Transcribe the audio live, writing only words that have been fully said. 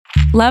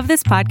Love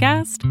this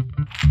podcast?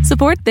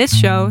 Support this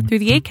show through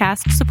the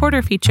Acast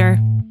supporter feature.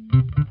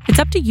 It's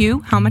up to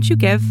you how much you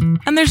give,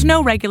 and there's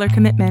no regular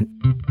commitment.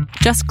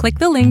 Just click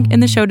the link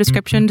in the show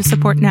description to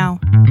support now.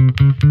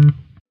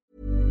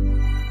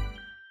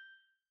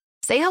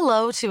 Say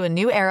hello to a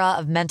new era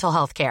of mental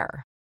health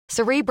care.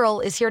 Cerebral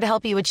is here to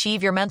help you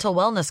achieve your mental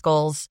wellness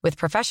goals with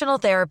professional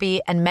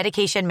therapy and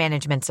medication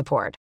management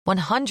support.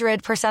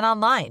 100%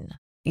 online.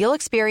 You'll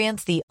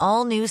experience the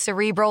all-new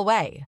Cerebral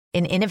Way,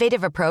 an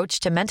innovative approach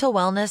to mental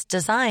wellness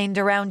designed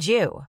around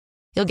you.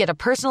 You'll get a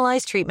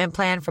personalized treatment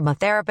plan from a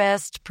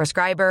therapist,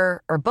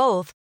 prescriber, or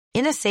both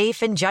in a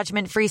safe and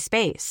judgment-free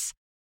space.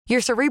 Your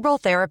Cerebral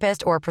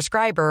therapist or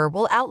prescriber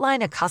will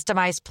outline a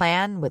customized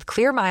plan with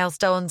clear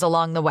milestones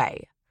along the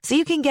way, so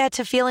you can get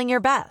to feeling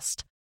your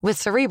best. With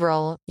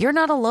Cerebral, you're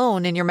not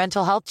alone in your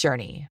mental health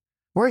journey.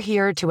 We're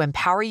here to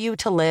empower you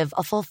to live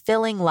a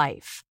fulfilling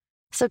life.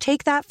 So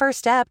take that first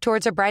step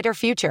towards a brighter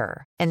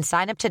future and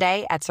sign up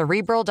today at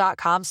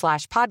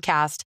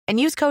Cerebral.com/podcast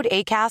and use code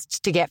ACAST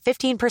to get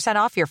 15%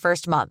 off your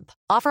first month.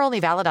 Offer only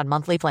valid on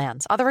monthly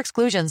plans. Other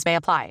exclusions may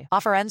apply.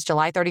 Offer ends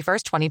July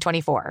 31st,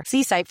 2024.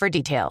 See site for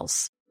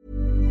details.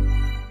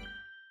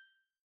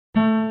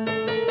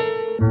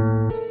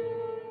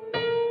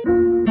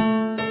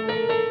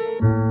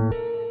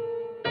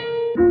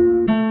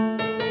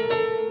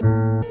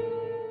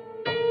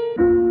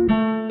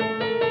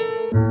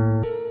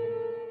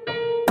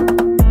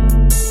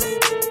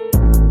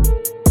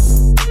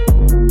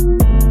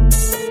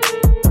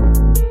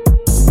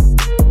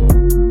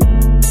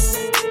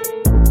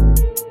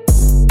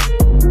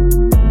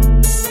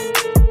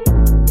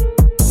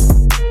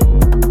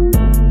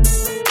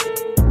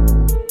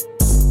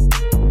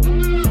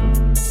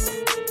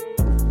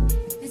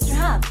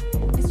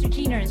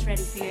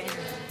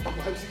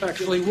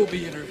 Actually, we'll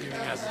be interviewing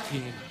as a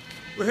team.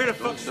 We're here to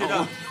fuck shit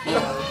up.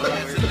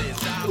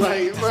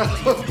 Like, bro,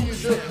 what are you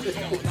doing?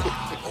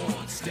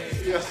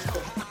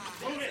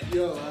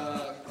 Yo,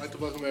 I'd like to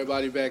welcome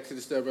everybody back to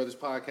the Step Brothers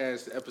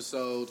Podcast,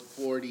 episode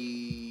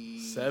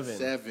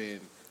 47.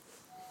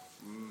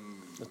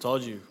 I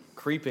told you,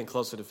 creeping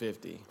closer to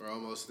 50. We're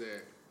almost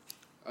there.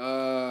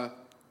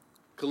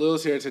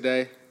 Khalil's here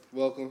today.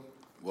 Welcome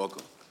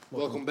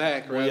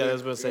back, right? Well, yeah, I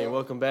was going to say,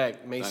 welcome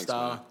back,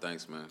 Mace-Style.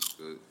 Thanks, man.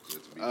 Good to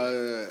be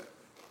here.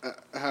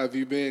 How have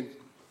you been?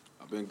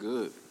 I've been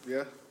good.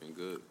 Yeah? Been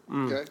good.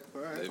 Okay,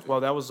 all right. David. Well,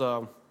 that was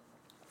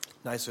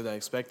nicer than I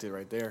expected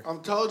right there.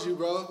 I'm told you,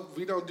 bro.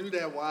 We don't do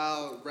that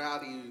wild,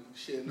 rowdy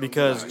shit. No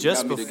Because more. You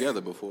just got me bef-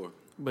 together before.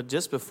 But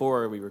just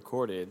before we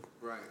recorded,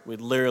 Right. we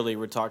literally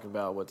were talking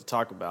about what to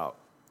talk about,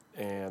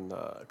 and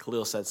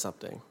Khalil said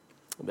something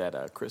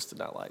that Chris did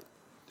not like.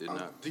 Did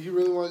not. Do you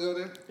really want to go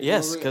there?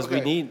 Yes, because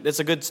it's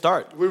a good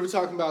start. We were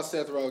talking about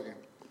Seth Rogen,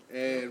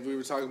 and we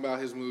were talking about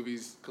his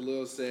movies.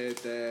 Khalil said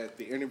that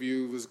the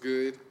interview was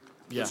good,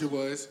 Yeah. which it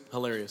was.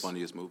 Hilarious.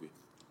 Funniest movie.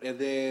 And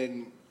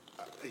then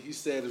he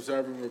said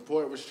Observing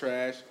Report was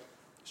trash.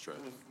 It's trash.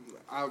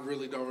 I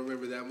really don't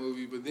remember that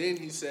movie. But then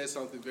he said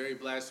something very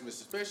blasphemous,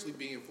 especially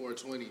being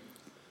 420.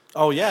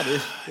 Oh, yeah,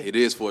 dude. It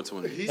is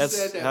 420. He That's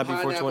said that happy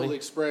Pineapple 420.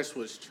 Express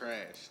was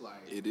trash.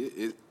 Like, It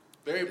is.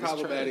 very it's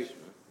problematic. trash,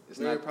 man. It's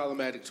Very not.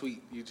 problematic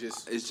tweet. You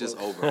just. It's just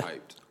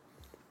overhyped.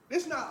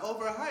 It's not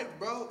overhyped,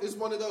 bro. It's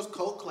one of those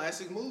cult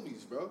classic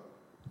movies, bro.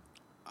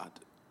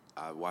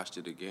 I watched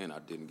it again. I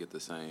didn't get the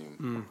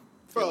same.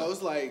 Bro, it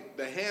was like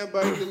the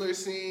Hamburglar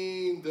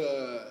scene,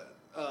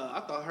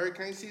 I thought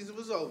hurricane season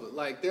was over.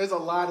 Like, there's a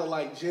lot of,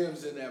 like,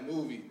 gems in that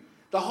movie.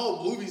 The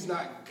whole movie's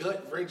not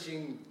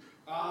gut-wrenching,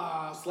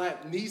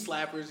 knee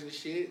slappers and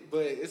shit,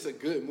 but it's a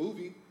good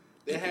movie.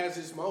 It has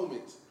its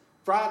moments.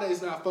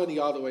 Friday's not funny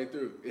all the way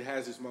through. It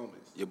has its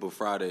moments. Yeah, but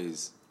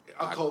Friday's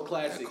A cult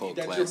classic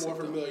that you're more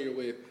familiar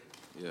with.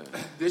 Yeah.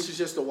 This is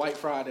just a White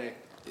Friday.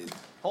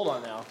 Hold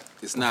on now.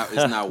 It's not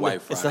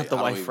White Friday. It's not the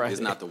White Friday.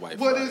 It's not the White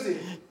What Friday. is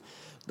it?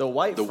 The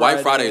White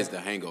Friday is The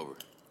Hangover.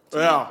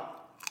 Yeah.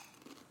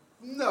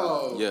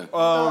 No. Yeah.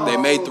 No. They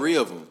made 3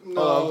 of them.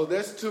 No,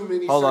 there's too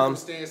many Hold on.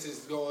 circumstances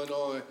going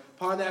on.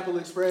 Pineapple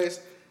Express.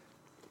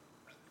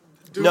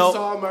 Dude No,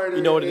 saw murder.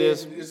 you know what it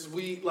is? It's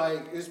weak. Like,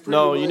 it's pretty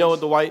No, you know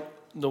much- what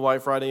the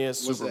White Friday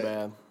is? What's Super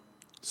that? bad.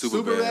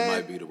 Superbad Superbad?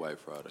 might be the White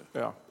Friday.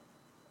 Yeah.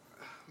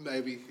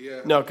 Maybe,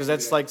 yeah. No, because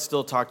that's Yeah. like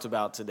still talked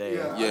about today.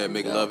 Yeah. Yeah,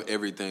 make love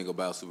everything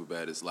about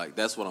Superbad. It's like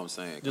that's what I'm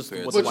saying. Just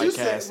compared what's to the But you white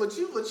said, cast. what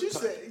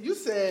you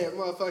said,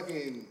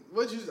 motherfucking,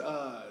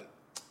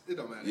 it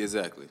don't matter.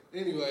 Exactly.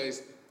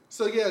 Anyways,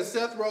 so yeah,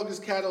 Seth Rogen's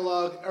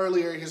catalog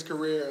earlier in his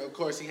career, of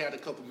course, he had a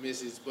couple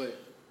misses, but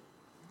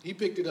he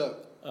picked it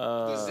up.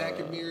 The Zack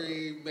and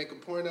Miri make a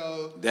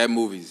porno. That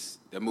movie's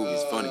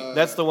funny.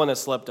 That's the one that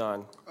slept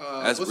on.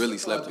 That's really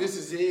slept on. This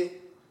is it.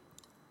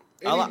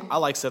 I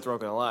like Seth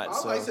Rogen a lot. I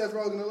so, like Seth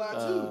Rogen a lot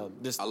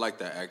too. I like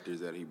the actors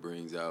that he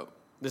brings out.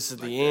 This is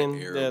Like the that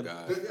end. Arab The-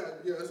 guy.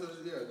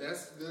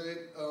 That's good.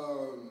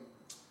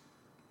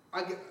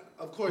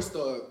 Of course,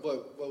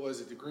 what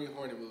was it? The Green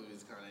Hornet movie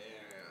is kind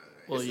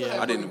of. Well,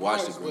 yeah. I didn't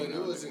watch the but Green it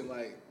Hornet. wasn't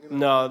like.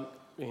 No,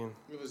 I mean,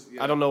 It was,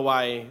 I don't know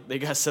why they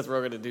got Seth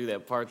Rogen to do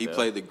that part. He though.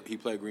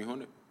 played Green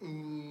Hornet.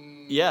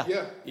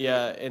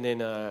 Yeah. And then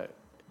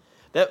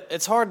that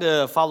it's hard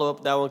to follow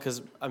up that one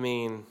because I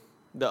mean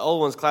the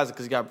old one's classic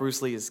because you got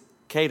Bruce Lee as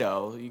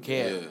Kato. You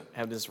can't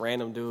have this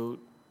random dude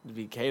to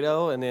be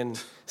Kato, and then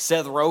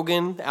Seth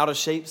Rogen, out of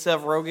shape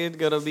Seth Rogen,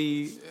 gonna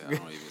be. Yeah, I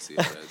don't even see it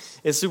as.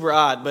 It's super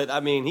odd, but I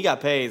mean he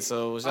got paid,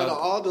 so. Out of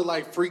all the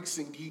like Freaks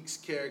and Geeks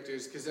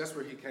characters, because that's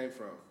where he came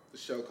from. The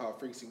show called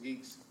Freaks and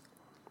Geeks.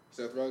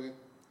 Seth Rogen,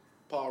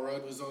 Paul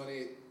Rudd was on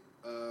it.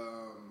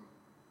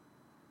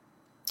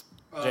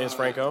 James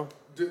Franco.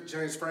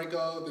 James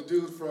Franco, the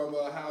dude from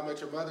How I Met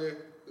Your Mother,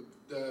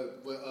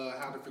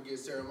 How to Forget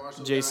Sarah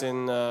Marshall.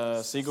 Jason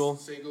Segel.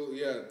 Segel,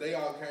 yeah, they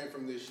all came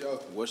from this show.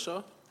 What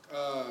show?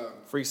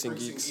 Freaks and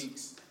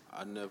Geeks.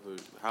 I never.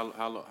 How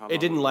long? It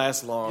didn't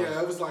last long. Yeah,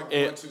 it was like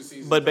 1-2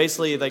 seasons. But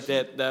basically, like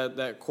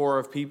that core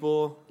of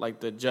people, like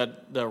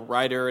the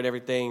writer and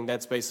everything,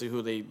 that's basically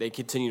who they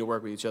continue to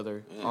work with each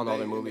other on all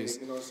their movies.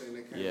 You know what I'm saying?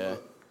 They came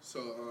up.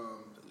 So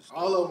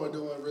all of them are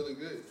doing really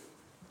good.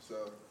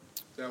 So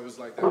that was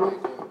like that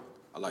main goal.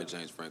 I like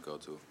James Franco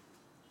too.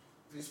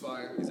 He's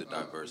fire. He's a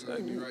diverse actor.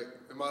 You're right.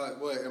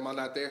 Am I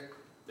not there?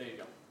 There you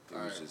go.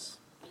 All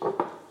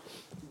right.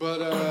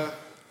 But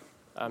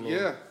I mean,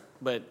 yeah.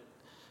 But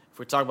if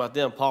we're talking about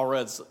them, Paul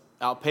Rudd's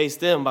outpaced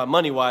them by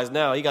money-wise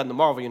now. He got in the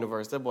Marvel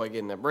Universe. That boy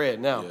getting that bread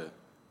now. Yeah.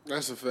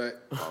 That's a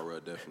fact. Paul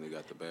Rudd definitely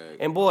got the bag.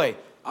 And boy,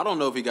 I don't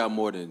know if he got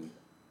more than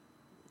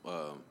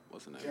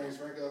what's the name? James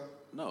Franco?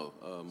 No,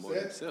 more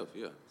than Seth.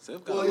 Yeah,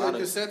 Seth got Well, a lot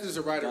because of Seth is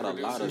a writer. got a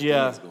lot of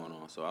Yeah. things going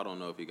on. So I don't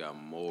know if he got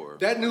more.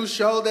 That new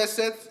show that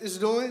Seth is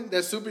doing,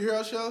 that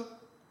superhero show,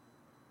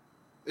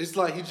 it's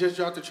like he just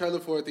dropped the trailer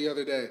for it the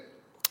other day.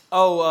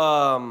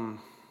 oh,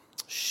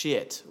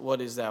 shit. What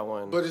is that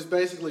one? But it's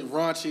basically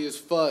raunchy as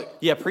fuck.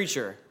 Yeah,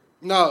 Preacher.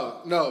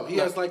 No. He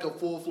has like a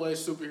full-fledged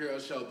superhero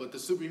show, but the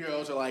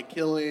superheroes are like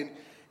killing,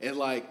 and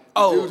like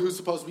the dude who's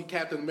supposed to be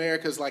Captain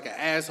America is like an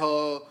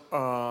asshole.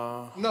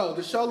 No,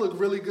 the show looked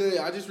really good.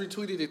 I just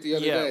retweeted it the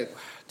other day.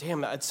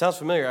 Damn, it sounds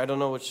familiar. I don't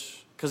know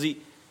which, because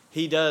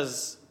he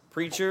does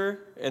Preacher,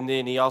 and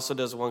then he also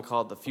does one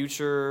called The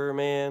Future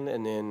Man,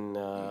 and then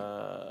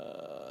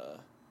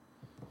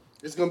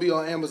It's gonna be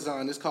on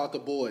Amazon. It's called The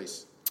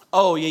Boys.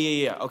 oh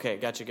yeah. Okay,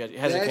 gotcha. It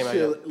hasn't came out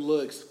yet. That shit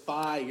looks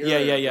fire.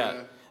 Yeah.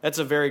 Bro. That's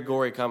a very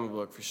gory comic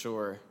book for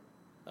sure.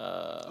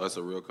 That's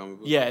a real comic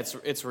book. Yeah,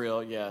 it's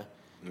real. Yeah.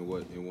 In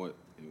what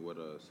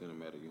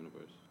cinematic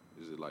universe?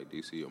 Is it like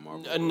DC or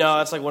Marvel?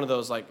 No, it's like one of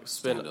those like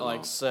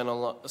Standalone.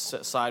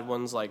 side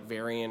ones, like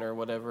Variant or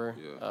whatever.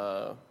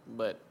 Yeah.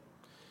 But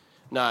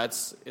no,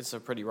 it's a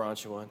pretty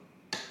raunchy one.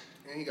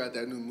 And he got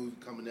that new movie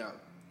coming out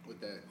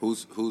with that.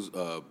 Who's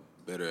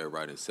better at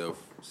writing, Seth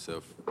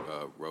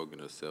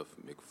Rogen or Seth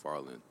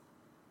MacFarlane?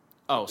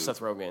 Oh, Seth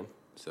Rogen.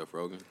 Seth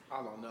Rogen? I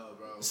don't know,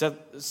 bro.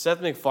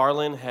 Seth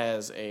MacFarlane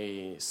has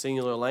a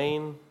Singular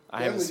Lane.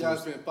 Family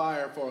Guy's been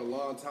fired for a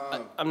long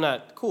time. I'm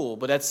not cool,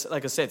 but that's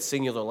like I said,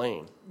 Singular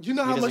Lane. You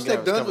know how much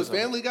they've done with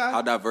Family Guy?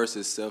 How diverse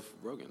is Seth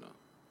Rogen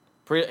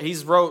though?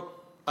 He's wrote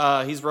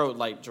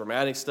like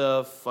dramatic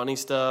stuff, funny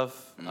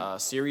stuff,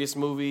 serious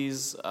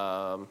movies.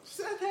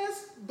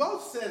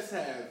 Both Seths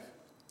have.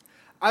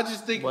 I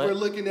just think we're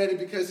looking at it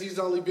because he's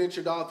only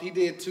ventured off. He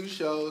did 2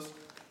 shows,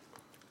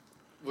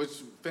 which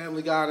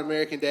Family Guy and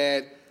American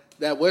Dad.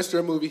 That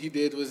Western movie he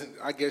did was,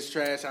 I guess,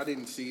 trash. I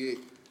didn't see it.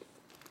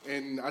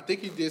 And I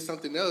think he did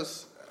something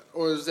else.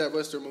 Or is that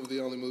Western movie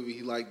the only movie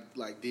he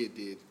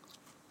did?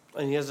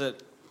 And he has a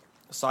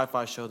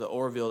sci-fi show, The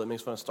Orville, that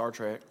makes fun of Star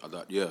Trek. I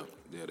thought, yeah,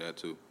 that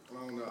too.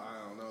 I don't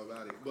know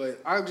about it.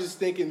 But I'm just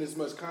thinking as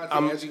much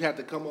content as you have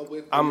to come up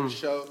with for your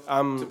show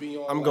to be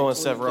on. I'm going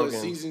Seth 20+ Rogen.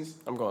 Seasons.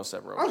 I'm going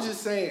Seth Rogen. I'm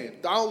just saying,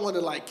 I don't want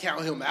to like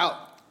count him out.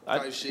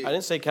 Shit. I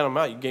didn't say count him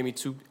out. You gave me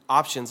 2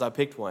 options. I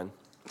picked one.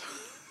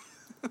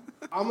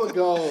 I'm gonna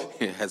go.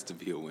 It has to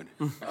be a winner.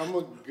 I'm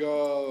gonna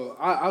go.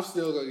 I'm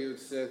still gonna give it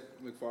to Seth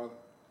MacFarlane.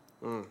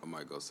 I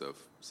might go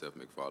Seth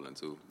MacFarlane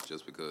too,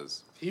 just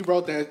because He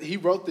wrote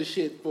the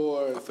shit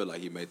for. I feel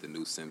like he made the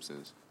new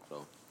Simpsons.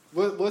 So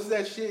What's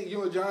that shit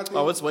you and Jonathan?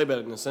 Oh, it's way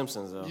better than The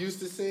Simpsons, though. Used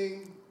to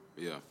sing.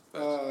 yeah.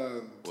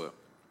 What?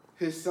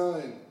 His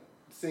son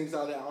sings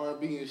all that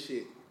R&B and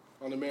shit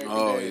on American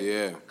Oh Dad.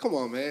 yeah. Come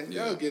on, man.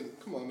 Yeah.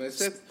 Come on, man.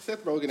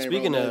 Seth Rogen ain't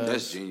Speaking wrong. of-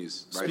 That's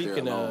genius. Right there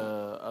Speaking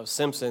alone. of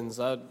Simpsons,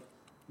 that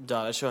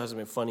show hasn't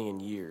been funny in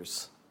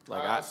years.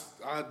 Like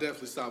I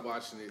definitely stopped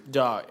watching it.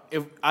 When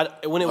it I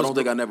was don't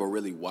think I never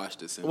really watched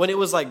the Simpsons. when it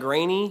was like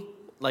grainy,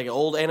 like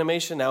old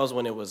animation, that was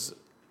when it was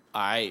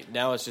alright.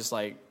 Now it's just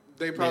like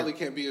They probably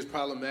can't be as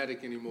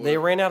problematic anymore. they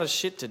ran out of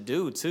shit to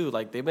do too.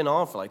 Like they've been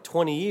on for like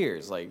 20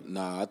 years. Like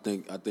Nah, I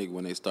think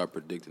when they start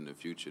predicting the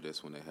future,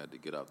 that's when they had to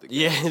get out the game.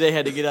 yeah, they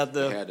had to get out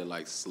They the. had to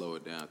like slow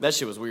it down. That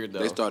shit was weird though.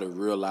 They started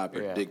real live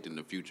predicting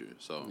the future.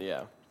 So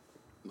Yeah,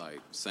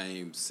 like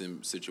same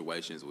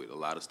situations with a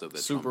lot of stuff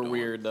that's super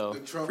weird though.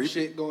 The Trump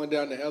shit going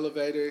down the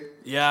elevator.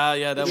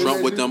 Yeah, that Trump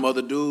was. with them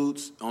other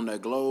dudes on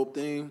that globe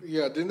thing.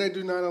 Yeah, didn't they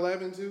do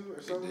 9/11 too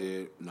or They something?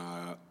 did. Nah,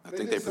 I They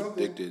think did they something.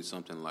 predicted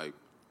something like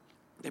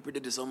they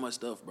predicted so much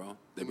stuff, bro.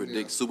 They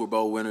predict Super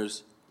Bowl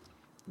winners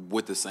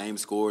with the same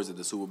scores that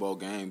the Super Bowl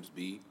games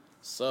be.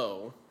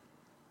 So,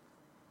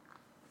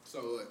 So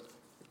what?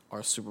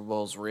 Our Super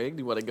Bowl's rigged.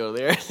 You want to go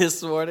there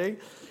this morning?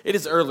 It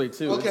is early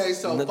too. Okay,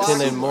 so it's Fox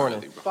 10 in the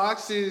morning.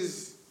 Fox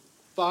was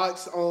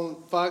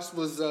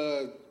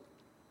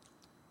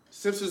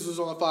Simpsons was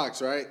on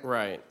Fox, right?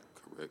 Right.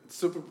 Correct.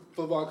 Super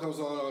Football comes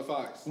on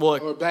Fox.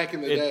 Well, or back in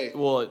the day.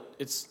 Well,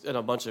 it's in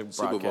a bunch of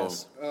Super Bowl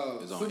broadcasts.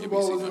 is on Super NBC.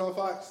 Bowl wasn't on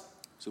Fox.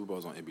 Super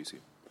Bowl's on NBC.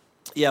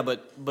 Yeah,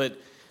 but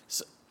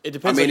it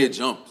depends. I mean, on it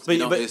jumps. But, You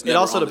know, but it's it never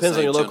also on the depends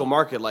on same your local channel.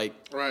 market. Like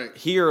Right.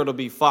 here, it'll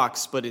be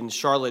Fox, but in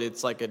Charlotte,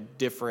 it's like a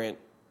different.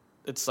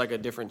 It's like a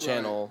different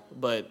channel,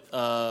 but it We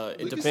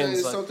can depends. say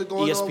there's Like, something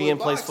going on ESPN with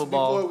plays Fox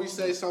football. before we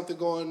say something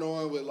going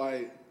on with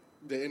like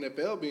the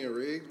NFL being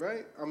rigged,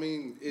 right? I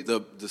mean,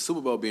 The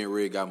Super Bowl being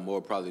rigged got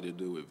more probably to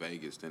do with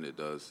Vegas than it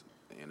does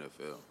the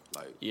NFL.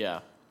 Like Yeah.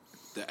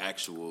 the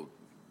actual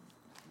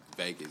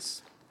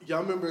Vegas.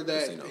 y'all remember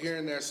that Casinos.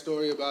 hearing that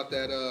story about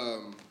that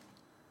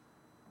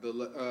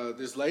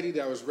this lady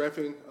that was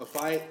reffing a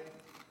fight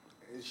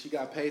and she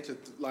got paid to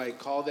like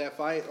call that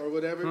fight or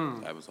whatever.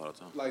 It happens all the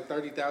time. Like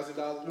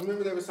 $30,000.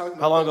 Remember they was talking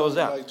about How long that ago was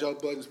on, that? Like Joe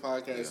Budden's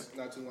podcast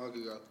not too long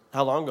ago.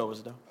 How long ago was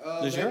it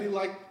though? This Maybe year?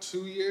 like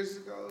 2 years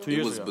ago. 2 It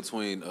years was ago.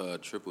 between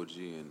Triple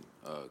G and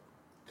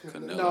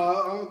Canelo. No,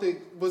 I don't think.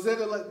 Was that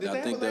did I they have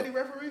a think lady that-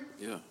 referee?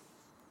 Yeah.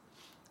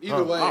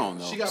 Either way, I don't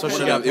know. she got So paid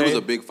she got It was paid?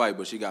 a big fight,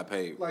 but she got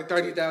paid like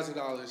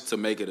 $30,000. to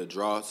make it a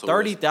draw. So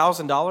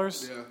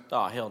 $30,000? Yeah.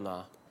 Oh hell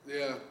nah.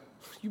 Yeah.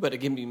 You better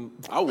give me.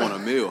 I want a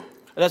meal.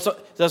 That's what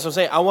I'm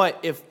saying. I want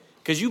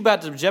because you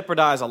about to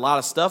jeopardize a lot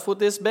of stuff with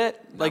this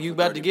bet. Like you for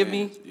about to 30 give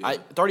me bands, yeah.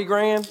 30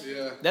 grand.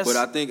 Yeah. That's, But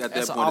I think at that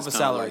that's an point, office it's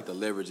kind of salary. like the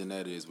leverage in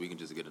that is we can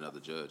just get another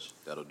judge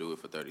that'll do it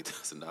for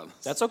 $30,000.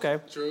 That's okay.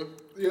 True.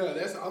 Yeah,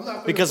 that's. I'm not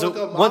finna Because fuck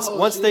up my once whole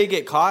they shit.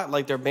 get caught,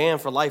 like they're banned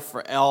for life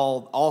for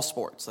all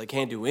sports. They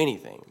can't do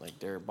anything. Like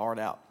they're barred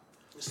out.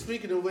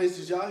 Speaking of which,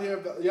 did y'all hear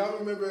about? Y'all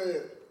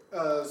remember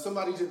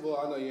somebody?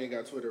 Well, I know you ain't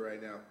got Twitter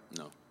right now,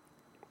 No.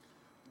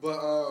 but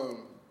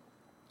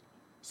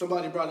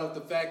somebody brought up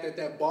the fact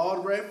that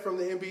bald ref from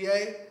the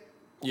NBA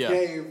Yeah.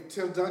 gave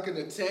Tim Duncan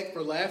a tech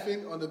for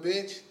laughing on the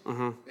bench,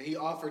 and he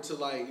offered to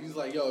he's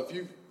like, yo,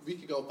 we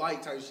could go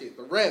fight type shit.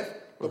 The ref,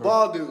 the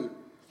bald dude,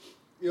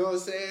 you know what I'm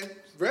saying?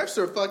 Refs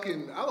are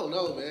fucking. I don't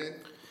know,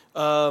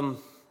 man.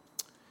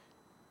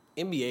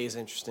 NBA is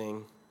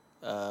interesting.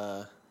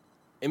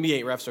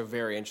 NBA refs are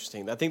very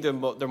interesting. I think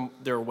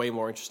they're way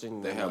more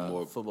interesting They than have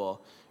more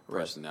football refs.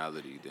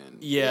 Personality than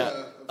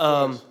Yeah.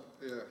 of course.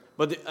 Yeah.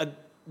 But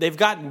they've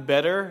gotten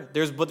better.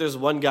 There's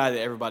one guy that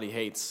everybody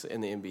hates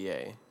in the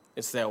NBA.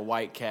 It's that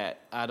white cat.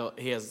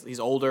 He's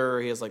older.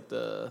 He has like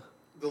The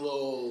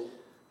little.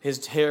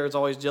 his hair is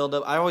always gelled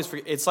up. I always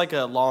forget. It's like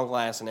a long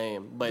last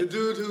name, The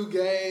dude who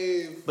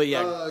gave. but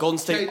yeah, Golden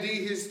State.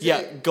 KD his tech.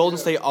 Yeah, Golden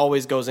State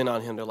always goes in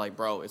on him. They're like,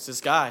 bro, it's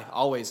this guy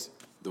always.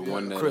 the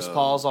one that Chris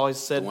Paul's always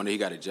said the one that he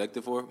got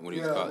ejected for when he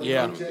was Yeah, caught.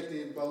 Yeah. he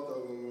rejected both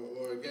of them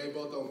or gave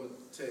both of them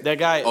a tech. that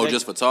guy. Oh, that-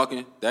 just for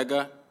talking, that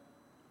guy.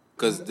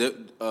 Because The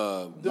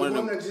one one of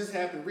them, that just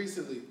happened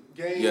recently.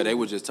 Game yeah, they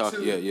were just talking.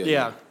 2.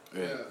 Yeah.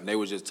 Yeah. And they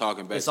were just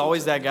talking back. It's to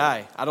always each that other.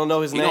 guy. I don't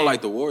know his He name. don't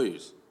like the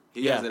Warriors.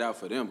 He Yeah. has it out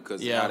for them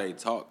because Yeah. how they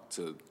talk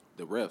to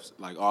the refs,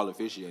 like all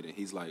officiating.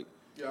 He's like,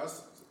 Yeah,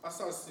 I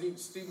saw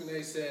Stephen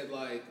A. said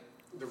like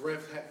the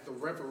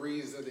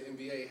referees of the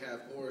NBA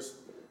have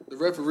the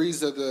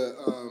referees of the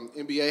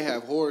NBA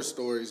have horror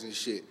stories and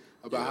shit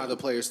about how the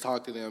players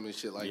talk to them and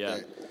shit like Yeah.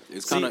 that.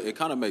 it's See- it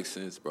kind of makes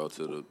sense, bro,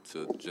 to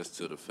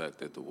the fact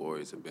that the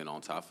Warriors have been on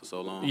top for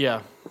so long.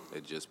 Yeah.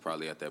 They're just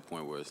probably at that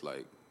point where it's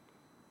like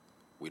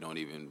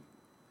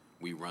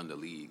we run the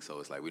league, so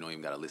it's like we don't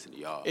even gotta listen to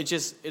y'all. it's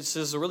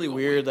just really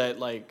weird that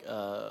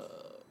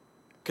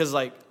because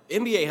like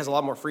NBA has a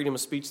lot more freedom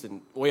of speech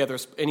than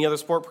any other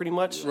sport, pretty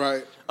much.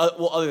 Right.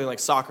 Well, other than like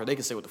soccer, they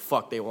can say what the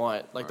fuck they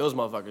want. Like those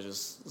motherfuckers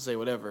just say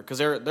whatever because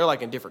they're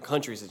like in different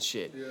countries and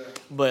shit. Yeah.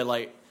 But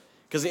like,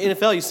 because in the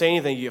NFL, you say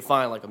anything, you get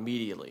fined like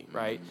immediately,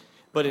 right?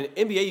 But in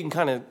NBA, you can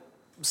kind of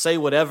say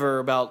whatever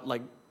about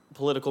like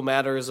political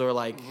matters or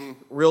like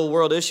real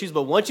world issues.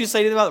 But once you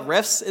say anything about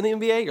refs in the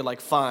NBA, you're like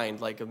fined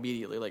like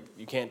immediately. Like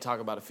you can't talk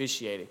about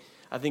officiating.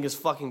 I think it's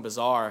fucking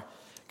bizarre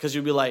because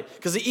you'd be like,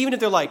 because even if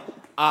they're like,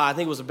 I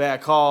think it was a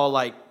bad call,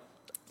 like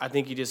I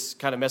think he just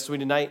kind of messed with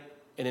me tonight,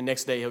 and the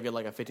next day he'll get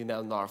like a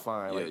 $15,000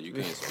 fine. yeah, like, you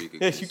can't speak. you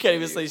Against can't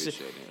even the say shit.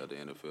 officiating of the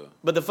NFL.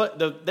 But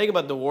the thing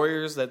about the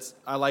Warriors that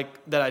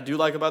I do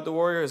like about the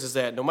Warriors is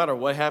that no matter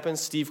what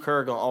happens, Steve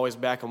Kerr gonna always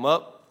back him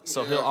up.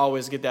 So he'll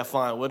always get that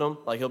fine with him.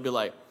 Like he'll be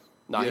like,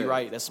 "Nah, you're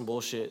right. That's some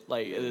bullshit."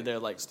 Like they're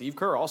like, Steve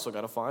Kerr also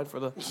got a fine for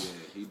the. Yeah,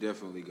 he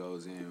definitely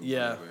goes in.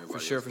 Yeah, whenever for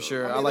everybody sure, else for goes.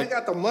 sure. I mean, they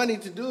got the money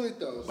to do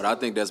it though. But I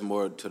think that's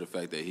more to the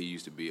fact that he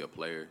used to be a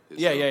player.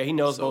 Yeah, himself. he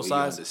knows so both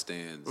sides. He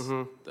understands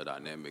the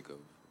dynamic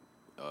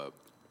of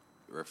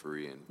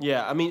refereeing.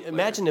 Yeah, I mean,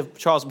 imagine if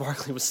Charles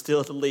Barkley was still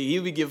in the league. He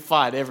would get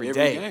fined every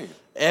Every day. game.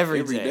 Every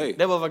Every day. day.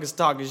 That motherfucker's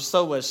talking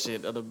so much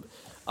shit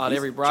on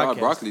every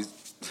broadcast.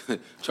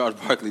 Charles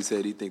Barkley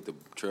said he think the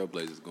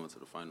Trailblazers going to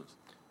the finals.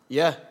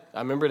 Yeah, I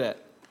remember that.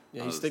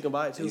 Yeah, he's sticking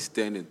by it too. He's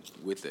standing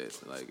with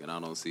that, like, and I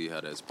don't see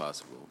how that's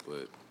possible,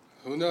 but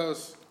Who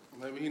knows?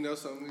 Maybe he knows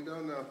something we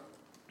don't know.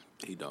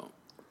 he don't.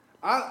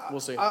 We'll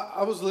see.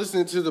 I was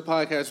listening to the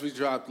podcast we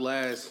dropped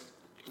last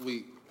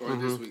week or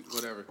this week,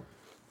 whatever,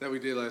 that we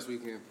did last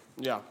weekend.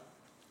 Yeah.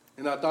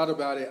 And I thought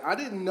about it. I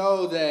didn't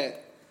know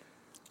that,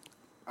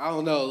 I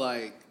don't know,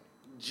 like,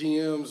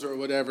 GMs or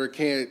whatever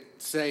can't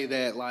say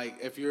that, like,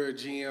 if you're a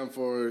GM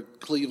for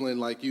Cleveland,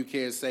 like, you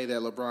can't say that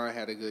LeBron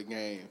had a good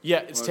game. Yeah,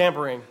 it's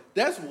tampering.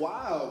 That's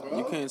wild, bro.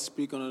 You can't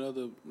speak on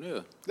another. Yeah.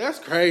 That's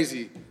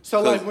crazy.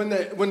 So, like, when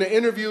the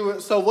interview,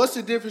 so what's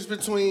the difference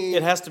between?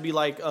 It has to be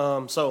like,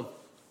 so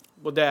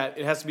with that,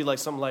 it has to be like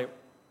something like,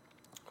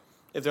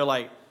 if they're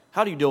like,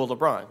 how do you deal with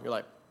LeBron? You're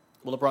like,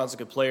 well, LeBron's a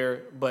good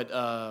player, but,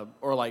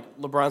 or like,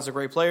 LeBron's a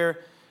great player,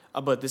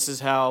 but this is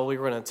how we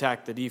were going to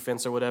attack the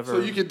defense or whatever. So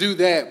you can do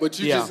that, but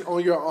you just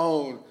on your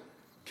own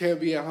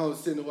can't be at home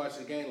sitting and watch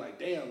the game like,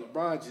 damn,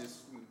 LeBron just.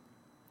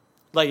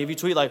 Like, if you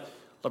tweet like,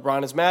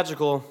 LeBron is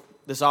magical,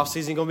 this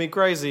offseason going to be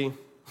crazy.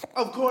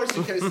 Of course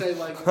you can't say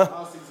like, this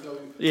offseason going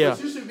to be. Yeah.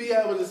 But you should be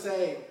able to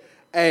say,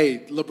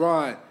 hey,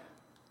 LeBron,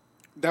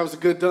 that was a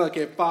good dunk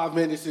at 5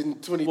 minutes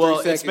and 23 seconds.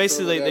 Well, it's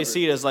basically, they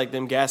see it as like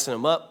them gassing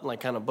him up, like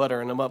kind of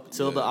buttering him up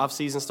until the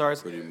offseason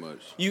starts. Pretty much.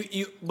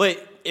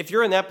 But if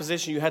you're in that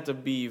position, you have to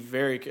be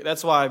very.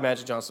 That's why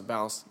Magic Johnson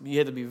bounced. You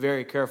have to be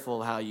very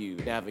careful how you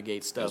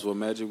navigate stuff. That's what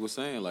Magic was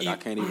saying. Like, I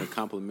can't even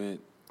compliment.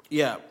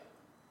 Yeah.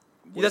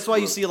 That's why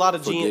you see a lot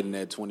of GMs. Getting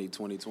that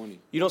 2020.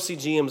 You don't see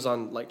GMs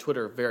on like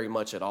Twitter very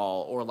much at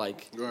all, or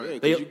like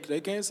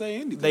They can't say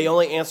anything. they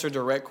only answer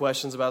direct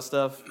questions about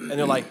stuff, and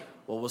they're like,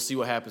 "Well, we'll see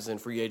what happens in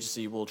free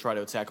agency. We'll try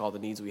to attack all the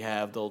needs we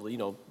have.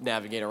 They'll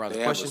navigate around They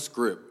the have questions." a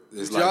script.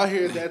 It's Did y'all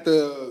hear that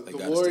the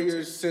gotta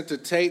Warriors sent a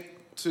tape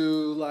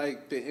to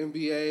like the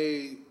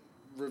NBA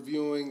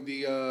reviewing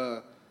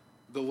the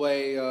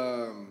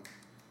way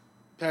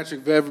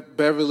Patrick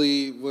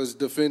Beverly was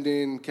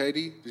defending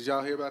KD? Did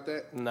y'all hear about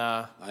that?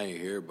 Nah. I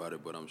ain't hear about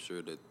it, but I'm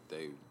sure that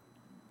they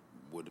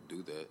would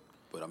do that.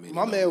 But I mean,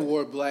 My man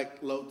wore black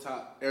low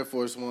top Air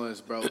Force Ones,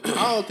 bro.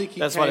 I don't think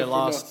he. That's came why they from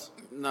lost.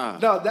 Nah.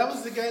 No, that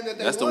was the game that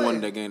they That's won.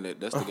 the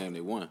game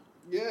they won.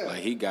 Yeah.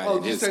 Like he got. Oh,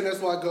 in you his, saying that's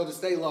why Golden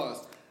State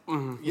lost?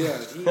 Mm-hmm. Yeah.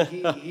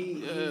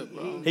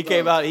 He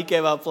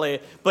came out playing,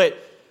 but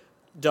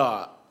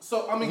dog.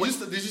 So I mean,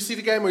 did you see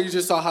the game or you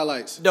just saw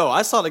highlights? No,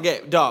 I saw the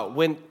game, dog.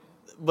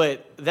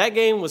 But that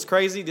game was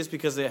crazy just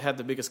because it had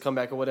the biggest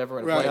comeback or whatever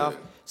in the playoff.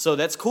 So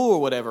that's cool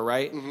or whatever,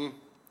 right? Mm-hmm.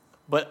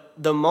 But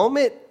the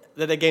moment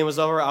that the game was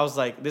over, I was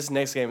like, this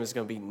next game is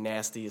going to be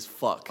nasty as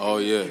fuck. Oh,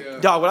 yeah.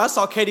 Dog, when I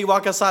saw KD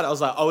walk outside, I was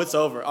like, oh, it's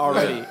over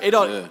already.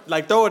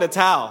 Like, throw in a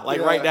towel,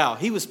 right now.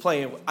 He was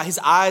playing. His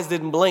eyes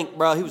didn't blink,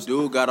 bro.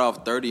 Dude got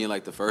off 30 in,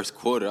 like, the first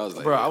quarter. I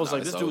was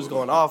like, this dude was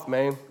going off,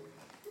 man.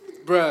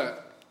 Bruh.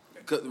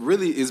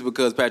 Really, it's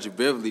because Patrick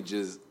Beverly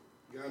just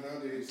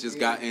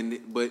got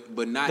in,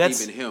 but not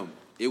even him.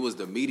 It was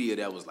the media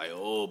that was like,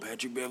 oh,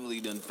 Patrick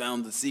Beverly done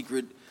found the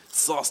secret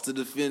sauce to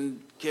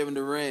defend Kevin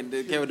Durant.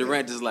 Kevin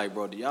Durant just like,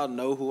 bro, do y'all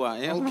know who I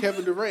am? I'm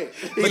Kevin Durant.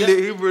 he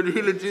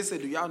legit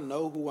said, do y'all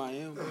know who I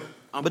am?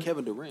 I'm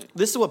Kevin Durant.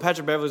 This is what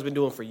Patrick Beverly's been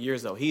doing for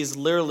years, though. He's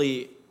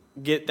literally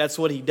that's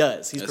what he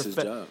does. That's his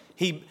job.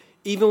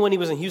 Even when he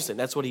was in Houston,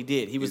 that's what he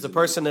did. He was the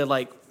person that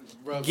like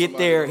get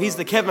there. He's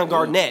the Kevin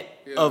Garnett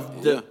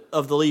of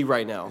the league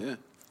right now. Yeah,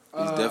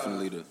 he's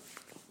definitely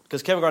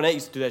because Kevin Garnett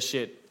used to do that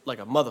shit like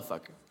a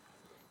motherfucker.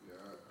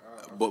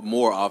 But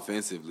more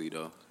offensively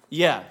though.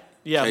 Yeah,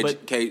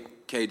 but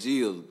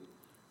KG will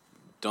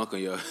dunk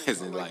on your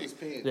ass and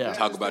like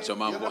talk about your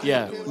mama.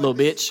 Yeah, little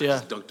bitch.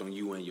 Yeah, dunked on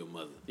you and your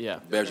mother. Yeah,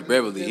 Patrick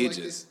Beverly, he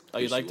just. Oh,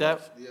 you like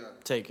that? Yeah.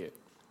 Take it.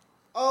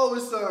 Oh,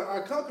 it's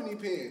our company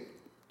pen.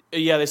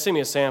 Yeah, they sent me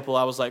a sample.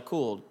 I was like,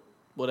 cool,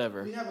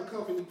 whatever. We have a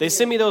company pen. They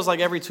send me those like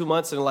every 2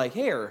 months and they're like,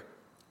 here,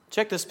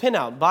 check this pen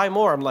out. Buy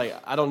more. I'm like,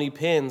 I don't need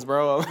pens,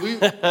 bro. We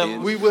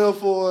will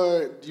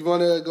do you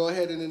want to go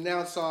ahead and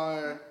announce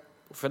our...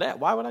 For that?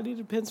 Why would I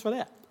need pens for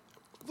that?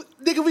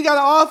 Nigga, we got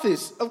an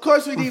office. Of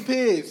course we need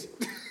pens.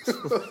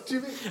 What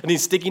you mean? I need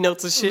sticky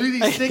notes and shit. We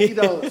need sticky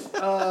notes.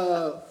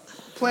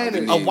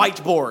 Planners. A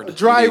whiteboard. A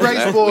dry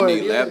erase board.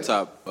 We need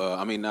laptop.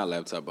 Not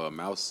laptop.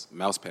 Mouse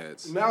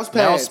pads. Mouse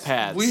pads.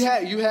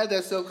 You had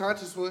that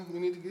self-conscious one. We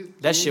need to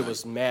get that shit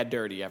was mad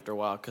dirty after a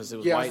while because it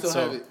was white. I still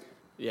have it.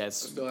 Yeah, I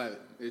still have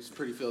it. It's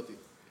pretty filthy.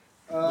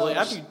 Well,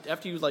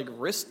 after you like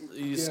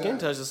skin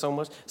touches so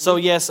much. So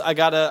yes,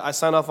 I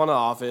signed off on the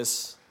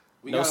office.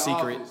 No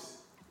secret.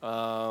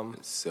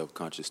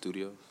 Self-conscious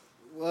studios.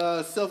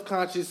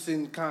 Self-conscious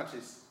and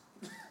conscious.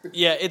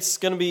 Yeah, it's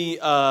gonna be.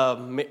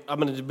 I'm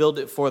gonna build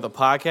it for the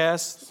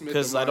podcast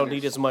because I don't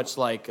need as much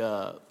like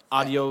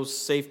audio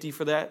safety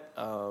for that.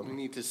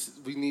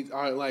 We need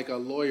our like a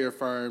lawyer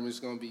firm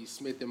is gonna be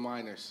Smith and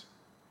Miners.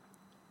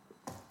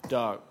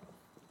 Dog,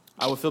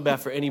 I would feel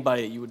bad for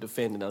anybody that you would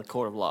defend in a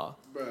court of law.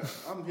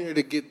 Bruh, I'm here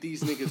to get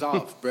these niggas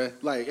off, bruh.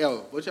 Like,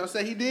 yo, what y'all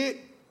say he did?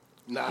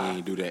 Nah, He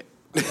ain't do that.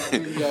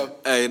 Yo.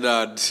 Hey,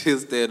 nah,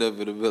 just stand up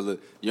in the middle.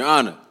 Your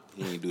Honor,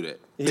 he ain't do that.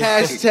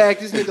 Hashtag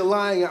this nigga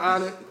lying, Your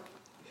Honor.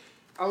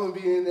 I'm gonna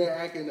be in there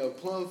acting a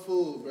plum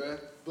fool, bruh.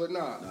 But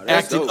nah.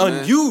 Acting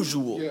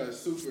unusual. Yeah,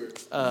 super.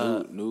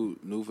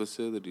 New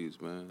facilities,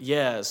 man.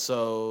 Yeah.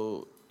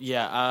 So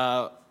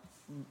yeah.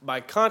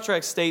 my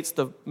contract states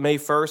the May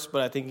 1st,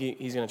 but I think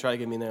he's going to try to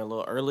get me in there a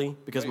little early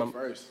because May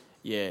 1st.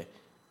 Yeah,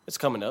 it's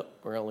coming up.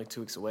 We're only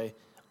 2 weeks away.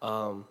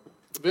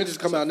 Avengers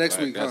come out next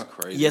week. That's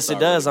crazy. Yes, it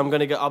does. I'm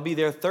gonna go. I'll be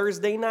there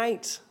Thursday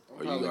night.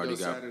 Oh, you already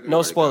got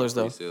no spoilers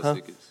though. Huh?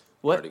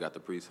 What? Already got the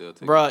pre-sale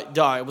tickets? Bruh,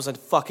 dog, it was a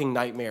fucking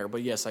nightmare,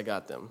 but yes, I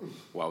got them.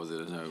 Why was it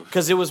a nightmare?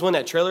 Because it was when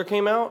that trailer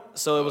came out,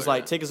 so it was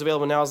like tickets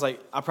available now. I was like,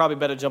 I probably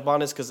better jump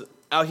on this because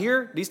out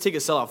here, these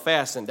tickets sell out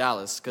fast in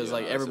Dallas because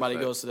like everybody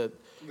goes to the,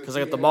 because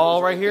I got the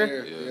mall right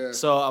here. Yeah.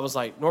 So I was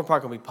like, North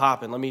Park will be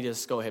popping. Let me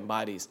just go ahead and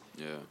buy these.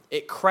 Yeah.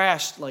 It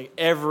crashed like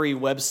every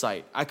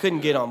website. I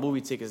couldn't get on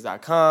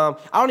movietickets.com.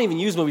 I don't even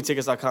use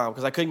movietickets.com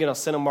because I couldn't get on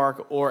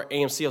Cinemark or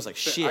AMC. I was like,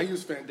 shit. I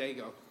use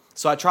Fandango.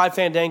 So I tried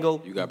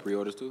Fandango. You got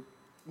pre-orders too?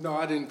 No,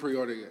 I didn't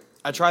pre-order yet.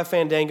 I tried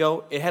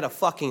Fandango. It had a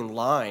fucking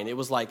line. It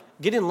was like,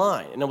 get in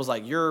line. And it was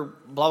like, you're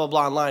blah, blah,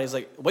 blah in line. It's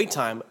like, wait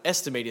time,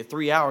 estimated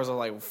 3 hours. I'm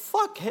like,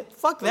 fuck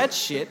that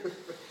shit.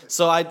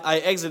 So I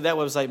exited that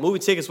website. Movie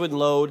tickets wouldn't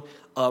load.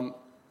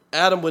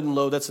 Adam wouldn't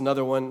load. That's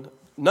another one.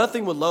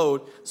 Nothing would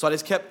load. So I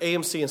just kept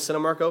AMC and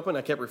Cinemark open.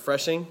 I kept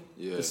refreshing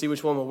to see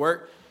which one would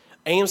work.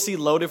 AMC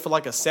loaded for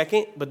like a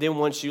second, but then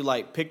once you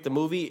like pick the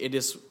movie, it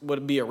just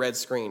would be a red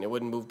screen. It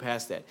wouldn't move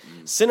past that.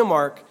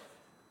 Cinemark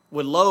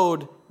would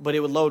load, but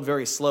it would load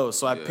very slow.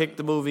 So I picked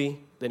the movie,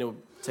 then it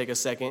would take a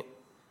second.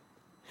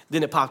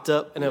 Then it popped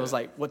up, and it was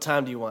like, what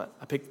time do you want?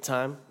 I picked the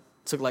time.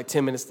 It took like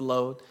 10 minutes to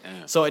load.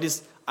 Damn. So I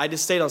just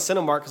stayed on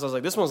Cinemark because I was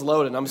like, this one's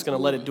loaded. I'm just going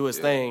to let it do its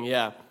thing.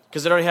 Yeah,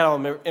 because it already had all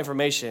my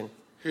information.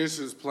 Here's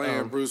his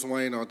playing Bruce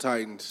Wayne on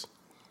Titans.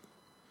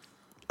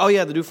 Oh,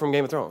 yeah, the dude from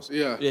Game of Thrones.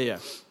 Yeah. Yeah.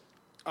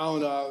 I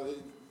don't know.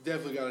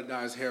 Definitely got to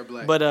dye his hair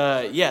black.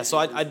 But, yeah, so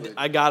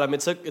I got them.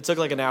 It took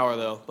like an hour,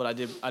 though, but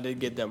I did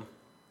get them.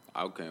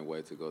 I can't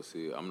wait to go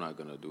see it. I'm not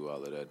going to do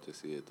all of that to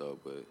see it, though,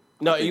 but...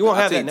 No, you won't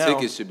have that now. I think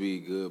tickets should be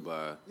good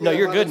by... No,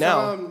 you're good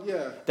now.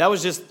 Yeah. That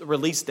was just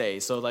release day,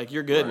 so, like,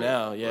 you're good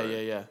now.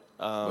 Yeah.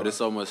 But there's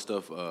so much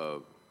stuff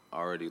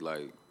already,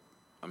 like...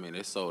 I mean,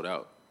 it's sold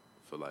out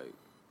for, like,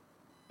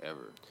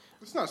 ever.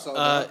 It's not sold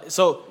out. It's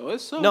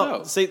sold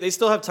out. See, they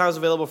still have times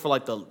available for,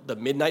 like, the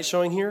midnight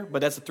showing here, but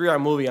that's a 3-hour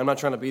movie. I'm not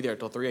trying to be there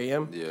until 3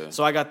 a.m. Yeah.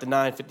 So I got the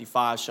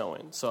 9:55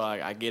 showing, so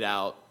I get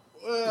out.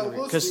 Well,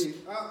 we'll see.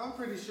 I'm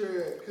pretty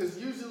sure, because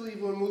usually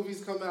when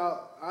movies come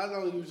out, I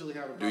don't usually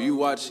have a problem. Do you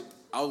watch...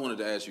 I wanted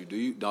to ask you, do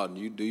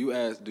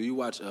you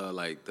watch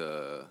like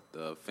the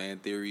fan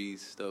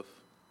theories stuff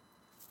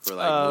for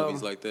like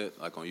movies like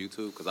that, like on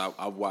YouTube? Because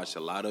I watched a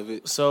lot of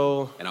it,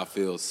 and I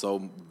feel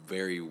so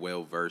very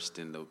well versed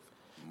in the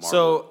Marvel.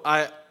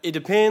 So it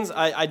depends.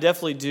 I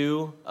definitely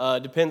do.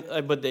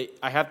 But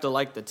I have to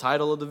like the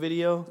title of the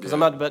video because I'm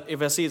not. But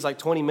if I see it's like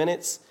 20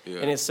 minutes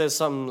and it says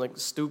something like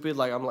stupid,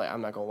 I'm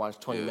not gonna watch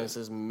 20 minutes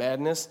of this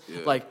madness.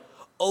 Yeah. Like,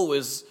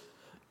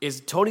 is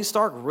Tony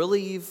Stark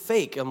really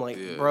fake? I'm like,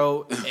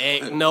 bro,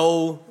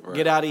 no,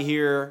 get out of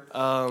here.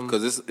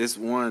 Because it's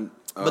one.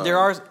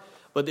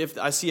 But if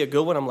I see a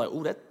good one, I'm like,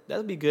 ooh,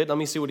 that'd be good. Let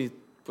me see what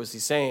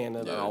he's saying,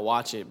 and I'll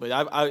watch it. But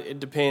it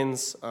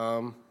depends.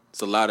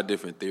 It's a lot of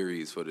different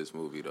theories for this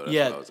movie, though.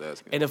 That's what I was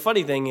asking. And the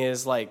funny thing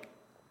is, like,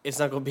 it's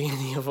not gonna be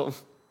any of them.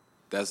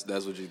 That's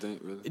what you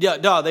think, really? Yeah,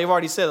 no, they've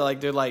already said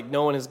like they're like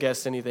no one has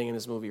guessed anything in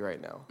this movie right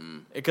now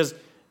because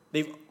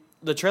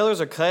the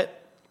trailers are cut.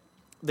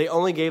 They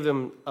only gave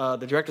them,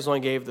 the directors only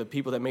gave the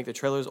people that make the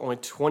trailers only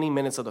 20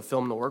 minutes of the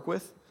film to work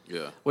with.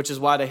 Yeah. Which is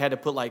why they had to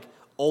put, like,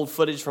 old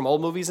footage from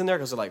old movies in there,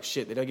 because they're like,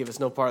 shit, they don't give us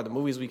no part of the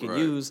movies we can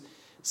use.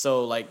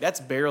 So, like, that's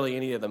barely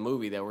any of the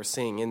movie that we're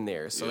seeing in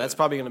there. So that's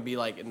probably going to be,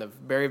 like, in the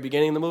very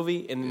beginning of the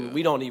movie, and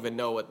we don't even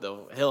know what the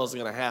hell is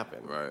going to happen.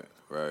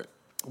 Right.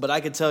 But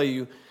I can tell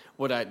you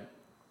what I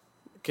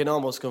can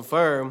almost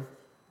confirm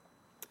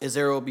is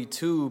there will be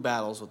 2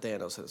 battles with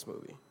Thanos in this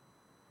movie.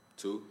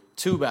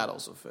 2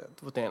 battles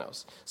with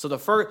Thanos. So the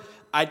first,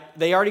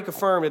 they already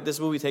confirmed that this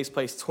movie takes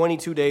place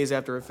 22 days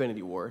after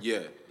Infinity War.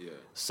 Yeah.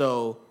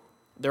 So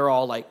they're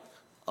all like,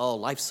 "Oh,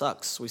 life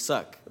sucks. We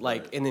suck."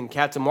 Like, and then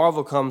Captain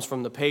Marvel comes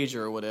from the pager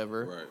or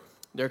whatever. Right.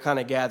 They're kind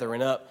of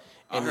gathering up.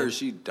 I heard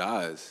she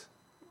dies.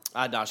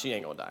 No, she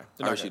ain't gonna die.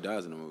 I heard she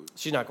dies in the movie.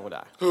 She's not gonna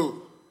die.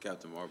 Who?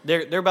 Captain Marvel.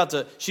 They're about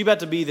to. She about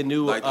to be the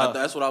new.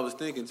 That's what I was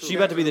thinking too. She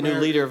about to be the new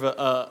leader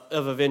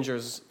of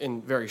Avengers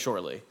in very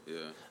shortly. Yeah.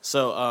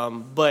 So,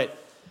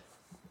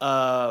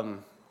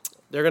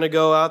 they're going to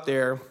go out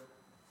there.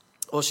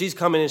 Well, she's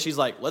coming and she's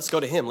like, let's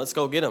go to him. Let's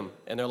go get him.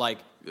 And they're like,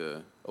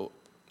 let's do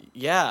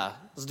that.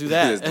 Let's do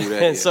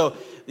that, and so,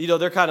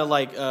 they're kind of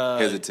like...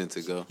 hesitant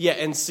to go. Yeah,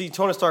 and see,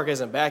 Tony Stark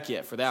isn't back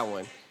yet for that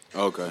one.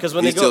 Okay. Because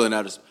when they go to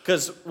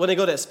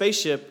that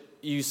spaceship,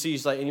 you see,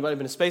 he's like, anybody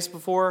been in space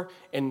before?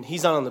 And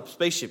he's not on the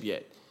spaceship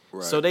yet.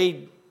 Right. So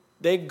they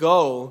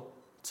go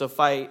to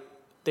fight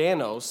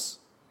Thanos...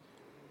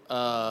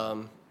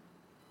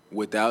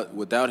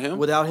 Without him?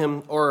 Without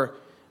him, or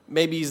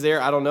maybe he's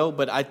there, I don't know.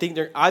 But I think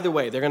either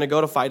way, they're going to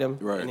go to fight him.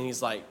 Right. And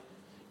he's like,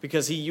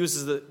 because he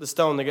uses the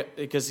stone,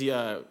 because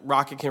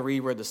Rocket can read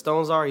where the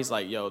stones are. He's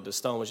like, yo, the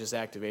stone was just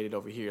activated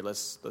over here.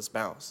 Let's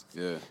bounce.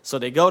 Yeah. So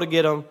they go to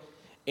get him,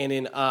 And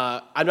then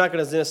I'm not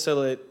going to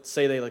necessarily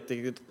say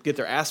they get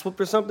their ass whooped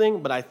or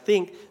something, but I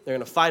think they're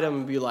going to fight him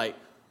and be like,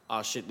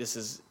 oh, shit, this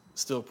is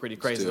still pretty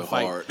crazy still to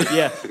fight. Hard.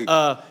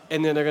 Yeah.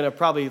 And then they're going to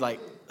probably,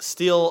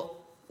 steal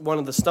one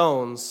of the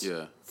stones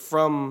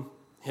from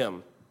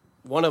him.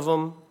 One of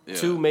them,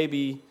 two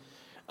maybe,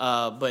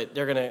 but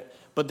they're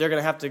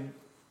gonna have to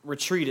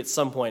retreat at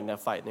some point in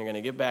that fight, and they're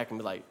gonna get back and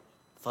be like,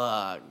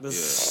 "Fuck, this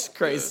is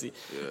crazy."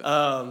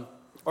 Yeah.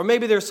 Or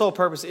maybe their sole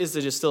purpose is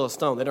to just steal a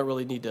stone. They don't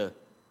really need to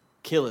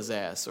kill his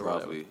ass or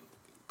probably.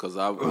 Because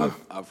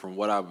I from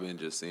what I've been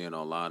just seeing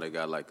online, they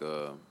got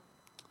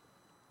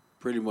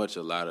pretty much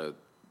a lot of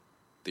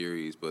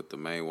theories, but the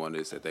main one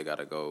is that they got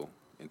to go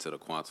into the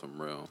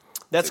quantum realm.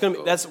 That's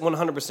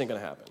 100% gonna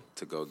happen.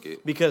 To go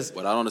get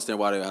but I don't understand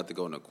why they have to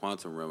go in the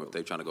quantum realm if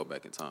they're trying to go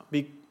back in time.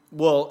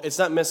 Well, it's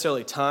not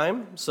necessarily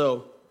time,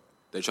 so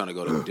they're trying to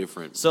go to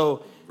different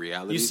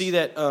realities. You see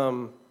that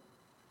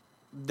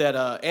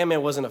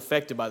Ant-Man wasn't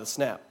affected by the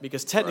snap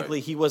because technically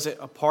he wasn't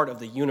a part of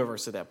the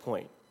universe at that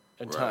point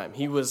in time.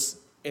 He was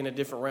in a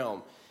different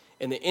realm.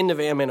 And the end of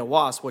Ant-Man and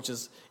Wasp, which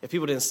is, if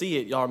people didn't see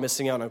it, y'all are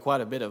missing out on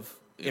quite a bit of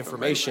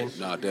information.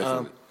 No,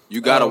 definitely.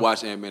 You got to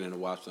watch Ant-Man and the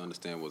Wasp to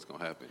understand what's going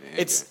to happen.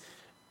 It's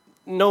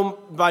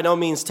by no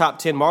means top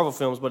 10 Marvel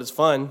films, but it's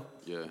fun.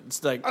 Yeah.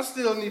 It's like I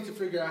still need to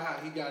figure out how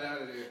he got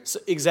out of there. So,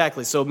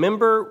 exactly. So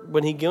remember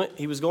when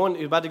he was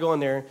about to go in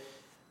there,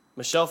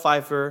 Michelle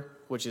Pfeiffer,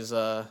 which is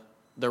the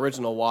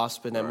original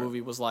Wasp in that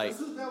movie, was like,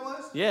 That's who that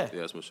was? Yeah.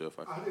 Yeah, that's Michelle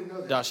Pfeiffer. I didn't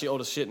know that. Nah, she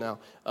old as shit now.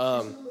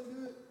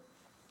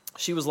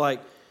 She was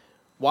like,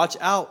 watch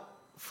out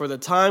for the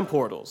time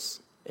portals.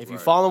 If you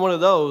fall in one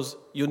of those,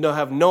 you'll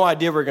have no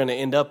idea where we're going to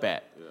end up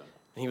at. Yeah.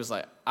 And he was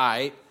like, all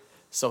right.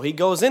 So he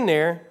goes in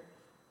there,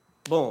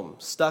 boom,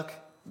 stuck.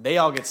 They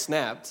all get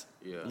snapped,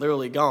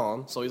 literally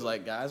gone. So he's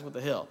like, guys, what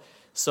the hell?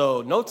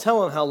 So no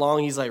telling how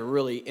long he's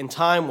really, in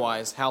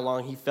time-wise, how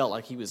long he felt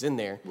like he was in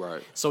there.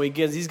 Right. So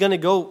he's going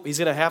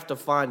to have to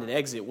find an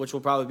exit, which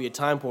will probably be a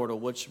time portal,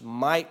 which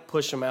might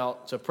push him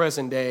out to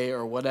present day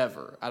or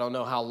whatever. I don't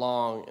know how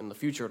long in the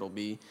future it'll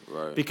be.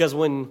 Right. Because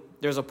when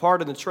there's a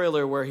part in the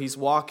trailer where he's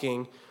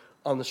walking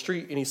on the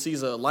street and he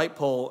sees a light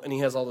pole and he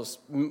has all this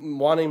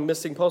wanting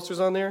missing posters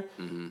on there,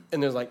 and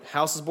there's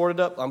houses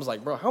boarded up. I was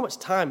like, bro, how much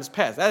time has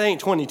passed? That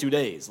ain't 22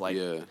 days.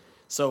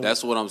 So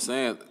that's what I'm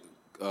saying.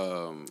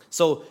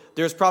 So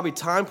there's probably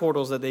time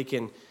portals that they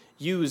can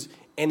use,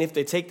 and if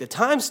they take the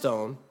time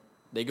stone,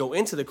 they go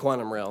into the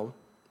quantum realm.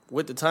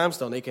 With the time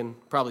stone, they can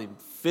probably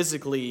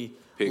physically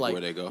pick where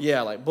they go.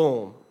 Yeah,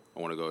 boom.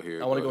 I want to go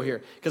here. I want to go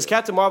here because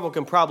Captain Marvel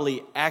can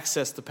probably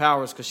access the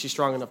powers because she's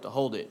strong enough to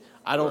hold it.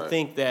 I don't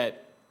think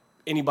that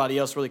anybody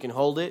else really can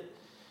hold it.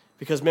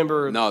 Because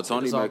remember, no,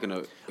 Tony's making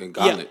a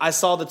gauntlet. Yeah, I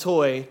saw the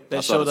toy that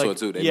I showed saw the toy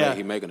too.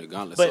 He's making a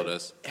gauntlet.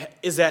 But so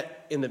is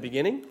that in the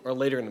beginning or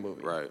later in the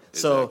movie? Right.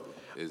 So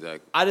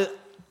exactly. I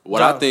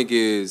think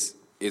is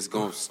it's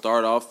going to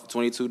start off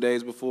 22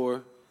 days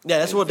before. Yeah,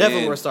 that's what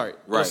definitely where it start.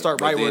 Right. It'll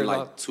start right where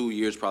then 2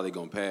 years probably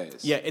going to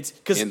pass. Yeah, it's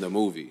in the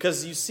movie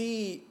because you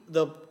see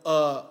the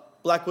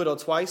Black Widow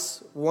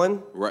twice.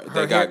 One,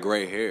 they got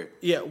gray hair.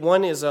 Yeah,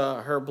 one is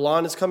her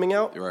blonde is coming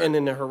out, right. and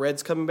then her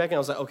red's coming back. And I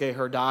was like, okay,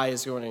 her dye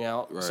is going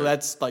out, right. So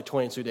that's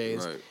 22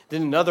 days. Right.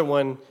 Then another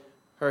one,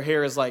 her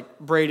hair is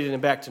braided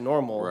and back to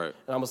normal, right.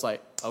 And I was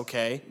like,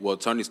 okay. Well,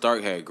 Tony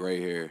Stark had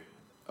gray hair.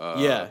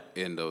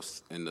 In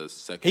the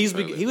second.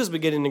 He was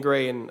beginning to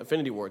gray in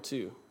Infinity War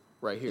too.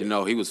 Right here.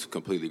 He was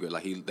completely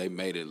gray. They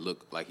made it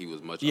look like he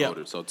was much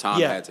older. So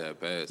time had to have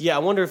passed. Yeah, I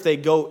wonder if they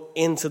go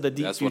into the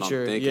deep future. That's what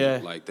I'm thinking.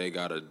 Yeah.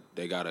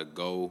 They gotta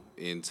go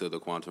into the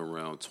quantum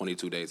realm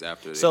 22 days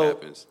after it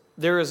happens.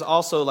 There is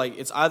also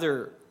it's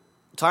either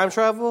time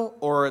travel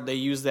or they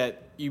use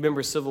that. You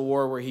remember Civil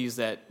War where he used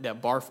that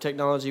barf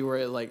technology where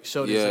it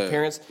showed his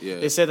appearance.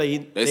 Yeah. They said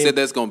they said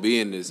that's gonna be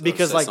in this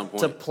because at some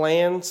point. To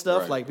plan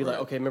stuff right.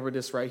 okay, remember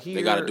this right here.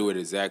 They got to do it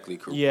exactly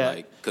correct. Yeah.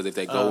 Because if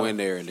they go in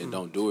there and then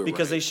don't do it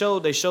because right.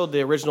 they showed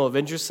the original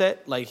Avengers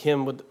set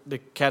him with the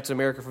Captain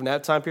America from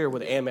that time period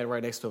with Ant-Man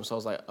right next to him. So I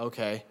was like,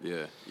 okay.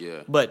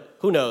 Yeah. But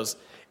who knows?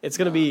 It's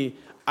gonna be.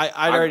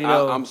 I already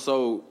know. I'm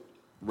so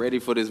ready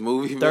for this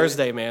movie.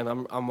 Thursday, man.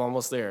 I'm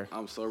almost there.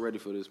 I'm so ready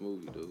for this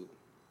movie, dude.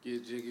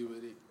 Get jiggy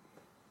with it.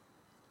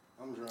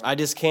 I'm drunk. I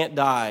just can't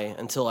die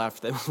until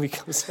after that movie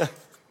comes out.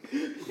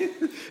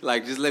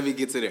 Just let me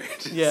get to there.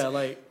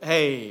 Yeah,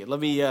 hey, let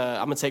me.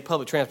 I'm gonna take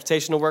public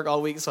transportation to work all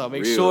week, so I'll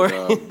make sure.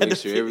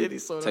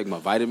 Take my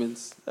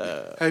vitamins.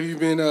 Have you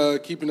been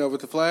keeping up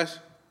with the Flash?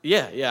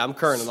 Yeah, I'm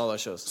current on all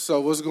those shows. So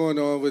what's going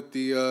on with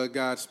the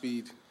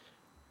Godspeed?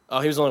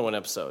 Oh, he was only one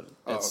episode.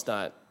 It's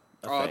not.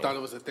 I thought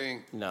it was a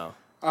thing. No.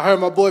 I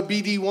heard my boy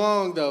BD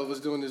Wong though was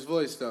doing his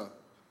voice though.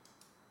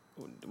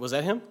 Was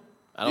that him?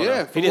 I don't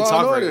know. He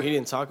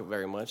didn't talk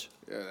very much.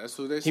 Yeah, that's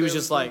who they said. He was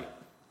just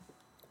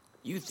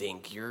you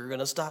think you're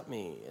going to stop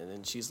me? And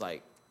then she's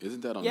like...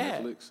 Isn't that on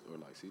Netflix or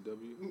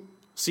CW?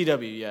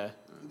 CW, yeah.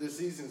 The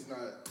season's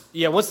not...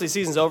 Yeah, once the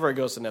season's over, it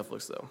goes to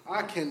Netflix, though.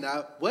 I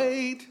cannot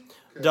wait.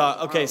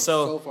 Okay,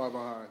 so far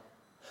behind.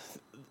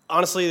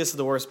 Honestly, this is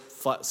the worst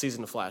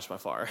season of Flash by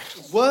far.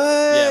 What?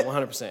 Yeah,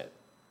 100%.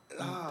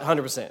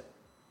 100%.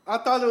 I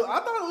thought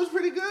it was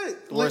pretty good.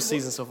 Worst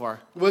season so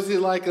far. Was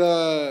it like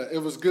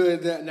it was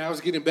good that now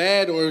it's getting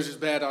bad, or it was just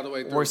bad all the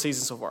way through? Worst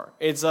season so far.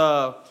 It's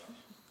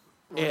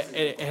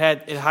it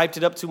hyped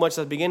it up too much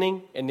at the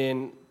beginning, and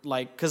then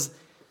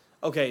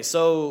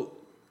so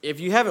if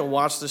you haven't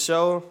watched the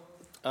show,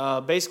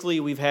 basically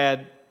we've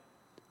had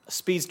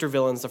speedster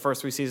villains the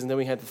first 3 seasons, then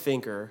we had the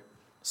Thinker.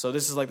 So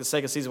this is like the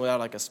second season without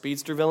like a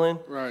speedster villain.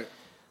 Right.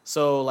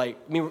 So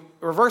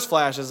Reverse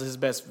Flash is his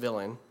best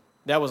villain.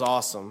 That was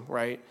awesome,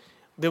 right?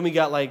 Then we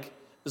got like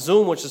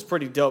Zoom, which is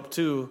pretty dope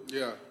too.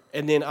 Yeah.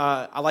 And then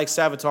I like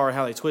Savitar and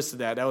how they twisted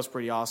that. That was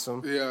pretty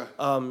awesome. Yeah.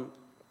 And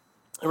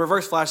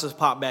Reverse Flash has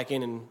popped back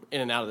in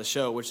and out of the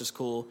show, which is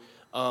cool.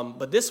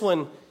 But this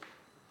one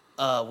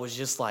was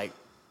just like,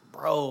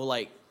 bro,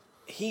 like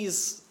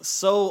he's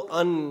so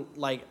I'm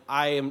not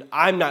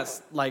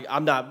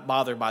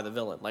bothered by the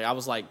villain. Like I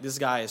was like, this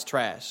guy is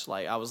trash.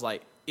 Like I was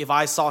like, if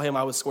I saw him,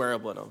 I would square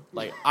up with him.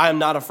 Like I am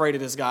not afraid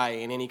of this guy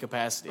in any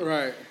capacity.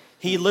 Right.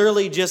 He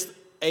literally just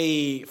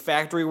a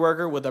factory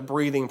worker with a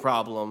breathing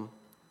problem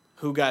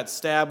who got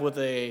stabbed with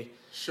a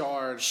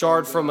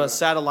shard from a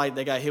satellite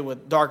that got hit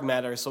with dark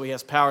matter, so he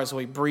has power, so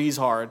he breathes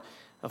hard.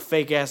 A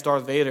fake-ass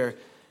Darth Vader.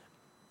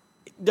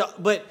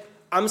 But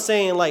I'm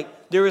saying,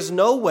 like, there is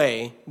no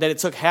way that it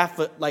took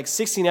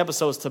 16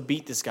 episodes to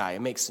beat this guy.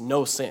 It makes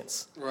no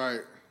sense.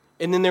 Right.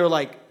 And then they were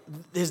like,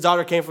 his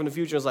daughter came from the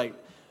future and was like,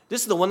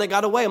 this is the one that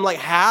got away. I'm like,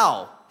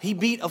 how? He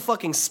beat a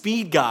fucking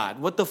speed god.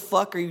 What the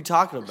fuck are you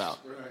talking about?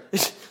 Right.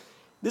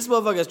 This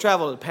motherfucker has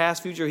traveled to the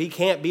past, future. He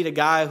can't beat a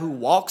guy who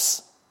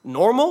walks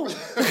normal?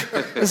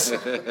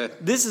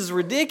 This is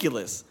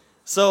ridiculous.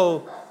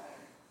 So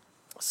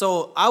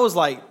I was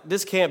like,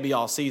 this can't be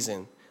all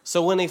season.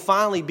 So when they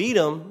finally beat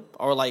him,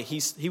 or like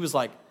he was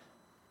like,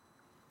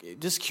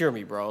 just cure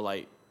me, bro.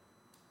 Like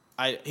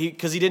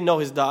because he didn't know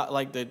his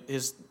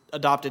his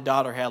adopted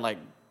daughter had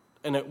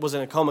and it was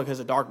in a coma because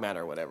of dark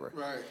matter or whatever.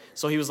 Right.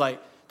 So he was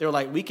like, they were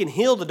like, we can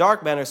heal the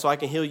dark matter so I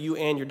can heal you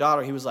and your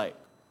daughter. He was like,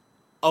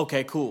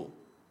 okay, cool.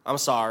 I'm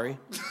sorry.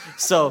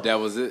 So that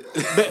was it.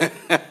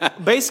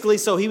 Basically,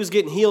 so he was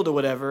getting healed or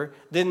whatever.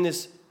 Then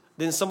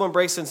someone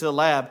breaks into the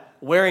lab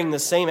wearing the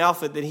same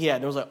outfit that he had.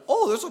 And it was like,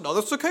 oh, there's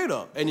another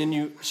cicada. And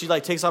then she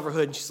takes off her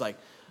hood and she's like,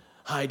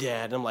 hi,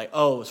 Dad. And I'm like,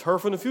 oh, it's her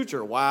from the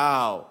future.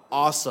 Wow,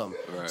 awesome.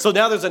 Right. So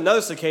now there's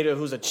another cicada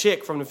who's a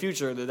chick from the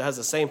future that has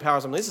the same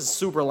powers. I mean, this is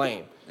super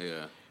lame.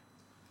 Yeah.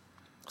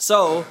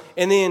 So,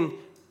 and then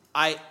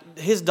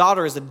his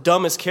daughter is the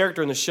dumbest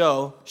character in the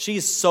show.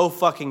 She's so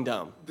fucking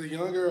dumb. The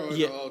younger or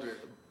the older?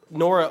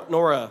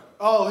 Nora.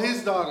 Oh,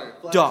 his daughter.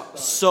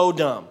 So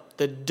dumb.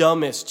 The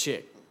dumbest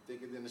chick.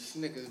 Thicker than the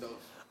Snickers, though.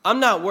 I'm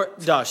not worried.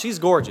 Duh, she's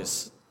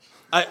gorgeous.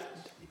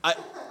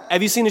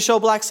 Have you seen the show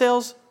Black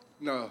Sails?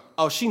 No.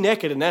 Oh, she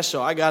naked in that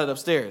show. I got it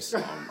upstairs.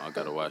 I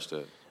gotta watch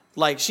that.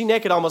 Like, she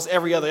naked almost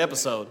every other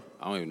episode.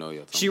 I don't even know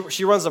yet.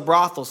 She runs a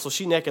brothel, so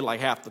she naked like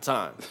half the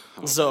time.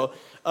 So,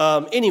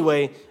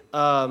 anyway,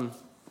 dog,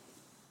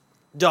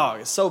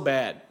 it's so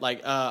bad. Like,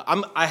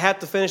 I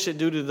had to finish it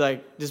due to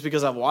just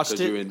because I've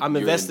watched it. I'm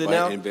invested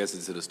now.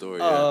 Invested to the story.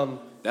 Yeah.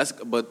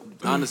 But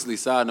honestly,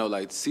 side note,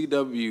 like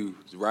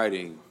CW's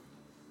writing.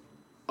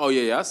 Oh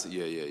yeah, I see.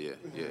 Yeah.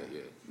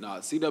 Nah,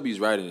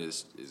 CW's writing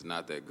is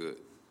not that good.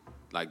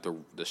 Like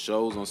the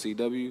shows on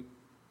CW,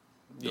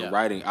 the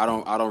writing, I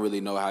don't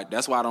really know how.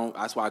 That's why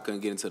I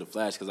couldn't get into the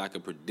Flash, because I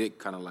could predict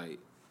kind of like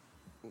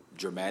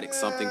dramatic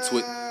something.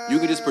 You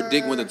can just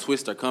predict when the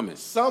twists are coming.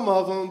 Some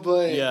of them,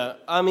 but yeah,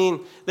 I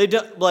mean they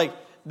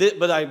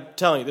but I'm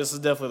telling you, this is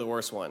definitely the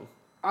worst one.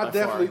 I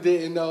definitely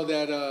didn't know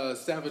that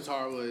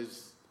Savitar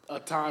was a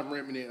time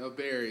remnant of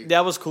Barry.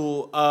 That was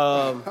cool.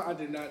 I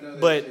did not know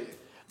that. But shit.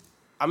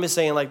 I'm just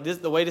saying, like,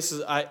 the way this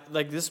is,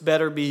 this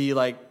better be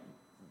like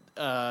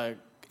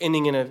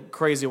ending in a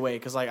crazy way,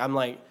 because I'm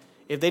like,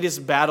 if they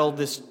just battled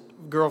this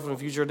girl from the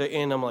future to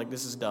end, I'm like,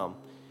 this is dumb.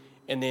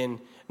 And then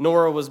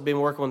Nora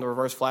been working on the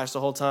Reverse Flash the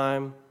whole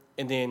time,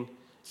 and then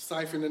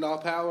siphoning all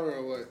power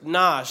or what?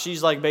 Nah,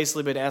 she's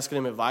basically been asking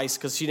him advice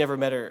because she never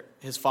met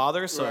his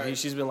father, so right.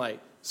 She's been like,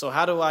 so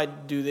how do I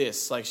do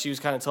this? Like, she was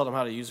kind of telling him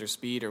how to use her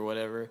speed or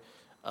whatever.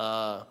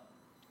 And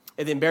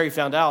then Barry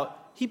found out.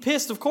 He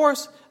pissed, of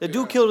course. The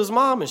dude killed his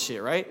mom and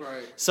shit, right?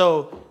 Right.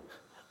 So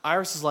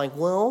Iris is like,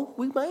 well,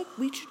 we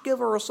should give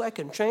her a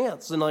second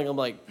chance. And I'm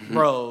like,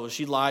 bro,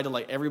 she lied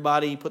to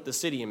everybody, put the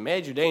city in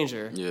major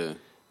danger. Yeah.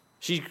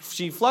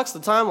 She fluxed the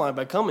timeline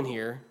by coming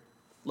here,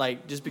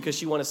 just because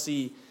she want to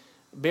see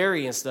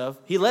Barry and stuff.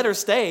 He let her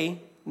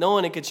stay,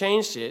 knowing it could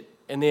change shit.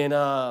 And then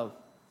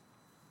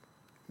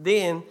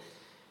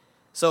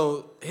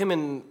so him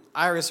and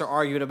Iris are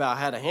arguing about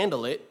how to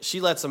handle it. She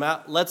lets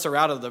her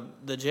out of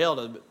the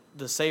jail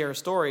to say her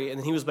story, and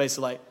then he was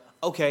basically like,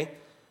 okay,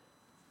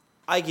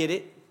 I get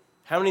it.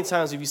 How many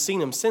times have you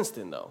seen him since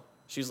then, though?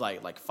 She's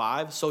like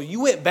 5. So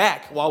you went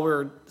back while we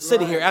were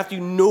sitting here after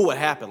you knew what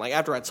happened. Like,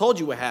 after I told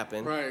you what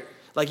happened. Right.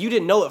 Like, you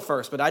didn't know it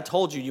first, but I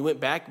told you went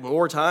back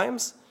more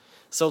times.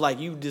 So,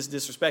 you just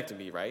disrespected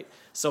me, right?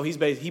 So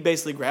he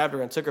basically grabbed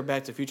her and took her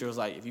back to the future. It was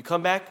like, if you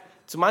come back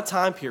to my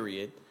time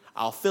period,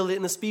 I'll fill it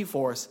in the Speed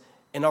Force,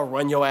 and I'll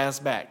run your ass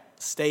back.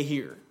 Stay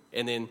here.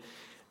 And then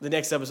the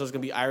next episode is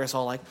going to be Iris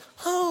all like,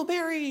 oh,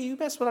 Barry, you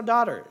messed with our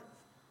daughter.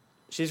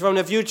 She's from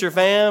the future,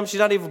 fam. She's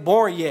not even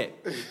born yet.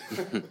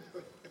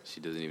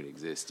 She doesn't even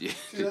exist yet.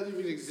 She doesn't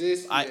even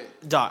exist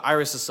yet.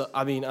 Iris is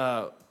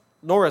so,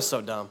 Nora's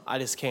so dumb. I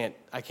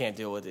can't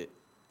deal with it.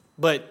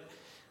 But,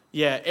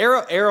 yeah,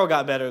 Arrow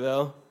got better,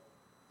 though.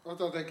 I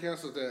thought they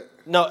canceled that.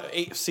 No,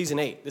 season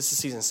 8. This is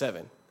season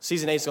 7.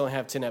 Season 8 is going to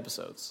have 10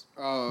 episodes.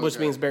 Oh, okay. Which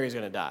means Barry's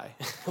going to die.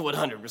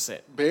 100%.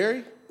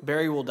 Barry?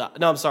 Barry will die.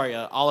 No, I'm sorry.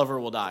 Oliver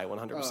will die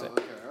 100%.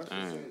 Oh,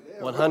 okay.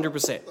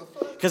 100%.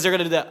 Because they're going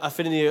to do that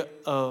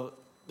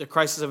the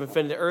Crisis of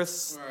Infinite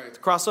Earths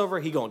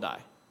crossover. He going to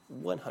die.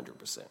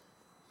 100%.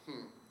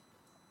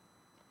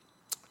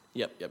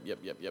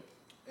 Yep.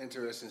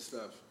 Interesting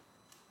stuff.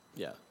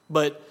 Yeah.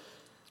 But,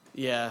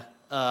 yeah.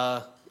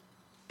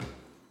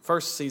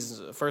 First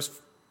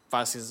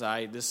 5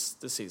 seasons, this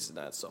season's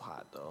not so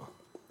hot, though.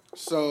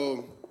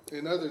 So,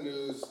 in other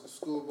news,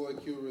 Schoolboy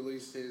Q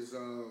released his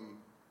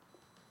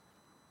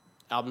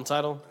album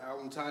title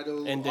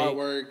and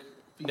artwork.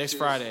 Next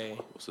Friday.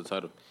 What's the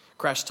title?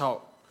 Crash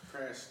Talk.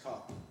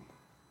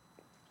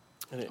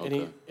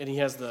 And he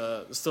has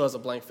still has a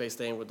blank face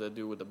thing with the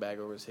dude with the bag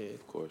over his head.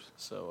 Of course.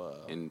 So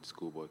in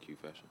Schoolboy Q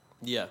fashion.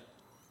 Yeah.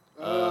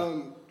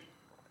 I'm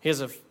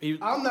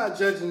not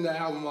judging the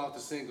album off the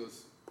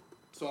singles,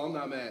 so I'm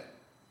not mad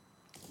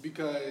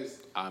because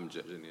I'm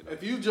judging it.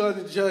 If you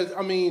judge,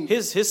 I mean,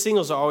 his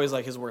singles are always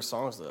like his worst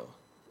songs though.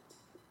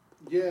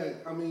 Yeah,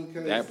 I mean,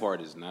 cause that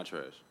part is not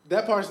trash.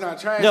 That part's not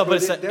trash. No,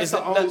 but it's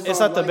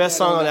not the best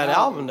song on that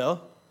album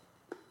though.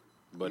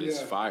 But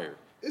it's fire.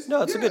 It's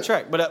a good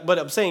track. But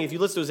I'm saying if you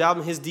listen to his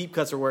album, his deep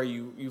cuts are where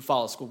you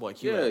follow Schoolboy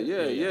Q.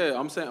 Yeah.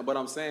 I'm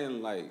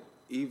saying like,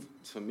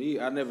 for me,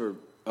 I never.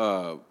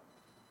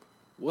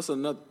 What's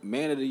another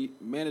Man of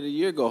the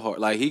Year go hard?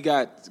 Like he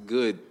got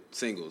good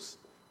singles.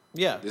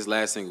 Yeah. This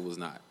last single was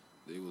not.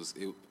 It just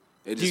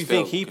do you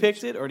think he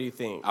picked it, or do you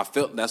think I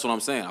felt? That's what I'm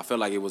saying. I felt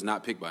like it was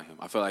not picked by him.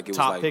 I felt like it was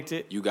like picked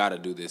it. You got to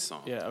do this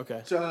song. Yeah.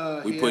 Okay.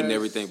 We putting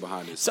everything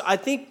behind this. So I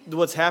think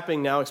what's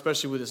happening now,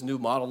 especially with this new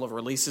model of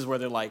releases, where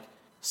they're like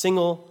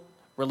single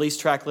release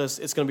track list,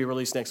 it's going to be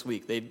released next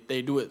week.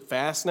 They do it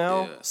fast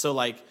now, so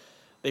like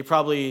they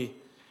probably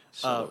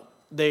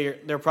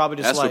they're probably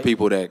just that's like for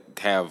people that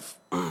have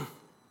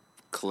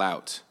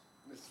clout.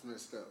 It's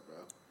messed up,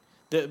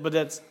 bro.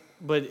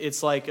 But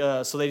it's like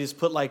so they just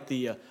put like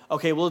the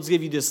okay, well let's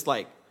give you this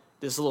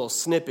little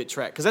snippet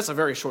track because that's a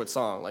very short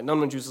song. Like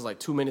Numb Juice is like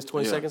 2 minutes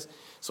 20 seconds.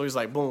 So he's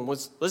like, boom,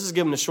 let's just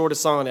give him the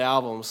shortest song on the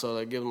album. So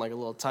they give him like a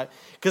little tight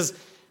because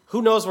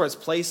who knows where it's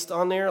placed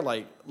on there?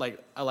 Like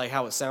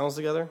how it sounds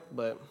together.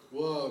 But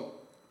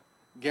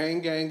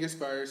Gang is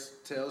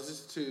first. Tails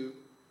is 2.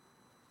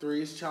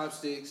 3 is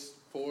Chopsticks.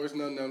 4 is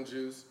Numb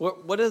Juice.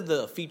 What are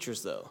the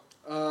features though?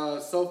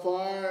 So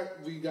far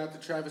we got the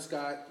Travis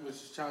Scott, which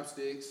is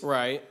Chopsticks.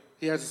 Right.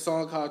 He has a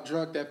song called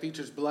Drunk that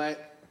features Black.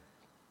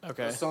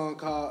 Okay. A song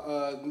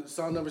called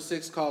song number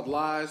 6 called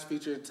Lies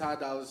featuring Ty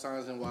Dolla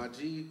 $ign and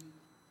YG.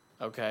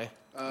 Okay.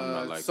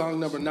 Song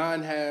number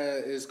 9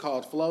 is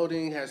called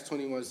Floating, has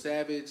 21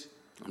 Savage.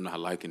 I'm not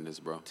liking this,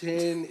 bro.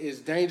 10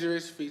 is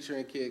Dangerous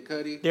featuring Kid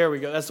Cudi. There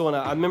we go. That's the one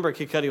I remember.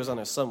 Kid Cudi was on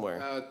there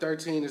somewhere.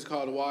 13 is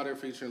called Water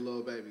featuring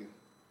Lil Baby.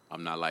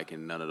 I'm not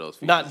liking none of those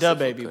features. Not Da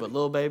Baby, but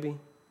Lil Baby.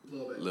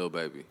 Lil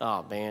Baby.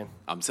 Oh man.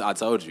 I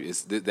told you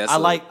that's. I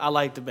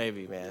like Da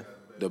Baby, man.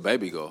 Da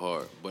Baby go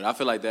hard, but I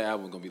feel like that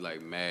album gonna be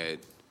like mad.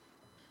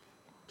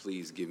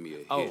 Please give me a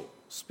hit. Oh,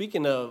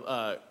 speaking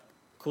of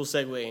cool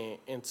segue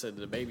into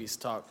the Baby's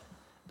talk.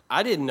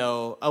 I didn't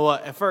know. Well,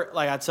 at first,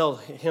 like I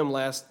told him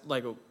a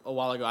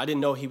while ago, I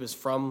didn't know he was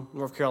from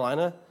North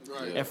Carolina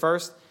at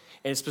first,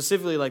 and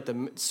specifically like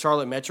the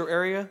Charlotte metro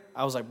area.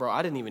 I was like, bro,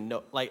 I didn't even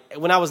know. Like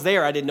when I was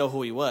there, I didn't know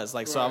who he was.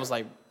 Like so, I was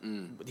like,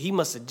 he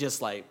must have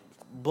just like.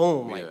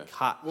 Boom, like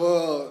hot.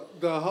 Well,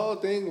 the whole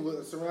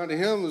thing surrounding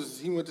him was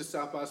he went to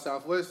South by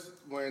Southwest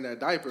wearing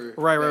that diaper.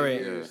 Right.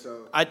 Year,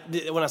 so.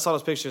 When I saw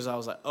those pictures, I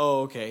was like,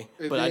 oh, okay.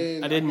 But I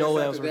didn't know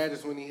that was. That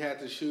is when he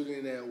had the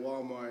shooting at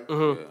Walmart.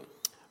 Mm-hmm.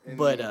 And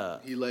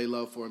but he lay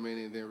low for a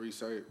minute and then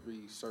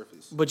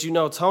resurfaced.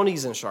 But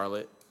Tony's in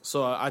Charlotte.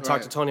 So I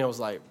talked to Tony. I was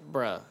like,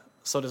 bruh,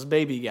 so this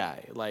Baby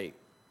guy, like,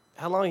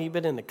 how long have you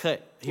been in the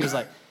cut? He was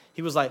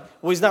like,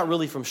 well, he's not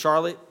really from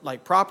Charlotte,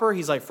 like, proper.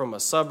 He's, like, from a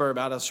suburb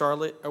out of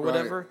Charlotte or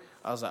whatever. Right.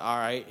 I was like, all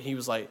right. He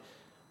was like,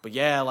 but,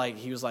 yeah, like,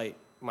 he was like,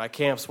 my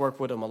camps work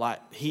with him a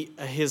lot.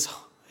 His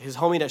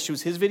homie that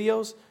shoots his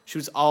videos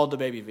shoots all the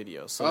Baby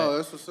videos. So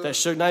that's what's up. That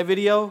Suge Knight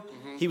video,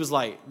 he was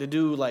like, the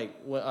dude,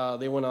 like,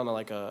 they went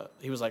on,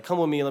 he was like, come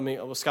with me, let me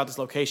scout this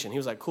location. He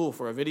was like, cool,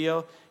 for a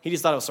video. He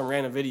just thought it was some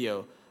random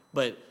video.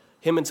 But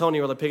him and Tony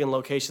were, like, picking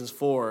locations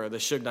for the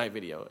Suge Knight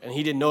video. And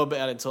he didn't know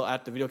about it until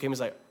after the video came. He's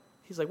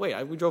like,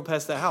 wait, we drove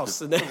past that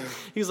house. And then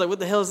he was like, what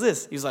the hell is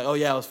this? He's like, oh,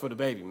 yeah, it was for the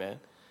Baby, man.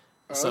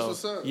 So, that's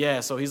what's up.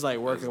 Yeah, so he's, like,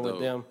 working with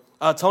them.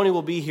 Tony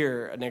will be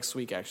here next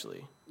week,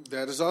 actually.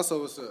 That is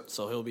also what's up.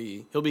 So he'll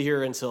be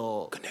here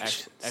until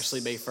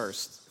actually May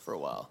 1st for a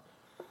while.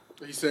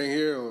 He staying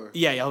here or?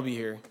 Yeah, he'll be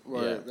here.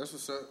 Right, yeah. that's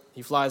what's up.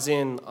 He flies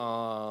in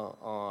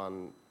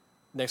on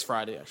next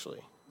Friday, actually.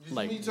 Did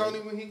you meet Tony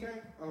when he came?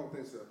 I don't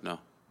think so. No.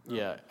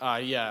 Yeah.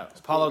 Yeah.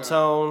 Paulo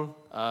Tone.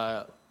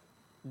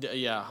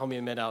 Yeah,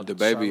 homie met out. The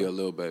baby or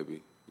Lil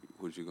Baby?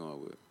 What you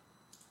going with?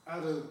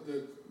 Out of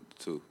the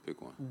two,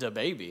 pick one. The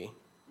baby.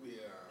 Yeah.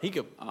 He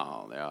could.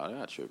 Oh, they're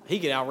not tripping. He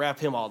could out rap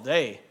him all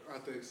day. I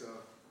think so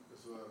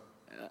as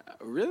well.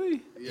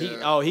 Really?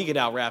 Yeah. He could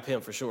out rap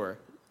him for sure.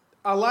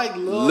 I like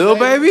Lil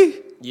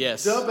Baby?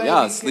 Yes. The Baby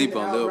Y'all sleep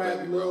on Lil out-rap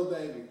Baby, bro. Lil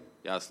Baby.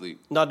 Y'all sleep.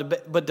 No,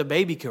 but the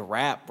baby can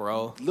rap,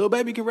 bro. Lil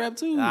Baby can rap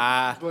too.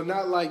 But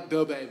not like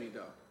The Baby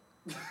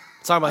though.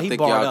 Talking about I he think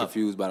barred y'all up.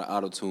 confused by the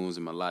auto tunes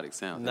and melodic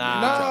sounds.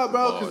 Nah,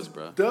 bro, because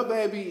The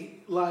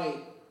Baby like.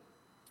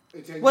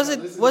 Was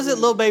it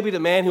Lil Baby the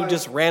man who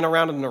just ran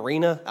around an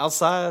arena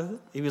outside?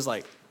 He was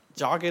like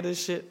jogging and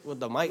shit with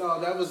the mic.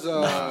 No, that was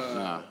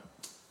Nah.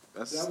 that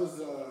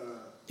was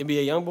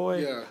NBA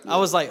YoungBoy. Yeah. I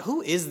was like,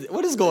 who is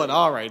what is going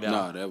on right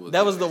now? No,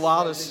 that was the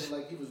wildest.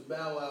 like he was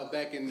Bow Wow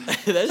back in That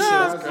shit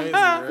was crazy,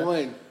 bro.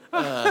 one.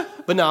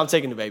 But no, I'm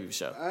taking the baby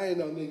show. I ain't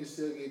no nigga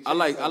still get. I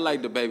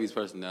like the baby's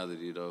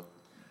personality though.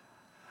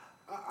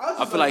 I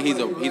I feel like he's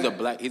a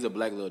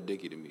black Lil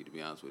Dicky to me, to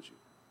be honest with you.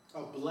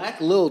 A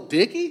black Lil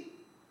Dicky.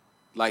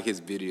 Like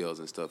his videos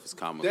and stuff is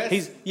comical.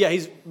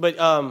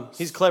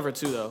 He's clever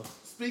too though.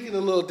 Speaking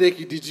of Lil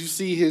Dicky, did you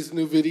see his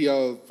new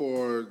video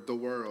for The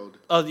World?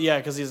 Oh yeah,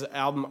 because his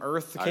album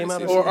Earth came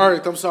out. Or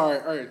Earth, I'm sorry,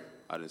 Earth.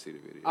 I didn't see the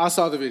video. I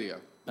saw the video.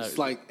 It's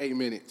like 8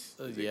 minutes.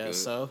 Yeah, good?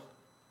 so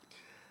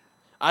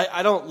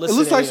I don't listen. It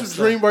looks to like any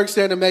some of the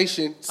DreamWorks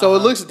animation, so it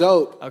looks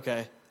dope. stuff.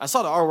 Okay, I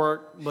saw the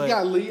artwork, but You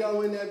got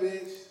Leo in that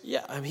bitch.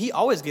 yeah, I mean, he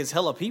always gets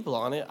hella people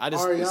on it. I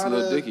just, Ariana. It's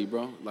Lil Dicky,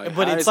 bro. Like,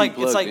 but how it's is he like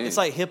plugged in? it's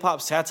like hip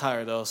hop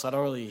satire though, so I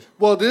don't really.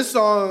 Well, this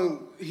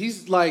song,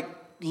 he's like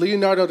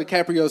Leonardo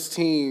DiCaprio's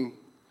team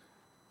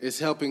is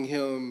helping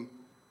him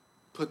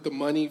put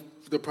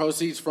the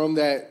proceeds from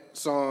that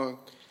song.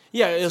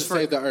 Yeah, it's for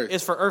save the Earth.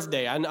 It's for Earth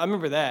Day. I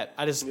remember that.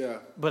 I just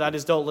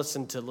don't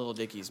listen to Lil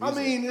Dicky's music.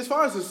 I mean, as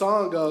far as the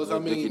song goes, Lil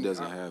Dicky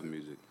doesn't have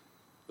music.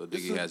 Lil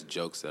Dicky has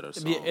jokes that are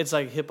songs. It's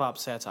like hip hop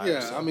satire.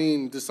 Yeah, so. I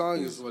mean, the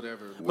song is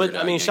whatever. But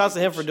I mean, shouts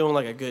to him for doing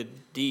like a good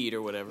deed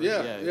or whatever.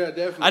 Yeah,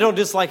 definitely. I don't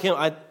dislike him.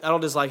 I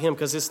don't dislike him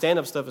because his stand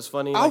up stuff is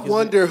funny. I Like his-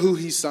 wonder who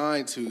he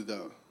signed to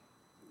though.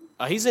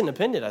 He's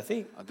independent, I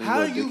think. How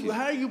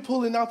are you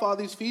pulling off all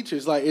these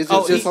features? Like, is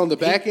it just on the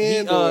back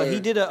end?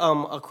 He did a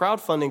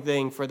crowdfunding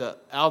thing for the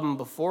album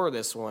before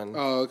this one.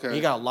 Oh, okay.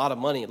 He got a lot of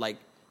money. Like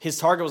his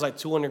target was like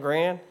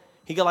 $200,000.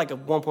 He got like a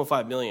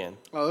 $1.5 million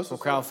from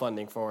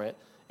crowdfunding for it,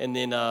 and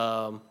then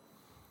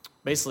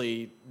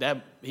basically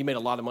that he made a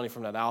lot of money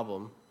from that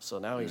album. So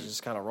now he's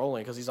just kind of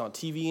rolling because he's on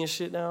TV and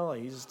shit now.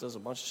 Like he just does a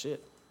bunch of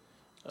shit.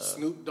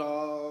 Snoop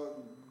Dogg,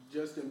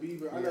 Justin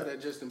Bieber. I know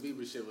that Justin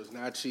Bieber shit was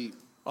not cheap.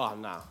 Oh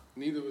no,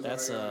 Neither was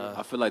Ariana.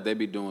 I feel like they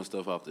be doing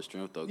stuff off the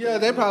strength though. Yeah,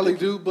 they probably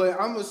do, but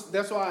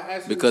that's why I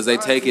asked. Because they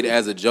take it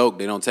as a joke.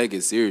 They don't take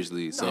it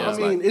seriously. So I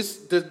mean,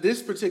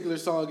 this particular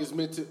song is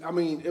meant to. I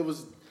mean, it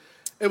was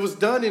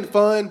done in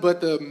fun, but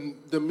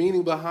the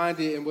meaning behind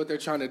it and what they're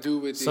trying to do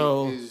with it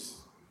is.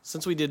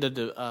 Since we did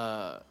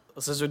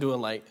since we're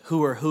doing like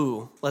who or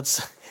who,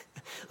 let's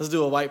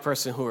do a white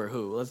person who or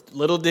who. Let's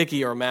Lil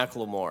Dicky or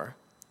Macklemore.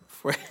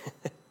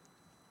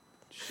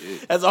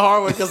 That's a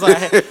hard one because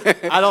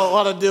I don't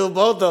want to do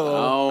both of them. I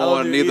don't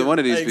want neither one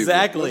of these people.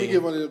 Exactly. Let me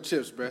get one of them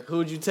chips, bro. Who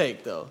would you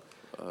take though?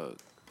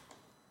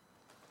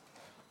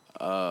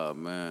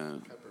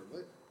 Man.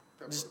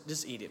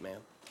 Just eat it, man.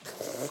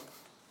 It's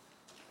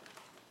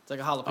like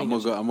a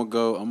jalapeno. I'm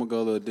gonna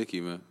go Lil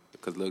Dicky, man,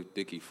 because Lil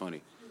Dicky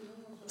funny.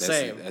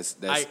 Same.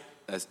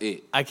 That's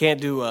it. I can't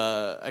do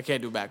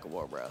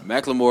Macklemore, bro.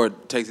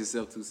 Macklemore takes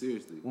himself too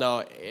seriously. No,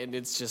 and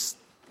it's just.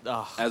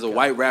 Oh, As a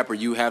white rapper,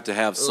 you have to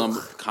have some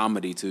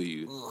comedy to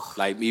you.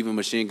 Like even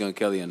Machine Gun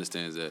Kelly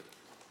understands that.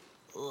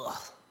 You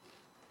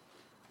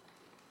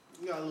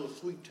got a little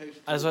sweet taste.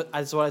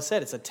 That's what I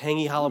said. It's a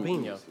tangy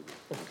jalapeno.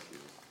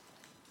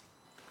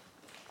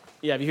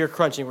 Yeah, if you hear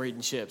crunching, we're eating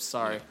chips.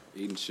 Sorry.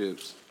 Yeah, eating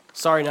chips.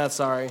 Sorry, not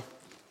sorry.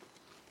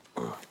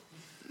 You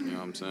know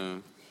what I'm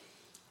saying?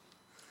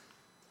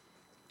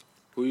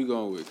 Who you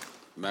going with?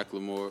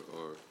 Macklemore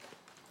or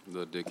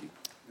Lil Dicky?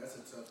 That's a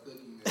tough cookie,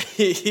 man.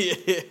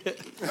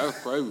 Yeah. That's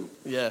crazy.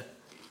 Yeah.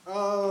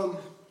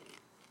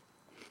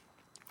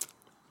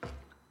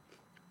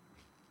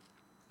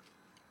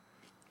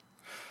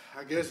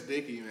 I guess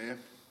Dicky, man.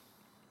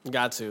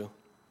 Got to.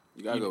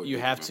 You gotta go with You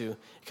Dicky, have man. to.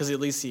 Because at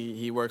least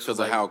he works with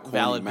Because of how corny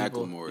valid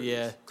people. Macklemore is.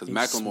 Yeah. Because he's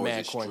Macklemore mad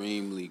is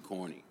extremely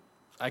corny.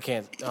 I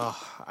can't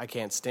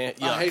stand.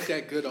 Yuck. I hate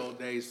that Good Old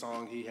Days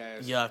song he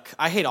has. Yuck.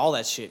 I hate all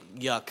that shit.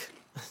 Yuck.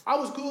 I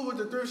was cool with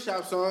the Thrift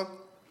Shop song.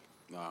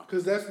 Nah.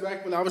 Because that's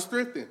back when I was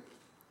thrifting.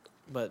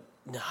 But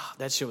nah,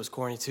 that shit was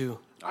corny too.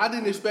 I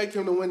didn't expect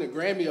him to win the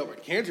Grammy over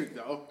Kendrick,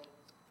 though.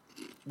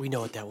 We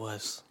know what that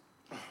was.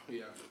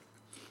 Yeah.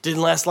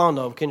 Didn't last long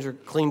though.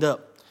 Kendrick cleaned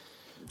up.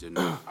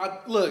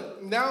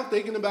 Look, now I'm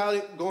thinking about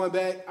it, going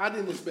back, I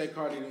didn't expect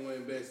Cardi to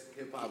win Best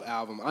Hip Hop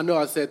Album. I know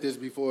I said this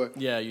before,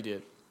 Yeah, you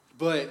did.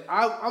 But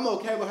I'm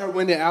okay with her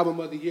winning album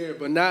of the year,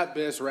 but not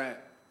best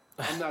rap.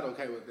 I'm not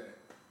okay with that.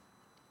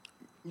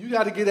 You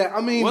got to get that.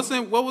 I mean,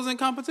 what was in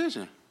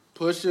competition?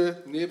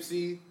 Pusha,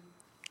 Nipsey,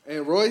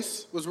 and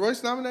Royce. Was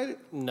Royce nominated?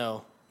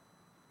 No.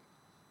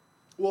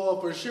 Well,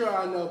 for sure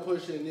I know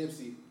Pusha and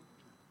Nipsey.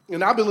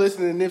 And I've been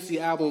listening to Nipsey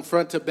album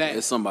front to back.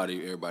 It's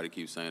somebody everybody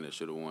keeps saying that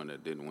should have won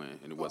that didn't win,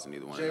 and it wasn't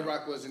either one.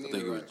 J-Rock wasn't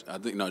either. I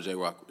think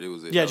J-Rock. It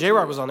was. Yeah,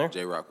 J-Rock was on there.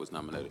 J-Rock was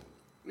nominated.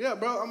 Yeah,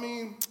 bro. I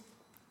mean,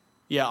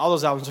 yeah, all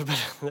those albums are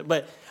better.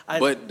 But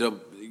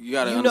you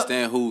got to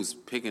understand who's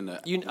picking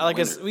the. I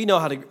guess we know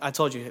how to. I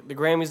told you the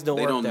Grammys don't.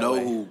 They work don't that know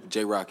way. who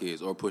J-Rock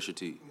is or Pusha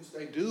T. Yes,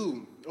 they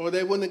do, or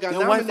they wouldn't have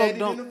got White folk nominated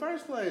don't. in the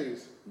first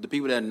place. The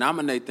people that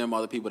nominate them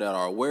are the people that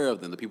are aware of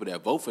them. The people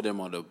that vote for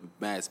them are the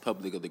mass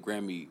public of the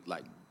Grammy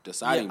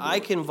deciding. Yeah, board. I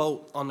can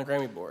vote on the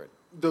Grammy board.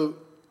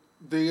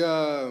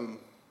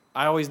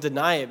 I always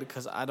deny it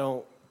because I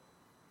don't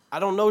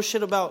know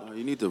shit about.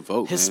 You need to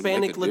vote.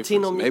 Hispanic, man.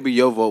 Latino. Maybe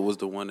your vote was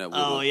the one that.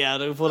 Oh yeah,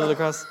 they put it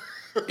across.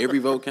 Every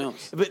vote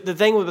counts. But the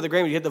thing with the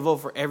Grammy, you have to vote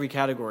for every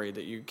category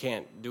that you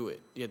can't do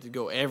it. You have to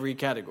go every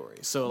category.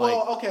 So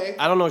okay.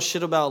 I don't know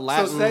shit about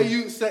Latin.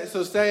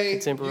 So say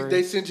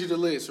they sent you the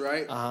list,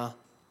 right?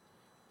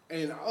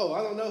 And I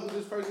don't know who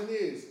this person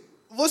is.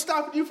 What's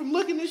stopping you from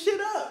looking this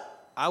shit up?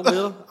 I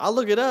will. I'll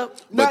look it up.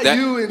 Not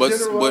you in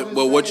general.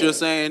 But what you're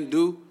saying,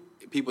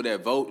 people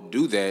that vote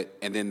do that,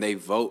 and then they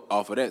vote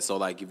off of that. So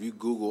like, if you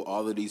Google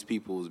all of these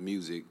people's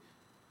music,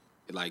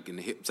 like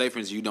say for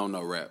instance, you don't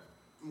know rap.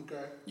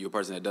 Okay. You're a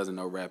person that doesn't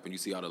know rap, and you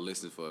see all the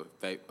listings for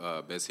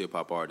best hip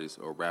hop artist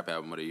or rap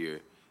album of the year,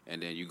 and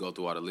then you go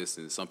through all the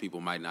listings. Some people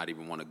might not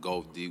even want to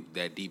go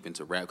that deep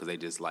into rap because they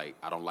just I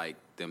don't like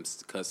them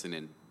cussing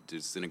and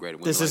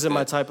disintegrating. This isn't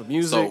my type of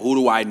music. So who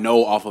do I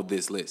know off of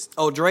this list?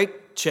 Oh,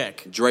 Drake,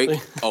 check. Drake.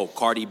 Oh,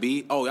 Cardi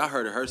B. Oh, I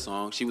heard of her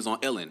song. She was on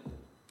Ellen.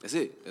 That's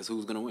it. That's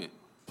who's gonna win.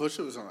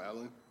 Pusha was on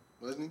Ellen,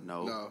 wasn't he?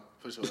 No,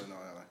 Pusha wasn't on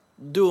Ellen.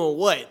 Doing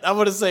what? I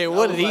want to say,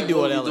 what did he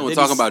do on Ellen?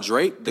 Talking about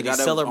Drake, the guy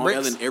that was on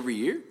bricks? Ellen every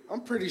year.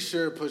 I'm pretty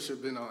sure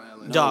Pusha been on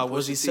Ellen. Dog, no,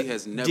 was he?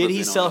 Did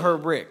he sell her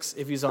bricks?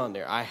 If he's on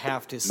there, I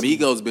have to see.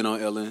 Migos been on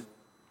Ellen.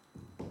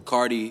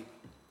 Cardi,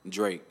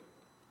 Drake.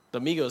 The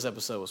Migos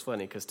episode was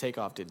funny because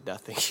Takeoff did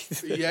nothing.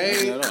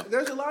 Yeah,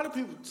 there's a lot of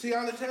people.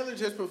 Tiana Taylor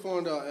just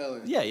performed on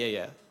Ellen. Yeah.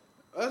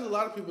 There's a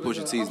lot of people.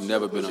 Pusha T's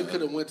never been on Pusha Ellen.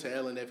 could have went to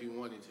Ellen if he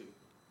wanted to.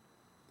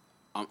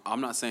 I'm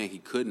not saying he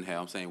couldn't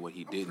have. I'm saying what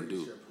he didn't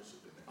do.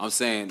 I'm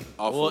saying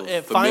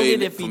find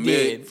it if he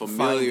did.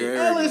 Familiarity.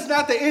 Ellen's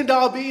not the end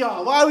all be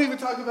all. Why are we even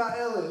talking about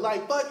Ellen?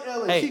 Like fuck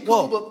Ellen. Hey, she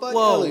cool, but fuck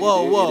Ellen.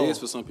 Whoa. It is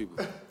for some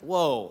people.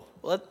 Whoa.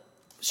 What?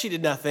 She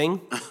did nothing.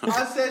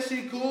 I said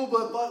she cool,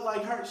 but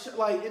like her,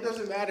 like it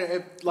doesn't matter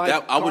if like.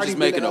 I was Cardi just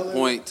making a Ellen,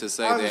 point to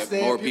say that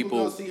more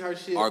people see her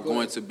shit, are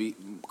going to be.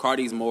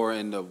 Cardi's more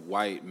in the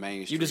white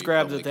mainstream. You just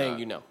grabbed the thing,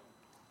 you know.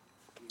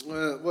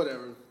 Well,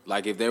 whatever.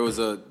 Like if there was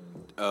a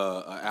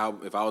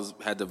album, if I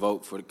had to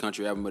vote for the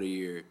country album of the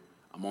year,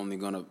 I'm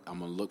gonna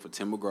look for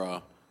Tim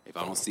McGraw. If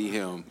I don't see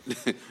him,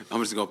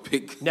 I'm just gonna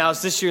pick. Now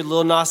it's this year,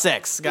 Lil Nas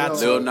X. Got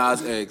Lil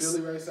Nas X.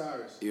 Billy Ray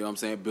Cyrus. You know what I'm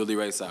saying? Billy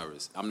Ray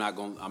Cyrus. I'm not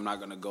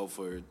gonna go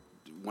for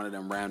one of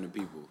them random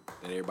people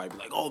that everybody be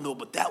like, oh no,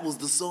 but that was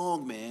the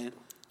song, man.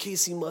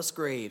 Casey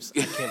Musgraves.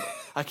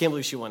 I can't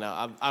believe she went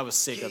out. I was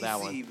sick of that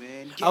one.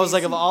 Man, I was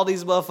like, of all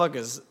these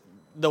motherfuckers,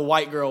 the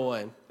white girl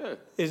won. Yeah.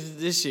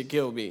 This shit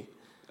killed me.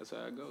 That's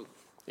how it goes.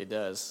 It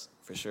does.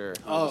 For sure.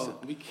 Oh,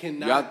 we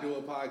cannot do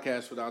a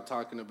podcast without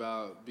talking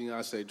about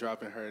Beyonce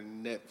dropping her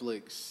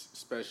Netflix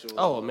special.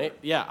 Oh, man.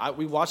 Yeah,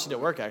 we watched it at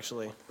work,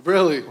 actually.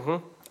 Really?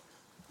 Mm-hmm.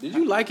 Did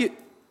you like it?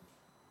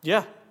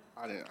 Yeah.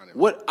 I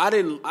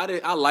didn't.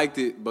 I liked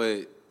it,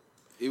 but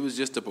it was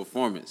just a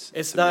performance.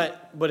 It's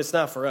not, but it's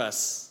not for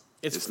us.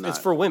 It's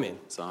for women.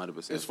 It's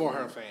 100%. It's for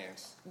her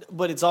fans.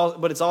 But it's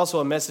also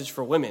a message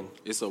for women.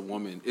 It's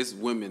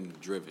women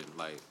driven.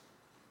 Like,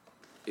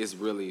 it's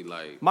really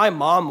like. My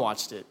mom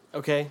watched it.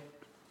 Okay.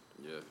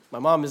 Yeah. My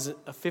mom is a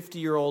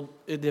 50-year-old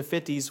in the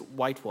 50s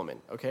white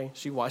woman. Okay,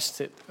 she watched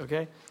it.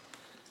 Okay.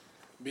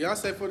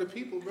 Beyonce for the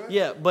people, bro.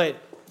 Yeah, but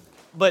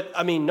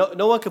I mean,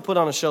 no one could put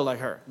on a show like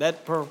her.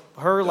 That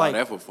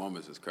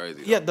performance is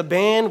crazy. Yeah, the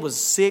band was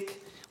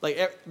sick.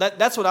 Like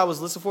that's what I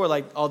was listening for.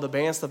 Like all the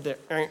band stuff there.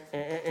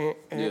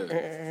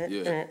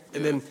 Yeah.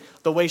 And then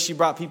the way she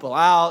brought people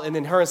out, and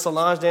then her and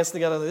Solange dancing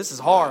together. This is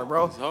hard,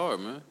 bro. It's hard,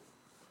 man.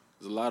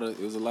 It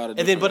was a lot of.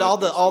 And then, but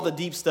all the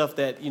deep stuff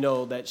that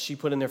that she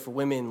put in there for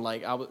women,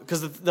 like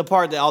because the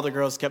part that all the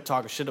girls kept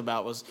talking shit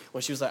about was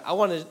when she was like, I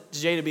wanted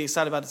Jay to be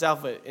excited about this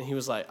outfit, and he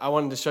was like, I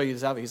wanted to show you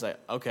this outfit. He's like,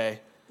 okay.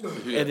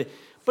 Yeah.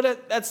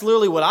 But that's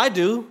literally what I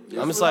do.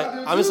 I'm just like,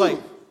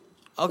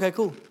 okay,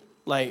 cool.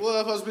 Like, well,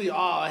 it's supposed to be,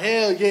 oh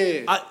hell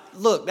yeah.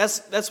 Look,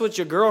 that's what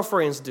your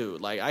girlfriends do.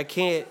 Like, I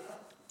can't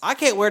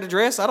wear the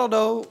dress. I don't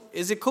know.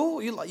 Is it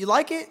cool? You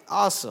like it?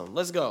 Awesome.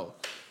 Let's go.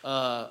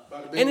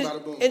 Bada bing,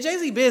 bada boom. And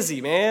Jay-Z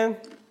busy, man.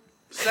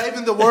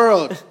 Saving the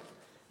world.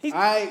 he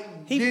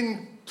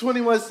getting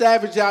 21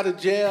 Savage out of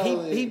jail.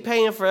 He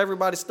paying for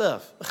everybody's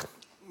stuff.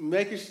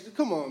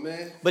 Come on,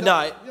 man. But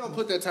you don't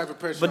put that type of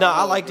pressure. But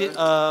I liked it.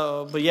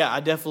 But yeah, I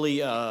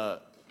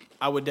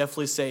would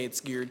definitely say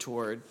it's geared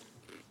toward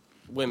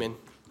women,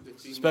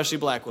 especially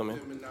black women.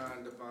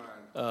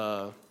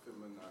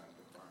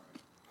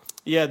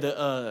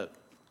 Yeah,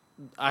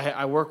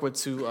 I work with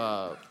two.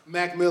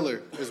 Mac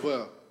Miller as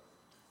well.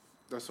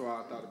 That's what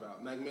I thought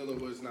about. Mac Miller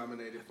was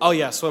nominated.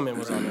 Swimming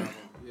was on there.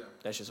 Yeah,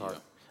 that's just hard.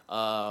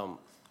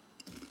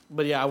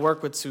 But yeah, I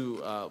work with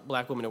two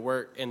black women at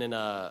work, and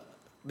then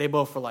they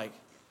both were like,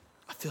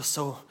 I feel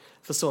so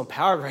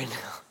empowered right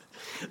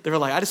now. They were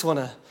like, I just want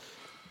to.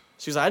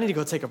 She was like, I need to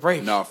go take a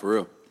break. No, for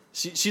real.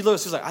 She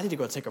was like, I need to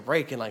go take a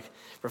break and like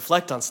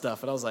reflect on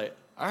stuff. And I was like,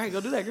 all right,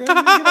 go do that, girl.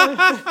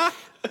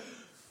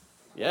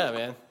 Yeah,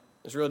 man,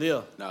 it's a real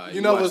deal. No,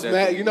 you know what's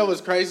mad? You know what's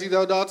crazy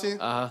though, Dalton?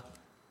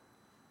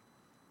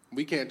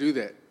 We can't do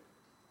that.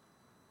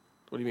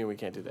 What do you mean we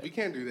can't do that? We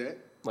can't do that.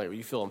 Like,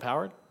 you feel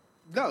empowered?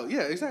 No,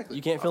 yeah, exactly.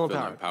 You can't feel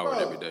empowered. Empowered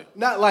every day.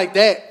 Not like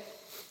that.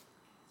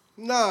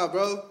 Nah,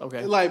 bro.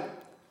 Okay. Like,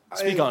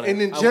 speak on it.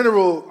 And in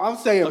general, I'm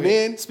saying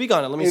men. Speak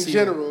on it. Let me see. In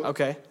general.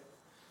 Okay.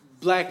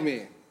 Black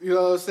men. You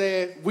know what I'm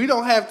saying? We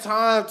don't have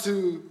time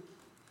to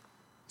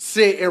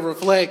sit and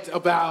reflect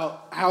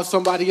about how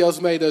somebody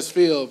else made us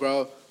feel,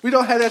 bro. We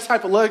don't have that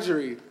type of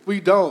luxury. We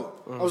don't.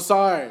 I'm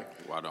sorry.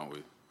 Why don't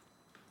we?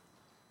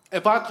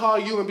 If I call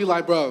you and be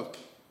like, bro,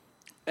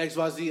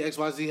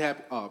 XYZ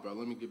happened. Oh, bro,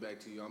 let me get back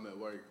to you. I'm at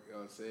work. You know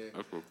what I'm saying?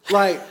 Cool.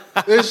 Like,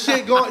 there's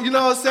shit going, you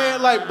know what I'm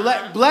saying? Like,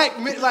 black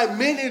men, like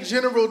men in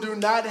general do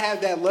not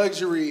have that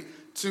luxury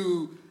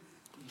to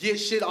get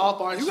shit off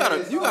our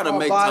chest. You gotta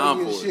make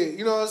time for shit. it.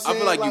 You know what I'm saying? I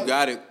feel like you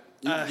got it.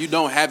 You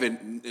don't have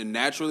it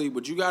naturally,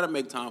 but you gotta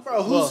make time for it.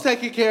 Bro, who's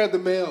taking care of the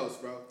males,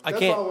 bro?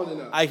 That's all I want to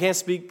know. I can't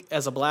speak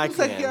as a black man.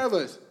 Who's taking care of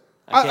us?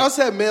 I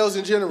said males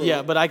in general.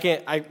 Yeah, but I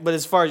can't. But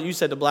as far as you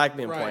said, the black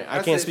man point,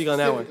 I can't speak on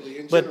that one.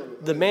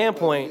 But the man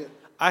point,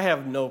 I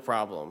have no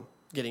problem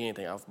getting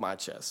anything off my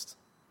chest.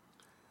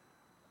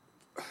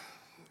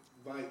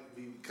 Might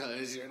be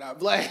because you're not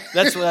black.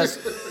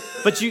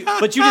 But you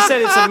just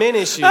said it's a men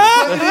issue.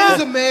 It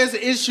is a man's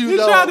issue,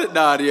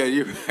 though.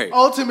 You're right.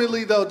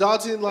 Ultimately, though,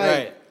 Dalton, like.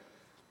 Right.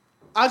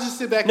 I just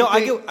sit back and think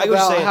I get what you're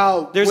saying.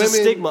 How there's women, a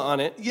stigma on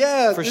it.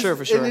 Yeah, for sure.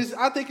 And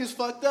I think it's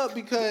fucked up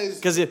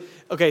because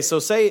so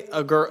say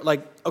a girl,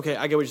 like, okay,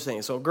 I get what you're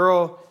saying. So a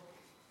girl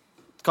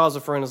calls a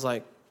friend, is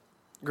like,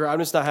 girl, I'm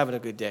just not having a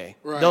good day.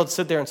 Right. They'll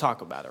sit there and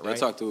talk about it, right?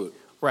 They'll talk to it.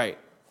 Right.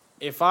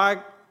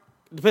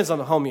 Depends on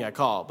the homie I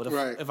call, but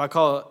if I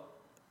call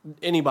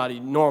anybody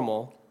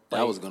normal,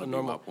 that was going to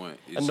be my point.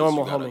 It's a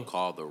normal you gotta homie.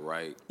 Call the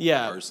right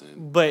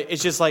person. But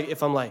it's just like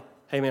if I'm like,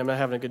 hey, man, I'm not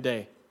having a good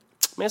day.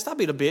 Man, stop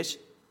being a bitch.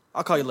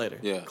 I'll call you later.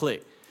 Yeah.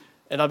 Click.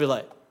 And I'll be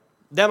like,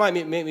 that might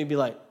make me be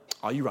like,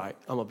 oh, you right.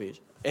 I'm a bitch.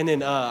 And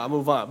then I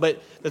move on.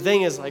 But the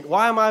thing is, like,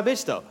 why am I a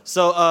bitch, though?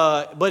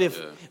 So,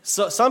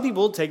 some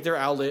people take their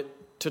outlet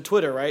to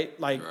Twitter, right?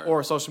 Like,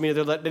 or social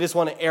media. They just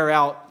want to air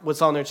out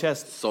what's on their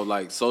chest. So,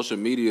 like, social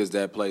media is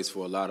that place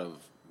for a lot of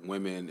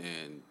women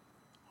and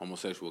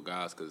homosexual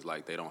guys because,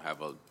 like, they don't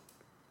have a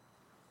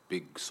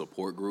big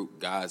support group.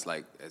 Guys,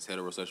 like, as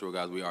heterosexual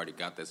guys, we already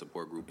got that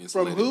support group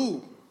insulated. From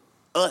who?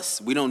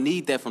 Us. We don't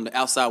need that from the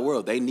outside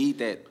world. They need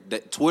that.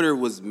 That Twitter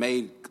was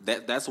made.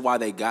 That's why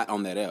they got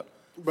on that app.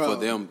 For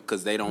them,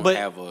 because they don't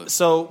have a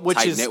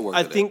tight network.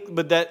 I think,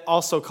 but that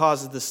also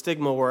causes the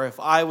stigma where if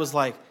I was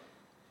like,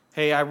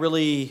 hey, I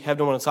really have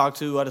no one to talk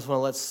to, I just want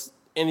to let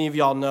any of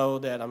y'all know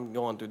that I'm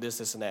going through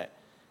this, and that.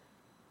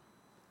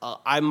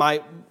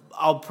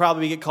 I'll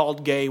probably get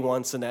called gay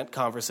once in that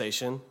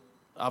conversation.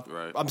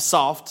 I'm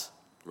soft.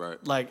 Right.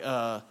 Like,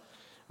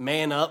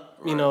 man up,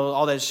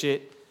 all that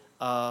shit.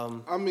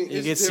 I mean,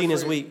 it gets seen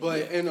as weak.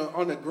 But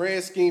on the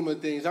grand scheme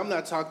of things, I'm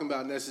not talking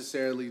about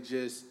necessarily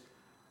just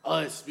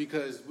us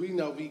because we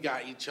know we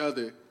got each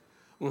other.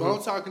 Mm-hmm. But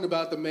I'm talking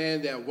about the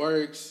man that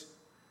works.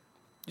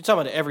 You're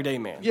talking about the everyday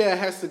man. Yeah,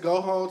 has to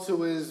go home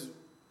to his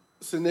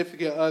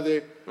significant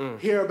other,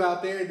 hear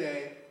about their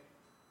day,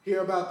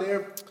 hear about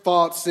their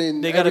faults,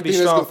 and they got to be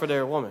strong for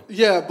their woman.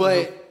 Yeah,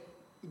 but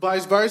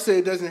vice versa,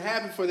 it doesn't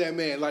happen for that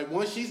man. Like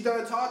once she's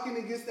done talking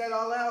and gets that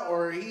all out,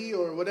 or he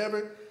or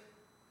whatever.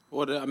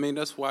 Well, I mean,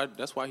 that's why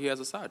he has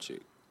a side chick.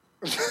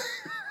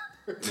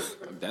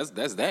 that's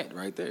that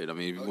right there. I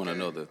mean, if you want to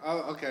know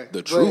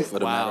the truth of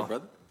the matter,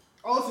 brother.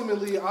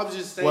 Ultimately, I'm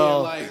just saying,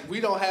 like, we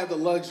don't have the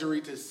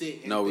luxury to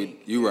sit and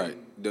think. You're right.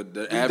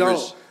 The average...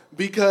 don't.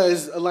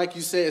 Because, like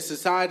you said,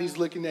 society's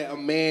looking at a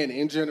man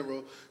in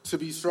general to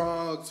be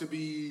strong, to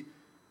be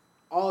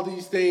all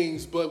these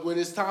things. But when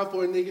it's time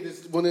for a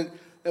nigga when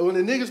a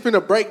nigga's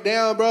finna break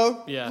down,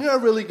 bro, you're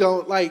not really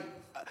going, like...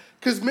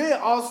 Because men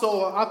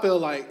also, I feel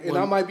like, and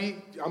I might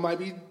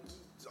be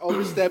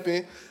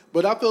overstepping,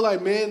 but I feel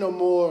like men are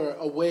more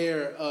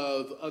aware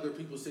of other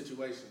people's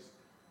situations.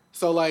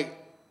 So, like,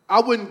 I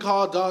wouldn't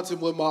call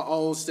Dalton with my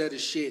own set of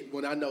shit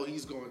when I know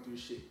he's going through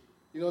shit.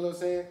 You know what I'm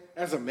saying?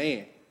 As a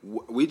man.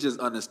 We just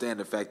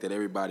understand the fact that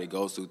everybody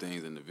goes through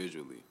things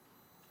individually.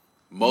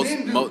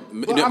 Men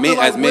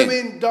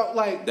Women don't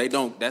like. They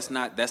don't. That's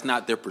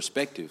not their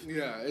perspective.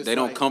 Yeah, they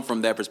don't come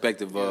from that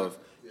perspective of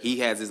He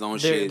has his own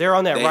shit. They're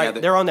on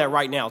that they're on that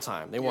right now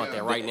time. They want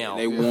that right now.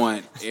 They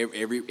want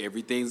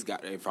everything's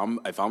got. If I'm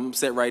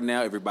upset right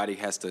now, everybody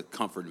has to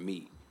comfort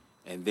me,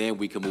 and then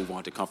we can move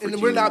on to comfort you.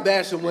 And we're not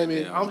bashing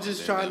women. I'm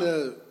just trying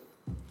to.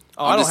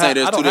 Oh, I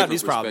don't have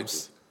these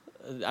problems.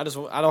 I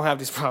don't have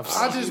these problems.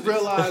 I just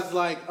realized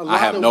like a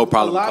lot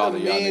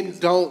of men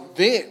don't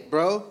vent,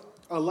 bro.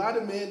 A lot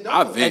of men don't.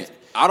 I vent.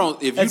 I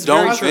don't. If you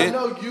don't vent, I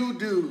know you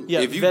do. Yeah,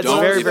 if you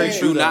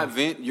do not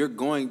vent, you're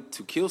going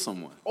to kill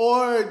someone,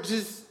 or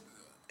just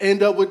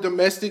end up with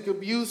domestic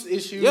abuse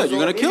issues. Yeah, you're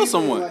gonna kill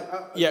someone.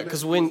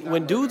 Because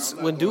when dudes,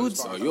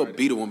 you'll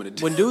beat a woman to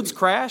death. When dudes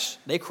crash,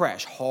 they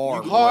crash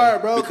hard,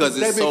 bro. Because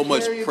it's so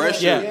much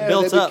pressure.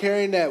 Built up,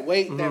 carrying that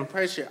weight, that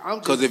pressure.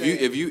 Because if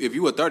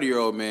you a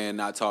 30-year-old man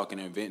not talking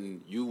and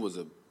venting, you was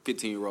a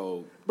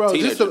 15-year-old bro.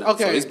 teenager. So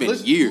it's been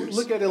years.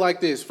 Look at it like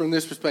this from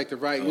this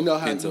perspective, right? You know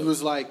how it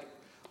was like.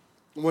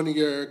 One of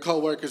your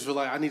coworkers were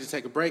like, "I need to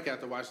take a break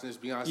after watching this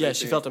Beyonce." Yeah,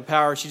 she felt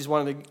empowered. She just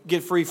wanted to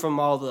get free from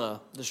all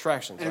the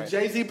distractions. And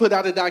Jay-Z put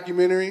out a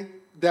documentary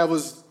that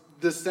was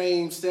the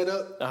same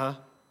setup.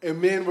 And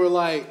men were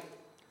like,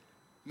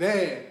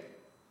 "Man,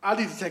 I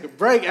need to take a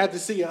break after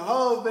seeing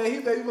home, man. He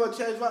made me want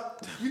to change my."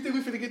 You think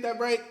we finna get that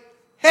break?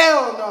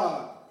 Hell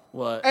no.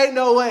 What? Ain't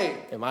no way.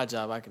 In my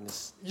job, I can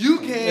just. You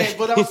can,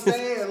 but I'm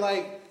saying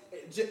like,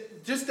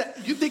 just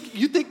that. You think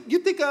you're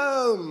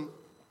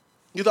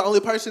the only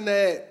person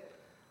that.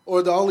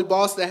 Or the only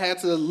boss that had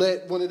to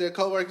let one of their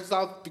coworkers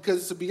off because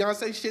it's a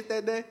Beyonce shit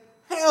that day?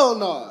 Hell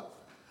no.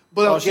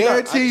 But I'll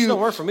guarantee you.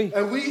 Don't work for me.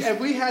 And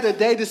we had a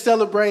day to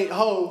celebrate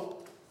Hov.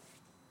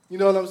 You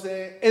know what I'm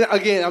saying? And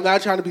again, I'm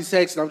not trying to be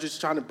sexist. I'm just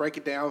trying to break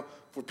it down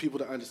for people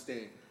to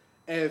understand.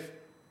 If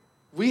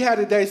we had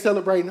a day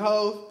celebrating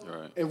Hov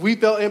and we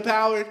felt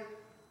empowered,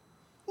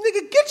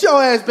 nigga, get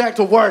your ass back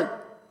to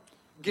work.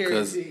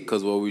 Guaranteed.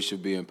 Because what we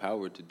should be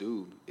empowered to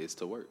do is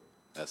to work.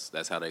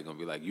 That's how they're gonna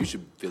be like. You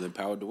should feel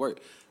empowered to work.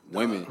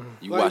 Women,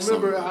 you watch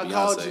some Beyonce. I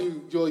called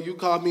you. You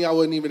called me. I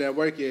wasn't even at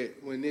work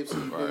yet when we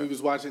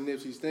was watching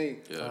Nipsey's thing.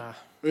 Yeah.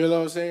 You know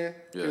what I'm saying?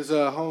 Yeah. It's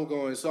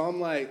homegoing. So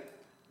I'm like,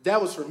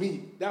 that was for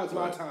me. That was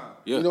my time.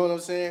 Yeah. You know what I'm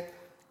saying?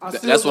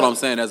 That's what I'm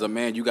saying. As a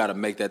man, you got to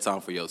make that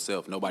time for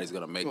yourself. Nobody's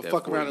gonna make that.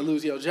 Fuck around and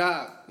lose your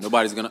job.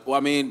 Nobody's gonna. Well,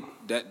 I mean,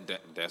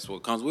 that's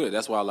what comes with it.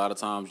 That's why a lot of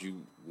times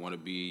you want to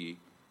be,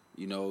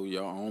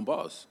 your own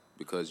boss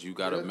because you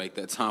got to make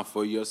that time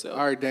for yourself.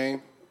 All right,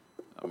 Dame.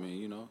 I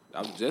mean,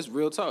 I'm just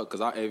real talk.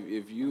 Because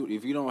if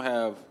you don't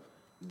have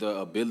the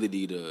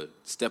ability to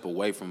step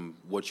away from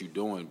what you're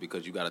doing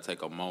because you got to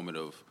take a moment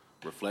of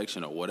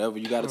reflection or whatever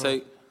you got to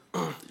take.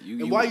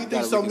 Why you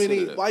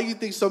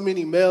think so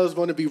many males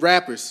want to be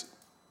rappers?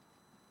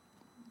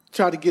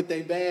 Try to get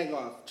their bag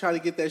off. Try to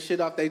get that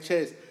shit off their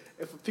chest.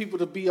 And for people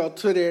to be on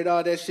Twitter and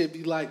all that shit,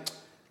 be like,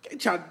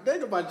 ain't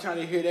nobody trying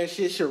to hear that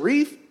shit,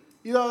 Sharif.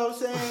 You know what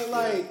I'm saying?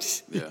 Like,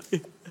 yeah.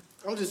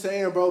 I'm just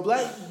saying, bro.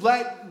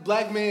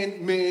 Black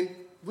men,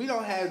 we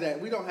don't have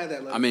that. We don't have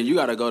that level. I mean, you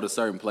got to go to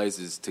certain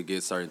places to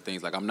get certain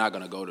things. Like, I'm not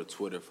gonna go to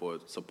Twitter for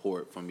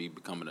support for me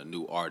becoming a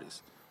new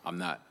artist. I'm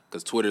not,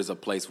 because Twitter is a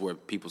place where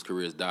people's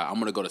careers die. I'm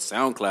gonna go to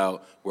SoundCloud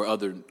where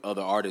other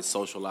artists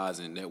socialize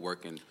and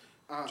network and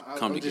come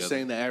together. I'm just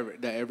saying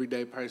that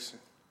everyday person.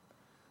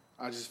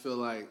 I just feel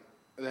like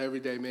the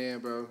everyday man,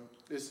 bro.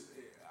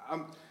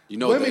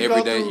 What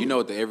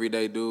the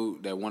everyday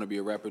dude that want to be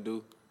a rapper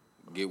do?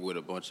 Get with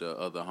a bunch of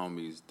other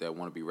homies that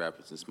want to be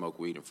rappers and smoke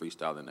weed and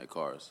freestyle in their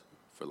cars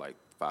for like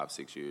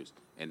 5-6 years.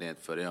 And then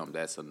for them,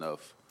 that's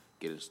enough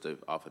getting stuff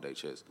off of their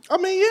chest. I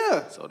mean,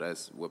 yeah. So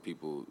that's what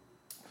people...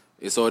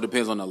 So it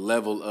depends on the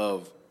level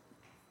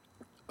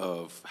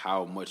of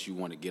how much you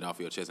want to get off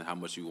your chest and how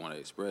much you want to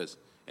express.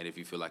 And if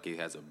you feel like it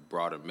has a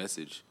broader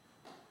message,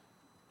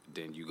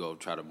 then you go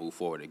try to move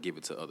forward and give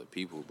it to other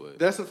people. But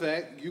that's a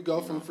fact. You go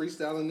from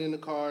freestyling in the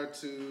car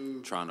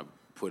to... trying to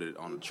put it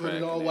on the track. Put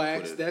it on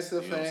wax. That's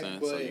a fact.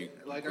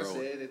 But like I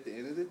said, at the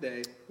end of the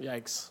day,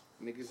 yikes,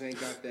 niggas ain't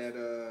got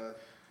that.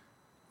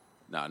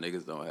 Nah,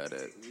 niggas don't have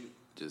that.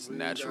 Just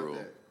natural.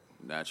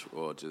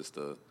 Just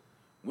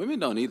women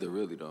don't either,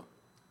 really though.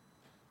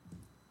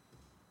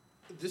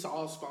 This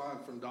all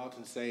spawned from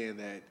Dalton saying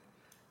that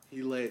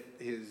he let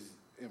his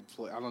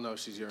employee. I don't know if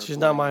she's your employee. She's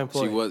not my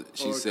employee.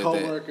 She said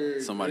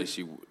that somebody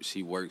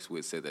she works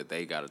with said that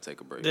they got to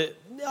take a break.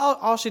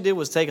 All she did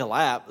was take a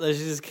lap.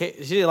 She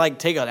didn't like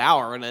take an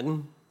hour and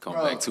then come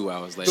back 2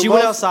 hours later. She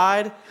went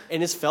outside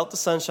and just felt the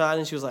sunshine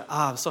and she was like,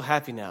 I'm so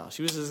happy now.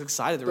 She was just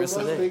excited the rest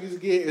of the day. Niggas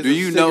get is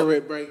a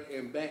cigarette break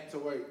and back to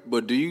work.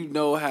 But do you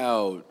know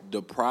how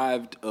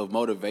deprived of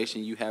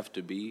motivation you have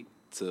to be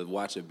to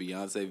watch a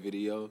Beyonce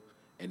video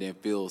and then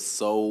feel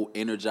so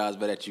energized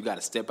by that you got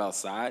to step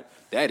outside?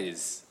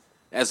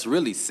 That's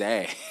really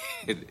sad.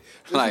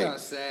 That's not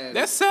sad.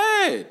 That's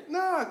sad.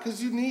 Nah,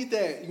 because you need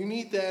that. You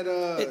need that.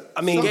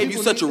 It gave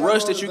you such a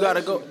rush that you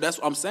gotta go. That's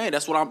what I'm saying.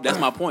 That's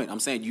my point.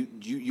 I'm saying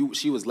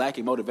she was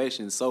lacking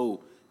motivation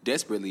so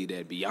desperately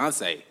that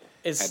Beyonce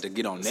had to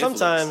get on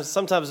Netflix.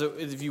 Sometimes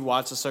if you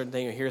watch a certain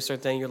thing or hear a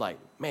certain thing, you're like,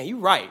 man, you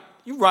right,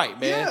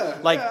 man. Yeah,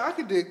 I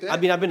could dig that. I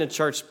mean, I've been to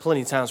church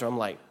plenty of times where I'm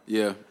like,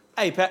 yeah,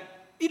 hey, Pat.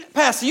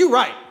 Pastor, you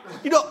right.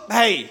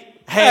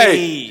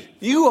 Hey,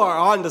 you are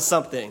on to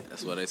something.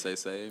 That's why they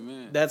say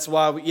amen. That's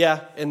why,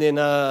 and then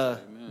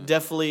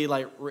definitely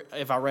like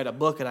if I read a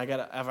book and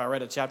if I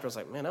read a chapter, I was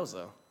like, man, that was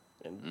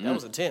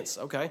intense.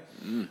 Okay,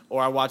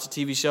 or I watch a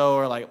TV show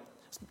or like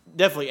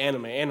definitely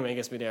anime. Anime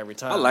gets me there every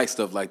time. I like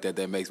stuff like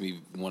that makes me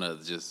want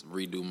to just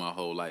redo my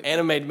whole life.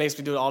 Anime makes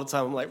me do it all the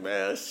time. I'm like,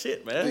 man,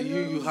 shit, man. The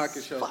Yu Yu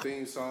Hakusho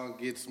theme song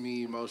gets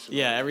me emotional.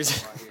 Yeah, every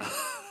time.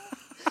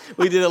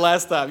 We did it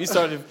last time. You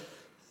started.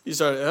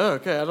 Oh,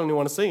 okay. I don't even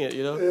want to sing it.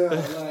 You know. Yeah,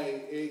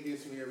 like it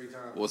gets me every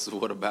time.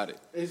 What about it?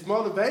 It's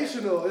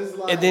motivational. It's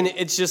like, and then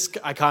it's just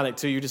iconic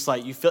too. You're just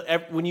like you feel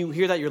when you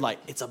hear that, you're like,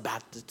 it's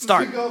about to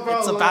start.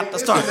 It's about to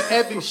start. Some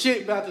epic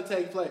shit about to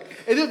take place.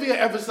 And it'll be an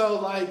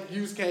episode like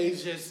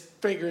Yusuke's just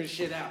figuring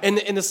shit out. And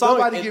the song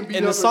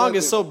the song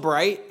is so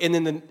bright, and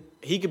then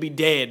he could be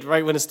dead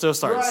right when it still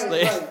starts.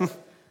 Right.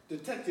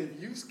 Detective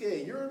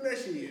Yusuke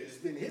Urameshi has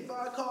been hit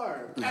by a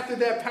car. After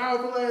that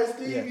powerful ass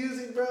theme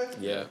music, bro.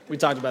 Yeah, we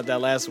talked about that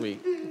last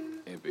week.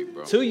 Epic,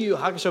 bro. 2 Yu Yu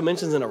Hakusho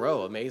mentions in a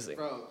row. Amazing.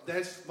 Bro,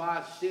 that's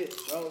my shit,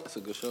 bro. That's a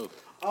good show.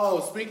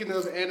 Oh, speaking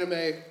of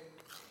anime,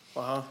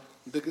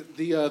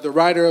 the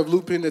writer of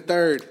Lupin the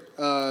Third.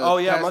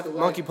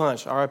 Monkey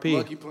Punch, R.I.P.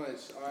 Monkey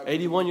Punch, R.I.P.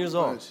 81 years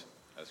old.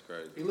 That's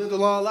crazy. He lived a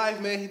long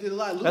life, man. He did a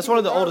lot. That's one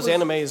of the oldest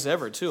animes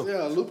ever, too.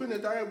 Yeah, Lupin the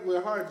Third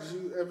went hard. Did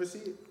you ever see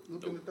it?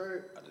 Lupin the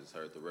Third? I just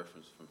heard the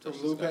reference from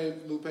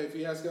Lupe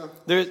Fiasco.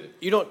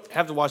 You don't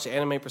have to watch the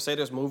anime per se.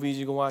 There's movies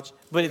you can watch,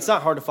 but it's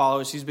not hard to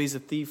follow. He's a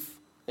thief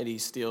and he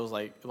steals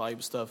like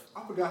valuable stuff.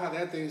 I forgot how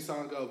that theme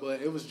song go,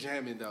 but it was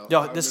jamming though.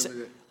 Yo,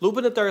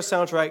 Lupin the Third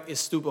soundtrack is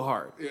stupid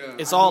hard. Yeah,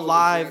 it's all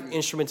live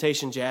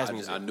instrumentation jazz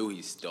music. I knew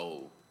he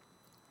stole.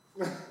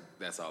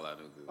 That's all I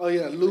knew. Oh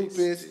yeah,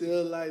 Lupin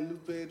still like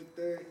Lupin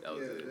the Third. That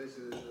was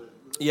it.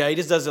 Yeah, he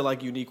just does it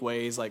like unique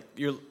ways. Like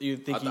you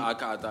think I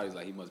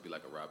thought he must be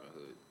like a Robin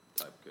Hood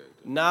type character.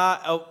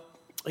 Nah,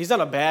 he's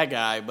not a bad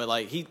guy, but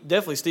like he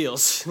definitely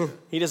steals.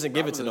 He doesn't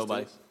give it to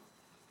nobody.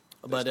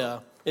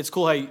 But it's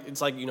cool how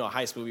it's like a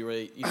heist movie.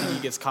 Really, you think he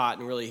gets caught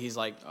and really he's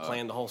like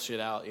playing the whole shit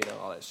out.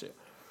 All that shit.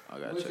 I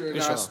got Winter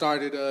and I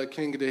started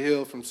King of the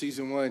Hill from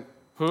season 1.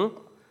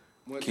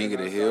 King of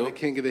the Hill.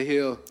 King of the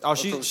Hill. Oh,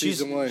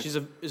 she's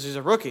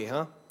a rookie,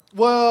 huh?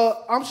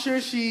 Well, I'm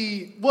sure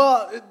she.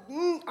 Well,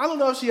 I don't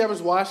know if she ever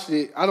watched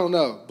it. I don't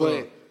know,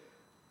 but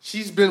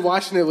she's been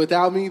watching it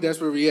without me. That's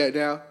where we at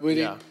now with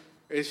it.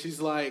 And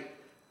she's like,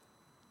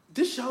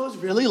 "This show is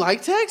really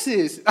like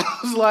Texas." I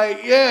was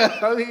like, "Yeah."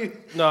 I mean,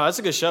 no, that's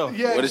a good show.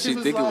 Yeah. What did she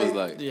think it was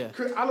like? Yeah.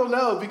 I don't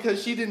know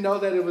because she didn't know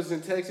that it was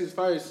in Texas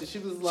first. She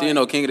was like, she didn't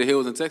know King of the Hill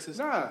was in Texas.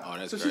 Nah. Oh,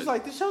 that's so crazy. she's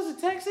like, "This show's in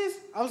Texas."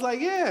 I was like,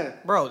 "Yeah."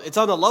 Bro, it's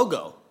on the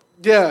logo.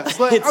 Yeah,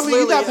 but It's I mean,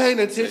 you're not paying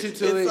literally- attention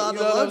to it. You know on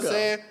the what I'm logo.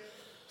 saying?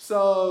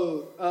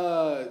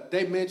 So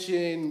they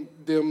mentioned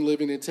them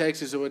living in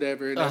Texas or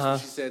whatever, and that's when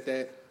she said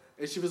that.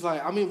 And she was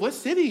like, "I mean, what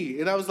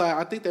city?" And I was like,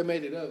 "I think they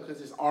made it up because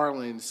it's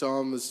Arlen, so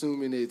I'm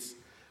assuming it's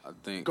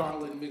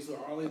Garland mixed with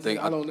Arlington.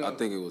 I don't know. I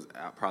think it was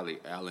probably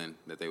Allen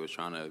that they were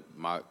trying to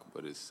mock,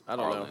 but it's I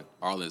don't Arlen. know.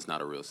 Arlen's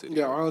not a real city.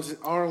 Yeah,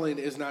 Arlen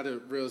is not a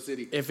real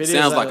city. If it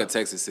Sounds is, like a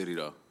Texas city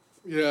though.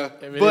 Yeah,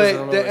 If it is, I but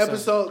don't know the what it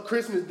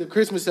episode, the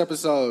Christmas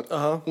episode,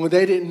 when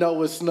they didn't know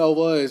what snow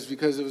was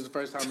because it was the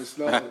first time it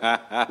snowed,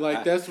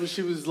 like that's what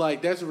she was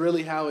like. That's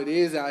really how it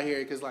is out here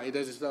because like it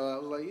doesn't snow. I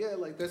was like, yeah,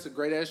 like that's a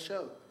great ass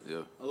show.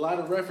 Yeah, a lot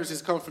of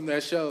references come from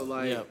that show.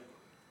 Like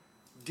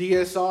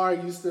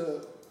DSR used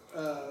to,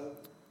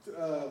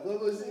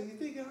 what was it? You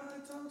think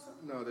Hard Times?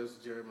 No, that was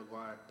Jerry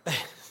Maguire.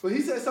 But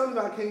he said something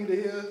about King of the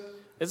Hill.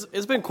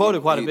 It's been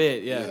quoted quite a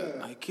bit,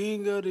 Like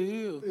King of the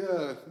Hill.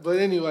 Yeah, but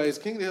anyways,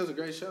 King of the Hill's a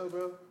great show,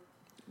 bro.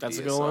 That's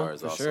a DSR good one,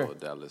 is for also sure. a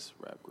Dallas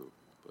rap group.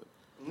 But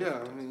Yeah,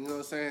 I mean, you know what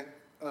I'm saying?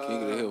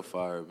 King of the Hill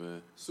fire,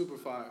 man. Super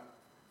fire.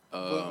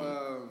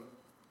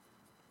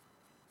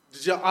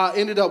 I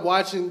ended up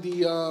watching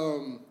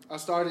I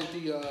started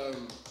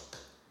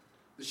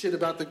the shit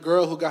about the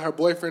girl who got her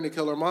boyfriend to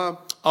kill her mom.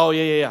 Oh,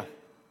 yeah.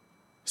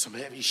 Some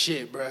heavy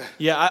shit, bruh.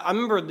 Yeah, I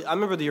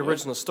remember the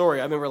original story.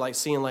 I remember like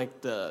seeing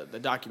like the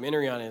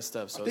documentary on it and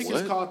stuff. So I think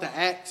it's called The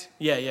Act.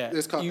 Yeah.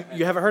 It's called The Act.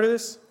 You haven't heard of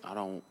this? I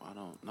don't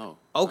know.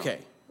 Okay,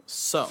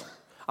 so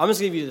I'm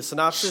just gonna give you the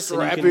synopsis.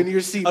 Strap and you in your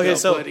seatbelt, okay,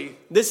 so buddy.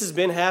 This has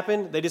been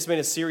happened. They just made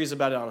a series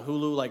about it on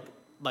Hulu,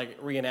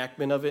 like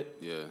reenactment of it.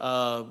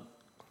 Yeah.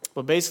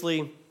 But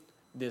basically,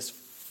 this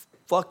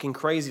fucking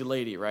crazy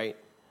lady, right,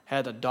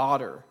 had a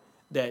daughter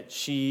that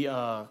she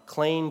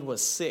claimed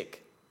was sick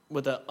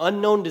with an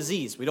unknown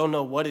disease. We don't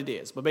know what it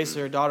is, but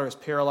basically her daughter is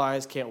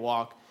paralyzed, can't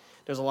walk.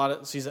 There's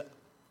she's a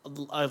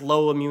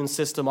low immune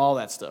system, all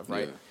that stuff,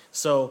 right? Yeah.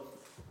 So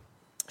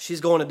she's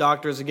going to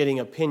doctors and getting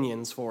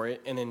opinions for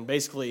it, and then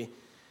basically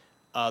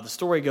the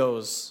story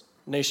goes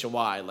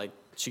nationwide. Like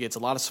she gets a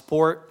lot of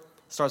support,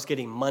 starts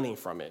getting money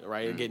from it,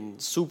 right? Getting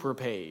super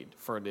paid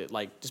for it,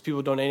 like just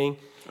people donating,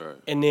 Right.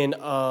 and then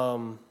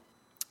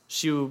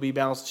she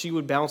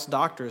would bounce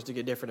doctors to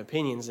get different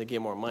opinions and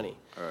get more money.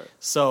 All right.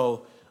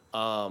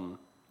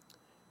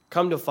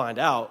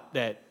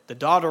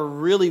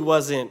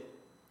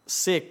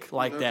 sick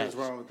like that. Nothing's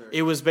wrong with her.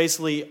 It was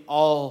basically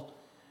all.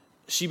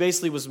 She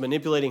basically was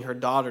manipulating her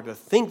daughter to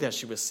think that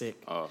she was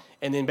sick,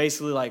 and then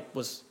basically like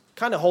was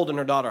kind of holding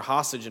her daughter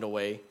hostage in a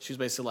way. She was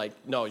basically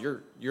like, "No,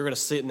 you're gonna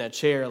sit in that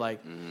chair,"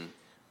 like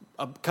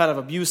kind of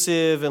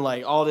abusive and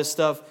like all this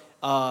stuff.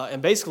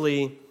 And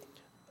basically,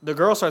 the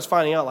girl starts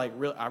finding out like,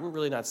 I'm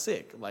really not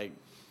sick. Like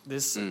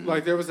this,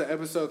 like there was an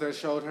episode that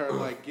showed her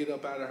like get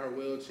up out of her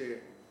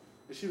wheelchair,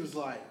 and she was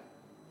like,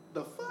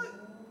 "The fuck."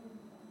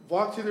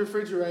 Walked to the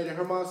refrigerator.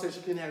 Her mom said she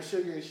couldn't have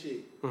sugar and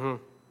shit.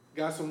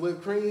 Got some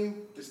whipped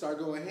cream. They start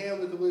going ham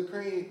with the whipped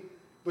cream.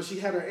 But she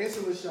had her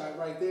insulin shot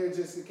right there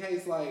just in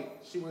case, like,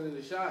 she wanted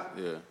a shot.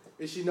 Yeah.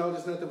 And she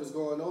noticed nothing was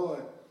going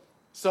on.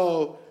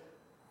 So,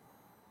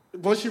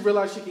 once she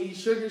realized she could eat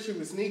sugar, she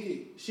was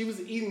sneaky. She was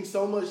eating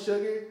so much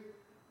sugar,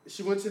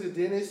 she went to the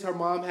dentist. Her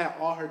mom had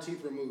all her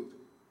teeth removed.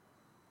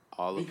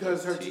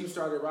 Because her teeth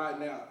started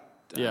rotting out.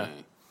 Dang. Yeah.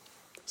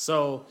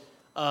 So,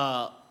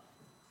 long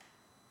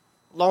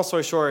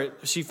story short,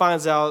 she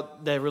finds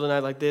out that really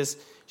not like this.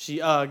 She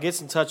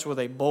gets in touch with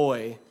a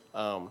boy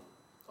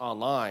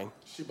online.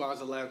 She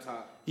buys a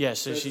laptop. Yeah,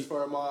 so This is for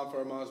her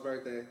mom's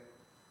birthday.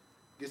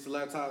 Gets the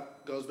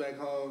laptop, goes back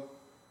home,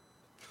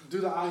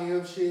 do the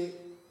IM shit.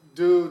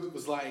 Dude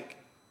was like,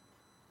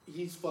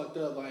 he's fucked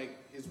up, like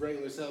his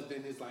regular self.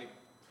 Then his like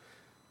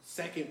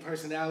second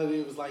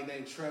personality was like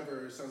named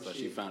Trevor or some shit. So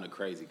she found a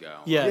crazy guy.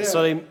 Yeah.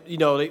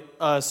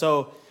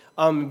 So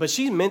but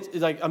she meant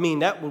like, I mean,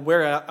 that would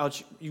wear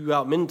you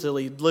out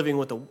mentally living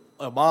with a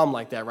mom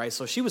like that, right?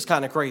 So she was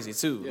kind of crazy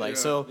too.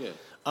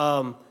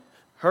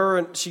 Her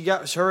and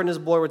this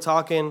boy were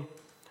talking,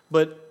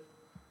 but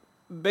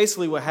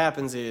basically what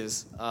happens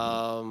is,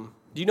 do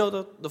you know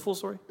the full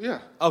story? Yeah.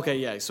 Okay,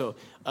 yeah. So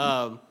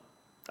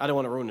I don't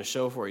want to ruin the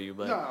show for you,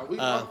 but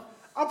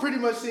I pretty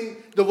much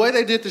seen the way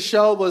they did the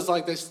show was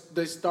like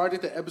they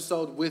started the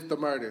episode with the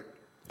murder.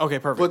 Okay,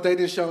 perfect. But they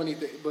didn't show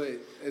anything.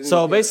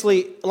 So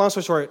basically, long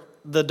story short,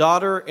 the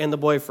daughter and the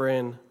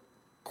boyfriend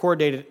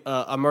coordinated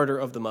a murder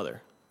of the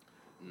mother.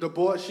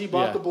 She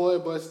bought the boy a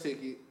bus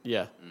ticket.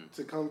 Yeah.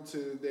 To come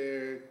to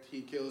there,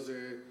 he kills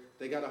her.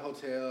 They got a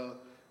hotel.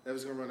 They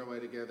was gonna run away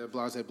together.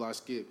 Blase, blah,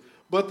 skip.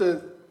 But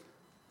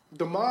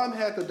the mom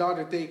had the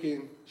daughter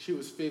thinking she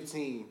was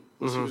 15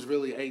 when she was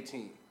really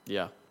 18.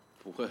 Yeah.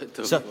 What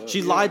the So fuck?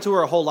 she lied to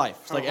her whole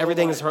life. Like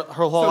everything is her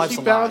whole So life's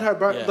she a found lie. her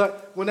birth. Yeah.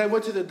 But when they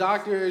went to the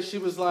doctor, she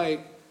was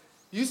like,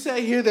 "You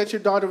say here that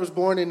your daughter was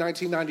born in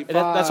 1995."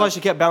 And that's why she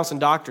kept bouncing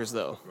doctors,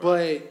 though.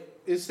 But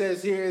it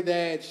says here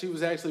that she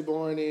was actually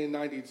born in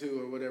 92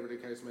 or whatever the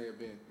case may have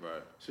been.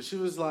 Right. So she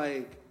was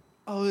like,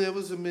 "Oh, it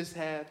was a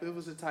mishap. It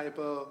was a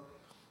typo."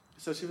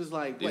 So she was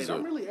like, "Wait,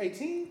 I'm really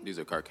 18?" These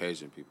are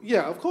Caucasian people.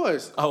 Yeah, of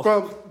course. Oh.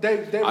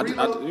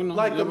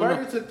 The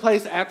murder took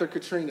place after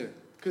Katrina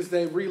because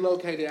they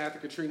relocated after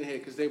Katrina hit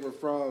because they were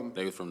from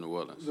New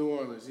Orleans. New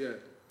Orleans. Yeah.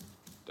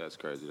 That's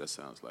crazy. That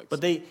sounds like.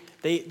 But they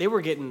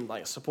were getting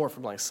like support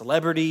from like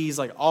celebrities,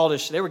 like all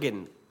this. They were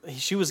getting.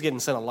 She was getting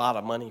sent a lot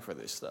of money for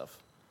this stuff.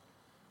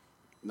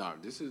 No,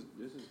 this is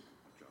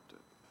dropped it.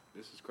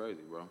 This is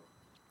crazy, bro.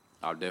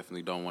 I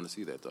definitely don't want to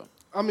see that though.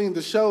 I mean,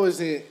 the show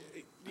isn't.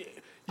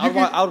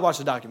 I would watch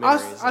the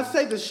documentary. I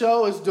say the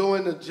show is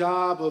doing the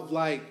job of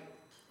like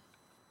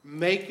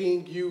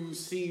making you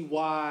see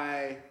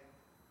why.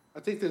 I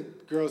think the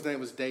girl's name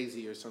was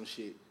Daisy or some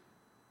shit.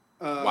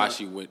 Why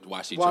she did it.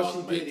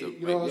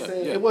 You know what I'm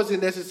saying? It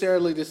wasn't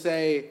necessarily to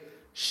say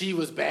she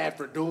was bad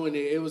for doing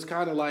it. It was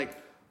kind of like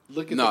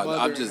look at the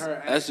mother and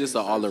her that's just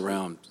an all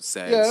around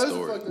sad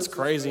story. It's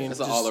crazy.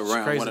 It's an all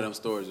around one of them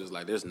stories. It's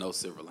like there's no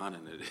silver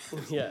lining in it.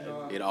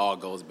 Yeah, it all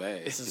goes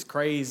bad. This is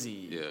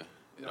crazy. Yeah,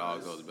 it all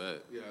goes bad.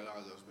 Yeah, it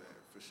all goes bad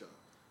for sure.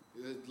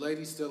 The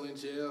lady's still in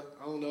jail.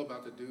 I don't know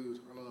about the dude.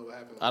 I don't know what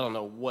happened. I don't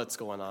know what's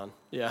going on.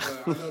 Yeah,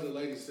 but I know the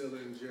lady's still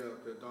in jail.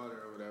 The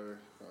daughter or whatever.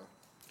 So.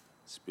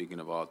 Speaking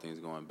of all things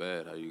going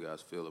bad, how you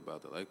guys feel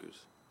about the Lakers?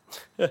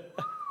 I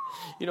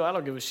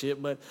don't give a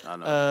shit. But I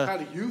know. How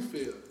do you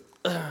feel?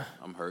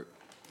 I'm hurt.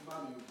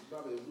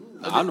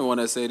 I'm the one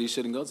that said he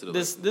shouldn't go to the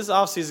Lakers. This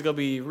offseason is gonna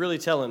be really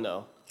telling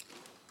though.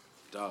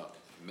 Dog,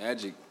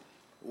 Magic.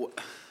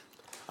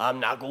 I'm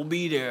not gonna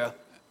be there.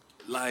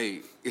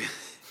 Like,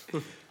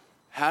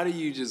 how do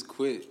you just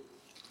quit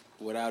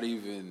without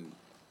even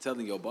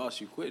telling your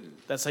boss you quitting?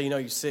 That's how you know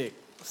you're sick.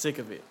 Sick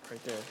of it,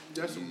 right there.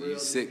 That's some real You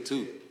sick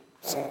too.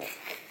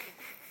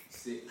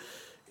 Sick.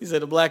 He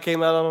said the black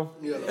came out on him.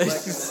 Yeah, the black and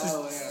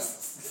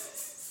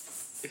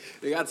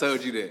Nigga, I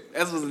told you that.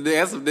 That's some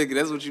nigga.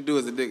 That's what you do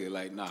as a nigga.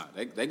 Like, nah,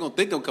 they gonna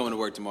think I'm coming to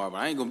work tomorrow, but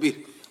I ain't gonna be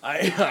there. I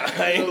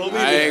ain't gonna be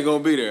there. I ain't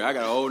gonna be there. I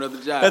got a whole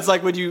nother job. That's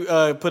like when you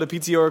put a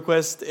PTO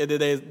request and then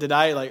they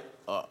deny it. Like,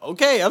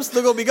 okay, I'm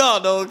still gonna be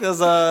gone though,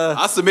 because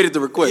I submitted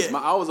the request. Yeah.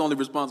 I was only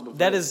responsible for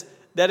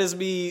that is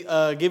me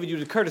giving you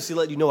the courtesy,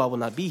 letting you know I will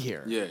not be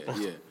here. Yeah.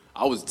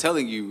 I was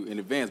telling you in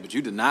advance, but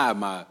you denied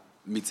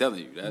me telling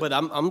you that. But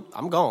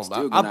I'm gone.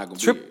 Still not gonna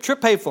be here.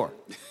 Trip paid for.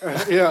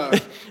 Yeah.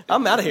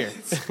 I'm out of here.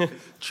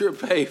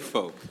 Trip paid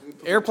for.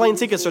 Airplane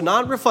tickets are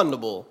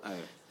non-refundable.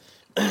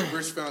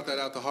 Rich found that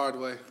out the hard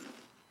way.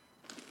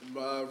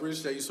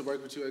 Rich, that used to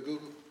work with you at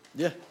Google.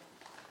 Yeah.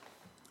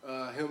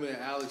 Him and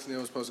Alex and they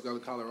were supposed to go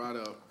to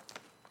Colorado,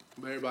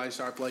 but everybody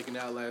started flaking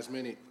out last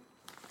minute.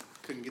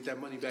 Couldn't get that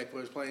money back for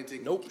his plane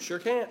ticket. Nope, sure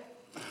can't.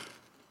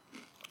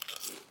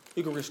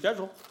 You can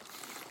reschedule.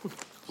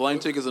 Plane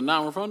tickets are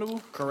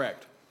non-refundable?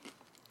 Correct.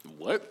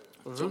 What?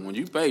 So when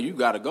you pay, you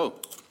gotta go.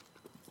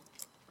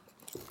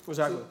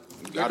 Exactly.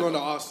 They're going to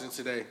Austin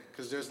today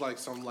because there's like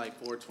some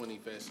 420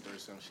 fest or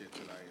some shit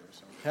tonight or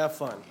something. Have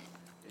fun.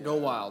 Yeah. Go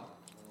wild.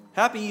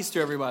 Happy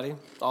Easter, everybody.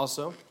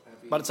 Also,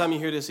 by the time you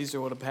hear this,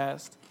 Easter would have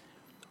passed.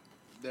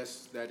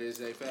 That is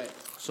a fact.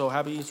 So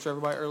happy Easter,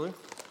 everybody, early.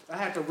 I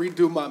had to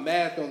redo my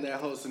math on that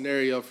whole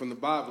scenario from the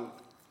Bible.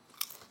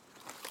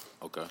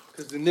 Okay.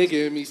 Because the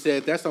nigga in me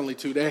said that's only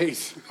 2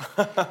 days.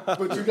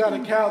 But you got to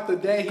count the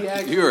day he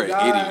actually died. You're an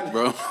idiot,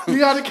 bro. You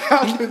got to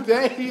count the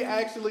day he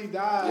actually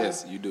died.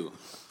 Yes, you do.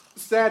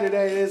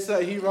 Saturday is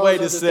he rose Wait on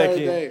a the second.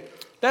 third day.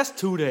 That's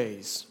 2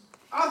 days.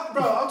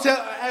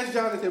 Ask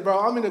Jonathan, bro.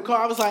 I'm in the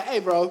car. I was like, hey,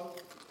 bro.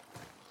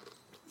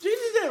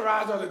 Jesus didn't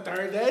rise on the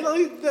third day.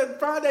 The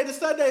Friday to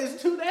Sunday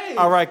is 2 days.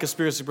 All right,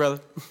 conspiracy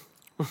brother.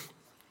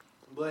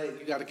 But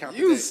you got to count the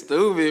You day.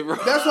 stupid, bro.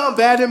 That's why I'm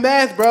bad in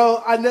math,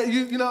 bro.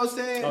 You know what I'm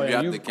saying? Oh, You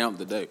yeah, have to count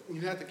the day.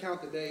 You have to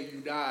count the day you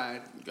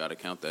died. You gotta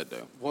count that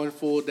day. One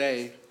full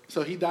day.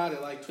 So he died at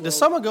 12. Does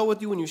someone go with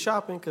you when you're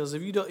shopping? Because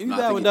if you don't, No,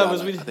 die with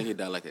numbers, I think he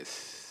died like at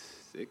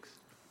 6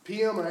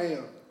 PM or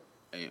AM?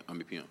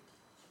 PM.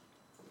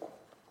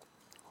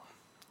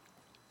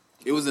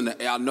 It was in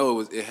the. I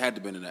know it had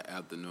to been in the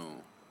afternoon.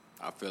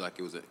 I feel like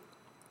it was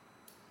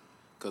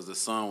because the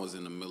sun was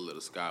in the middle of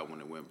the sky when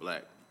it went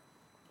black.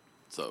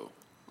 So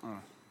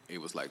it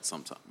was like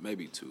sometime,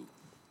 maybe 2,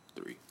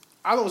 3.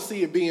 I don't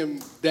see it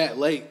being that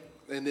late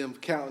and them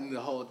counting the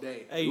whole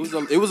day. hey,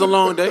 It was a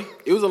long day.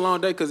 It was a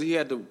long day because he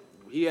had to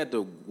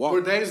walk.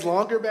 Were days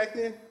longer back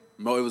then?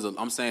 No, it was.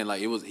 I'm saying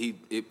like it was. He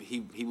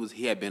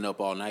had been up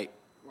all night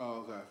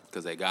Oh, okay.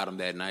 because they got him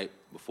that night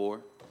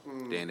before.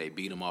 Then they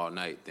beat him all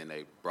night. Then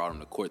they brought him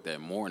to court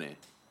that morning.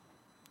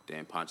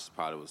 Then Pontius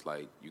Pilate was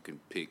like, "You can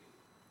pick.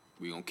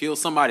 We're gonna kill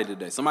somebody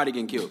today. Somebody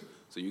getting killed.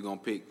 So you're gonna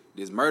pick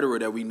this murderer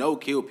that we know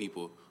killed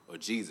people or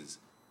Jesus,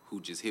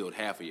 who just healed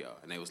half of y'all."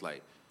 And they was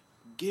like,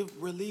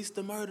 release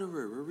the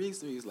murderer.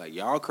 Release him. He's like,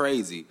 y'all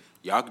crazy.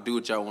 Y'all can do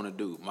what y'all want to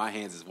do. My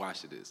hands is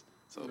washing this.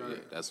 So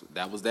yeah,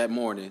 that was that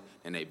morning,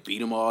 and they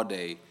beat him all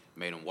day,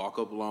 made him walk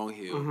up a long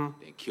hill,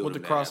 then killed him.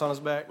 With the cross on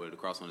his back? With the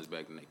cross on his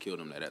back, and they killed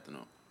him that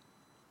afternoon.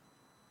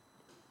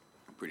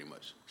 Pretty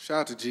much. Shout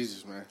out to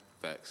Jesus, man.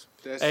 Facts.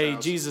 That hey,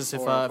 sounds Jesus, if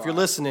horrifying. you're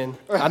listening,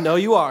 I know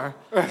you are.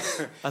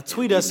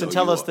 Tweet us and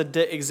tell us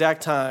the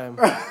exact time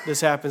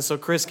this happened so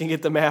Chris can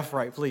get the math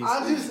right, please.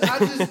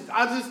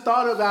 I just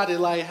thought about it.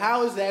 Like,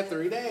 how is that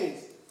 3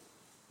 days?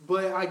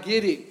 But I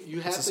get it.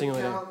 You have It's a to single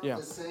count day. Yeah.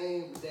 the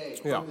same day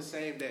Yeah. from the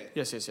same day.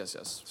 Yes.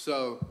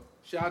 So,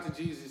 shout out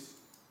to Jesus,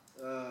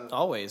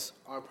 Always.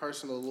 our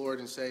personal Lord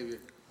and Savior.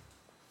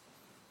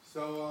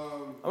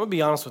 So, I'm going to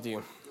be honest with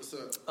you what's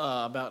up?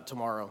 about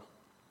tomorrow.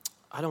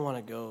 I don't want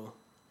to go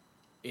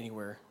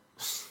anywhere.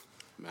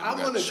 Man, I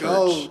got wanna church.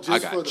 go just I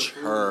got for the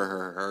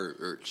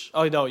food. church.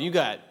 Oh, no, you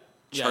got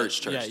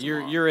Church Yeah,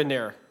 tomorrow. you're in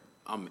there.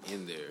 I'm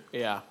in there.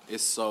 Yeah.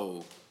 It's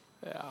so.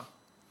 Yeah.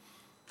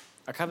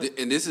 I kind of.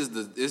 And this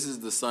is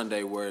the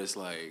Sunday where it's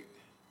like,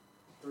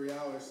 3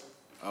 hours.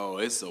 oh,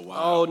 it's so Oh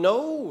wild.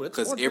 no! It's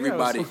Because more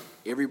than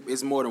 3 hours.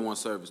 it's more than one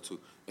service too,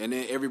 and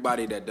then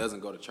everybody that doesn't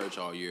go to church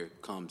all year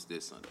comes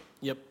this Sunday.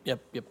 Yep.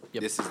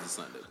 This is the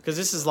Sunday. Because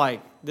this is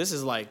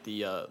like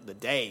the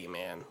day,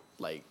 man.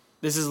 Like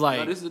this is like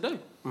No, this is the day.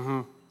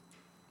 Mm-hmm.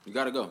 You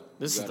gotta go.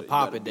 this You is gotta- the you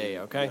poppin' gotta be- day,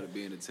 okay? You gotta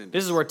be in attendance.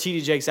 This is where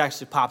TD Jakes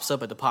actually pops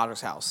up at the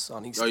Potter's house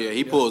on Easter. Oh yeah,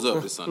 he pulls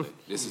up this Sunday.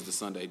 This is the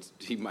Sunday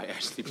he might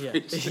actually Yeah,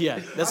 preach. yeah.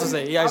 That's what I'm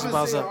saying. He actually I've been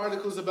pops seeing up.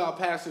 articles about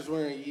pastors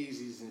wearing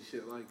Yeezys and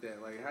shit like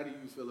that. Like, how do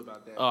you feel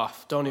about that? Oh,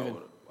 don't even.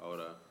 Why would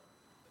I?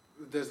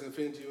 It doesn't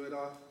offend you at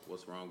all?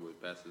 What's wrong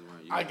with pastors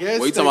wearing? I guess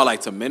What you they- talking about,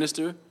 like to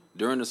minister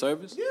during the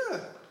service? Yeah.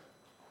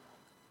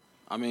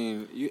 I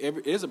mean,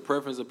 it's a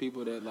preference of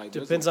people that like.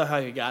 Depends on how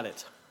you got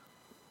it.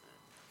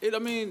 I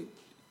mean,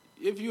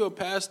 if you're a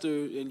pastor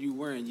and you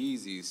wearing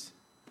Yeezys,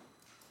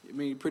 I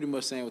mean, you're pretty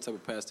much saying what type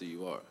of pastor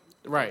you are. at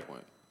that Right.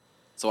 point.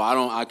 So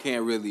I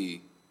can't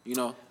really,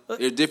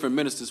 there's different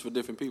ministers for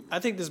different people. I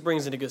think this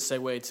brings in a good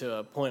segue to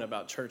a point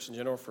about church in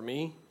general for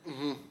me.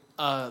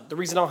 Mm-hmm. The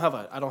reason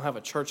I don't have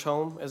a church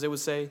home, as they would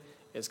say,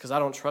 is because I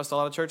don't trust a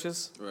lot of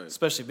churches, Right.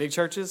 especially big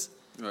churches.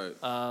 Right.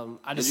 I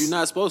You're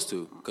not supposed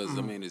to, because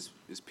I mean,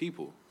 it's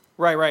people.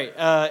 Right.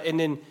 And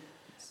then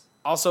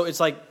also it's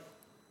like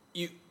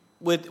you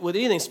with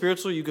anything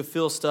spiritual, you could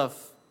feel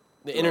stuff,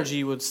 the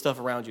energy with stuff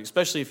around you,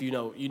 especially if you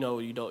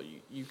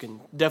can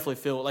definitely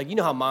feel like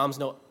how moms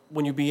know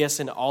when you're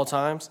BSing at all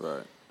times.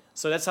 Right.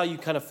 So that's how you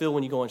kind of feel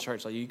when you go in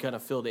church. Like you kind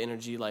of feel the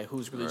energy, like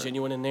who's really Right.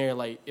 genuine in there,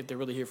 like if they're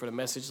really here for the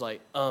message.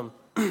 Like, so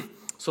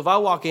if I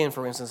walk in,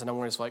 for instance, and I'm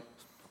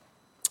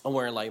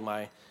wearing like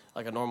my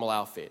like a normal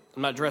outfit.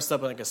 I'm not dressed up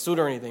in like a suit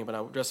or anything, but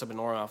I'm dressed up in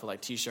a normal outfit,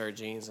 like t-shirt,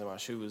 jeans, and my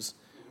shoes,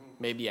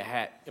 maybe a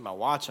hat and my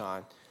watch on.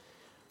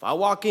 If I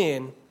walk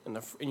in and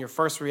your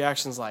first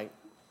reaction's like,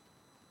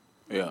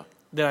 Yeah.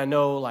 then I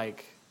know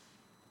like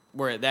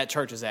where that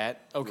church is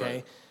at.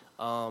 Okay,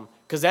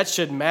 because that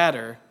shouldn't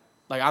matter.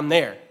 Like I'm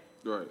there.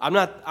 Right. I'm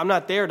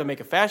not there to make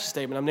a fashion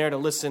statement. I'm there to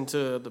listen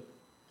to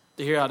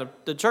hear how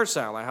the church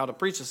sound, like how the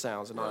preacher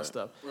sounds and all that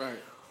stuff. Right.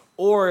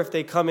 Or if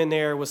they come in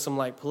there with some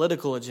like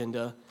political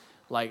agenda,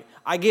 like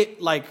I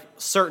get like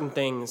certain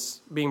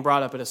things being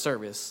brought up at a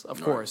service,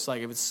 of course,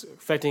 like if it's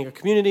affecting a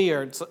community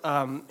or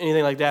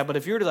anything like that. But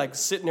if you're like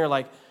sitting there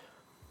like,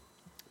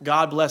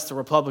 God bless the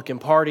Republican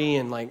Party,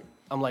 and like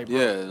I'm like,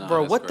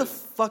 bro, what the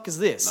fuck is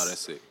this? No,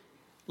 that's sick.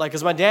 Like,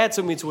 cause my dad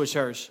took me to a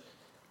church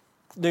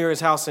near his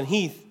house in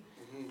Heath.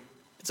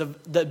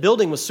 The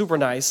building was super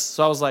nice,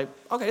 so I was like,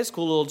 okay, it's a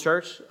cool little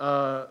church.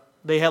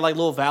 They had like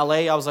little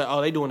valet. I was like,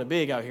 oh, they doing it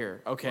big out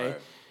here. Okay,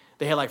 right.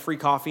 They had like free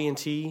coffee and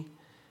tea.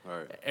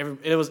 Right.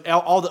 It was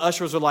all the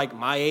ushers were like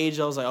my age.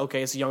 I was like,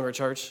 okay, it's a younger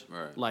church.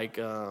 Right. Like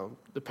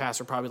the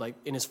pastor probably like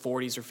in his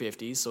 40s or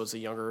 50s, so it's a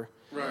younger.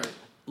 Right.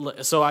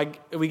 So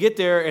we get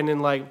there and then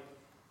like,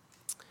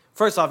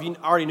 first off, you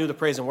already knew the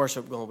praise and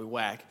worship was gonna be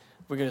whack.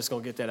 We're just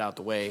gonna get that out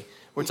the way.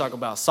 We're talking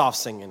about soft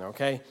singing,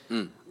 okay?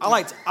 I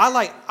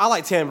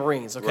like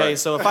tambourines, okay? Right.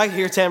 So if I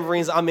hear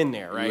tambourines, I'm in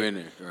there, right? You're in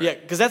there, right. Yeah,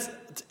 because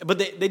but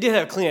they did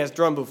have a clean ass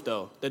drum booth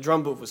though. The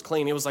drum booth was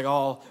clean. It was like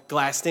all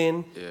glassed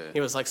in. Yeah.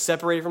 It was like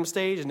separated from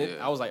stage, and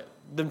I was like,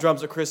 them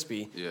drums are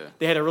crispy. Yeah.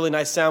 They had a really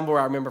nice soundboard.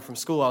 I remember from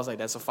school. I was like,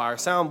 that's a fire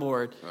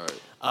soundboard. Right.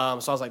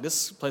 So I was like,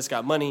 this place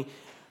got money.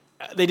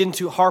 They didn't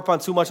harp on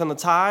too much on the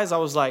ties. I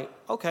was like,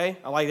 okay,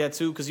 I like that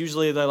too, because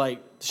usually they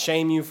like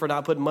shame you for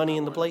not putting money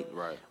in the plate,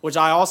 right? Which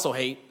I also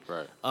hate.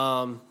 Right.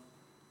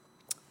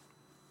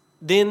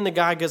 Then the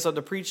guy gets up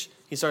to preach.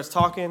 He starts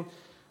talking.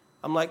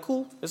 I'm like,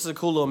 cool. This is a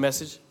cool little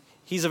message.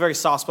 He's a very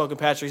soft-spoken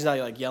pastor. He's not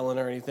like yelling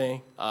or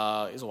anything.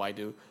 He's a white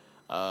dude.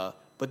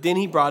 But then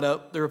he brought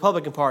up the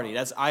Republican Party.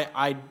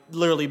 I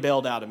literally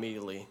bailed out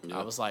immediately. Yep.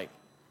 I was like,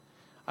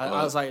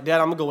 Dad,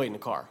 I'm gonna go wait in the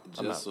car.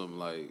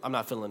 I'm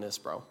not feeling this,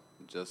 bro.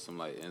 Just some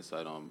like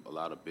insight on a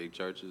lot of big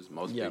churches.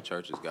 Most big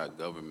churches got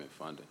government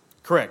funding.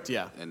 Correct,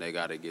 yeah. And they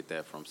got to get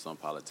that from some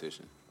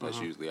politician. That's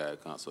usually how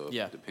it comes. So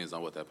it depends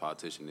on what that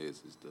politician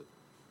is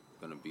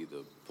going to be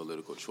the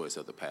political choice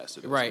of the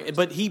pastor. Right,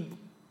 but he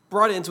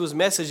brought it into his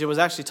message. It was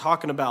actually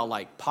talking about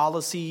like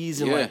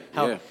policies and like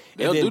how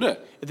they'll do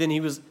that. And then he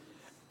was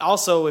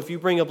also, if you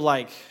bring up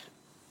like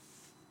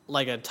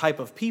a type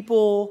of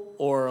people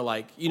or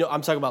like,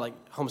 I'm talking about like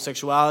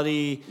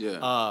homosexuality,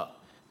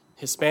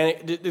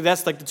 Hispanic,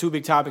 that's like the two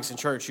big topics in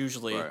church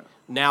usually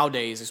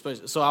nowadays,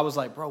 especially. So I was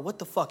like, bro, what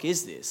the fuck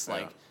is this?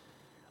 Like,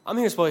 I'm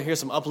here supposed to hear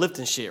some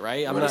uplifting shit,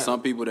 right? There's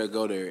some people that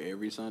go there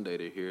every Sunday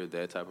to hear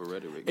that type of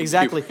rhetoric.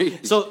 Exactly.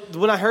 So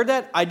when I heard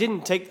that, I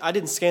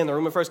didn't scan the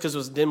room at first because it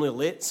was dimly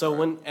lit. So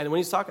when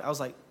he's talking, I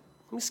was like,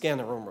 let me scan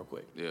the room real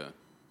quick. Yeah.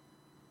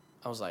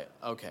 I was like,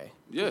 okay.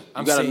 Yeah,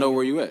 you got to know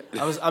where you at.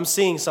 I'm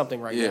seeing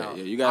something right now.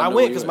 Yeah, you got to know. I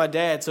went because my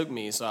dad took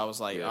me, so I was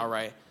like, all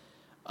right.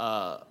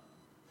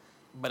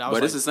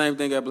 But it's the same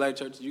thing at black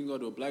churches. You can go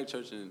to a black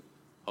church and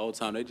the whole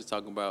time they just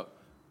talking about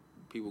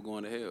people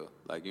going to hell.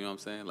 Like, you know what I'm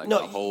saying? Like, the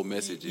whole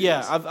message is.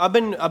 Yeah, I've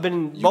been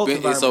in both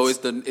environments. So it's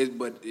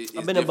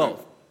I've been in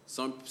both.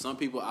 Some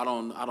people, I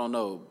don't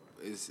know.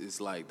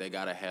 It's like they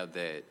got to have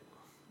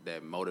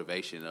that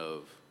motivation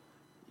of,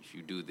 if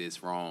you do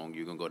this wrong,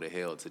 you're going to go to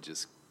hell, to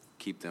just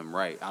keep them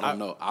right. I don't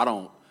know. I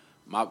don't.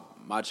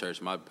 My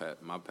church, my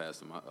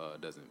pastor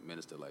doesn't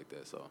minister like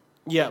that. So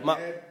yeah,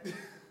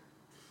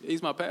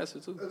 he's my pastor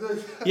too. But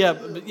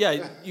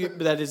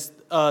that is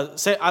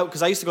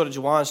because I used to go to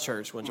Juwan's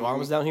church when Juwan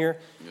was down here.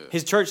 Yeah.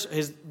 His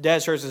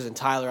dad's church is in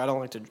Tyler. I don't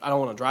want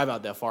to drive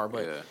out that far,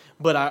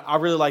 but I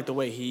really like the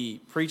way he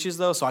preaches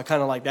though. So I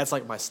kind of like, that's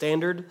like my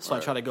standard. So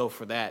I try to go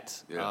for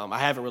that. Yeah. I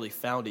haven't really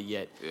found it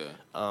yet. Yeah.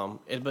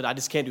 But I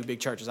just can't do big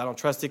churches. I don't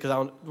trust it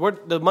because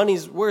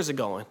where's it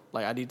going?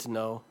 Like, I need to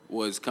know.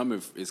 Well, it's coming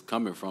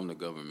from the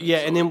government. Yeah,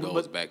 so and then it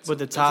goes back to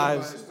the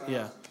tithes.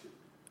 Yeah.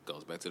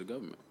 Goes back to the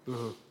government.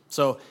 Mm-hmm.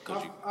 So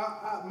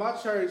my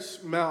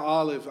church, Mount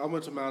Olive. I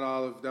went to Mount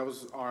Olive. That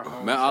was our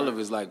home. Mount Olive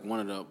is like one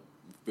of the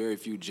very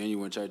few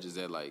genuine churches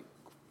that like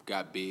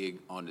got big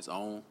on its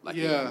own. Like,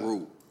 it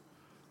grew.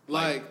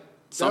 Like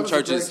some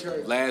churches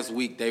last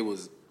week, they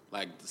was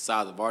like the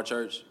size of our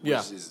church, which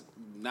is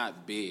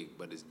not big,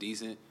 but it's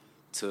decent,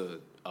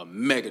 to a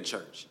mega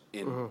church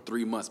in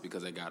 3 months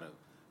because they got a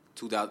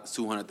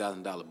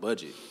 $200,000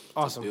 budget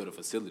to build a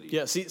facility.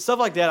 Yeah, see, stuff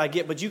like that I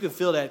get, but you can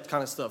feel that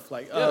kind of stuff.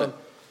 Like,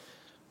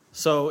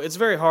 so it's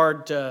very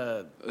hard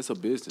to. It's a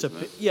business,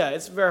 man. Yeah,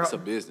 it's very. It's a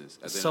business.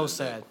 So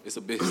sad. It's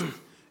a business.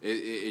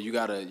 You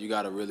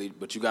gotta really,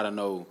 but you gotta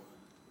know.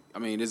 I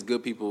mean, it's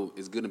good people.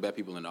 It's good and bad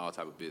people in all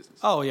type of business.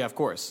 Oh yeah, of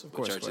course.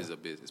 Church is a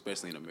business,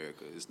 especially in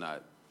America. It's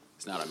not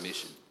a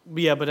mission.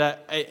 Yeah,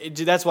 but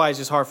that's why it's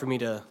just hard for me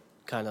to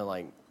kind of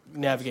like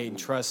navigate and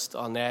trust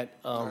on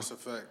that. That's a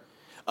fact.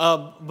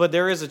 But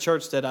there is a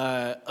church that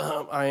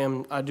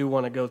I do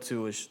want to go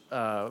to.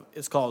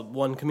 It's called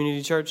One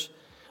Community Church.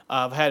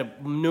 I've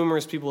had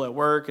numerous people at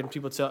work and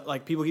people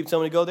keep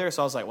telling me to go there.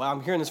 So I was like, wow,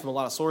 I'm hearing this from a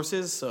lot of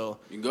sources. So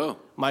you can go.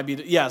 So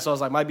I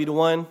was like, might be the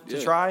one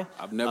to try.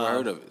 I've never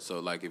heard of it. So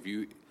like,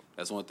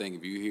 That's one thing.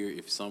 If you hear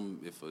if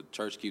a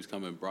church keeps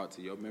coming brought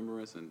to your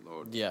remembrance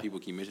or people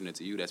keep mentioning it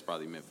to you, that's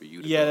probably meant for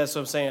you to go. That's what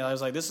I'm saying. I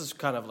was like, this is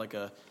kind of like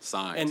a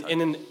sign. And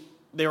then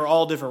they were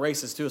all different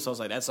races too, so I was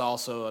like, that's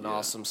also an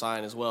awesome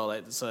sign as well.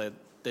 It's a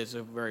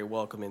very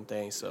welcoming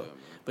thing. So,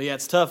 but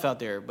it's tough out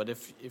there. But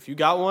if you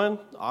got one,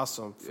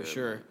 awesome for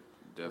sure.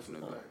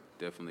 Man.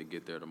 Definitely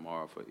get there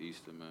tomorrow for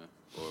Easter, man.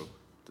 Or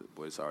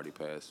it's already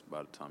passed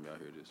by the time y'all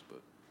hear this,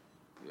 but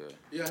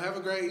yeah. Have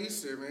a great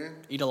Easter, man.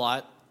 Eat a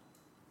lot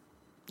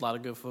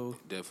of good food.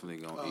 Definitely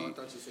gonna eat. I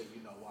thought you said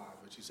you know why,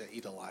 but you said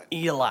eat a lot.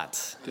 Eat a lot.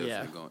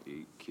 Definitely gonna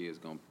eat. Kids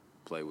gonna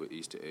play with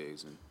Easter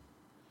eggs and.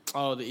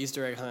 Oh, the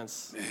Easter egg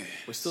hunts.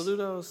 We still do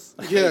those?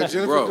 Yeah,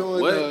 Jennifer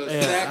doing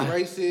the sack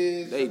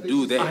races. They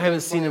do that. I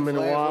haven't seen them in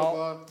a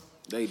while. Football.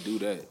 They do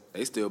that.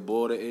 They still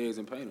boil the eggs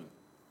and paint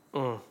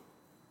them.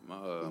 My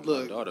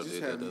daughter just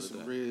did had that the me other some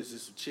day. ribs and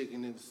some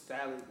chicken and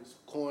salad and some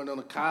corn on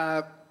the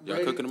cob. Y'all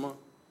ready? cooking them all?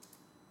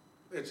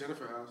 At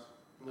Jennifer's house.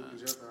 Moved to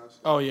Jennifer's house.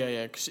 Oh,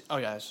 yeah.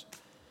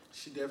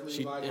 She definitely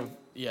invited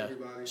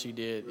everybody. She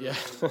did,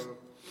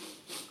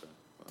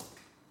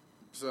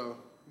 So,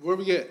 where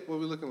we get? What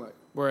we looking like?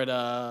 We're at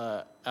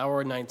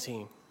hour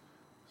 19.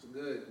 It's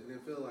good. It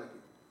didn't feel like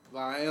it. But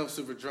I am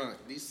super drunk.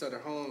 These Sutter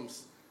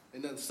homes,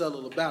 ain't nothing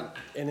subtle about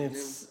it. And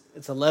it's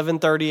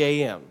 11:30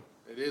 a.m.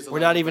 It is. We're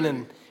not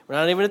even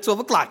at 12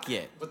 o'clock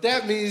yet. But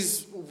that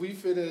means we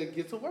finna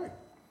get to work.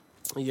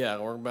 Yeah,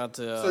 we're about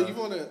to. So you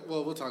wanna?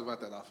 Well, we'll talk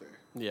about that off air.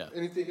 Yeah.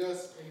 Anything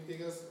else? Any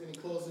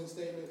closing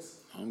statements?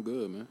 I'm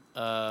good, man.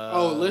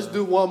 Let's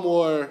do one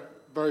more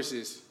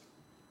versus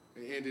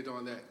and end it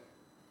on that.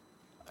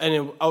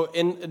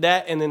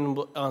 And then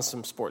on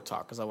some sport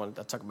talk because I wanted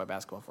to talk about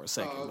basketball for a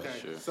second. Oh, okay.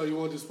 Sure. So you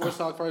want to do sports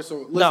talk first,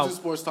 or let's do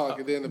sports talk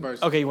and then the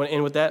versus? Okay, you want to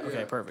end with that? Yeah.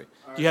 Okay, perfect.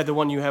 All Do you have the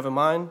one you have in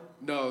mind?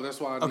 No, that's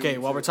why. Okay,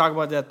 while we're talking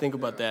about that, think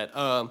about that.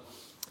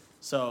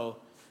 So,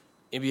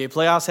 NBA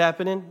playoffs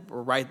happening.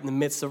 We're right in the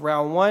midst of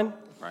round one.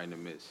 Right in the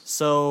midst.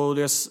 So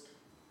there's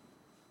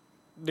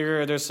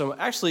some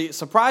actually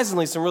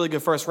surprisingly some really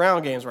good first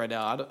round games right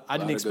now. I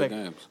didn't expect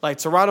like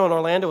Toronto and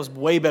Orlando was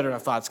way better than I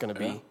thought it's going to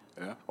be.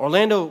 Yeah.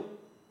 Orlando,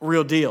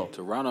 real deal.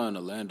 Toronto and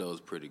Orlando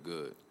is pretty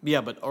good.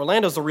 Yeah, but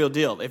Orlando's the real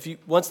deal.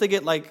 Once they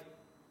get like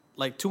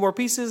two more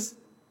pieces,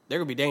 they're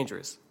gonna be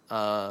dangerous.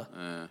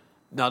 No,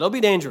 they'll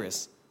be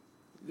dangerous.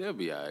 They'll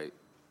be all right.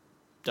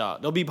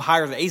 They'll be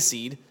higher than a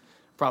seed.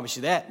 Promise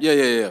you that.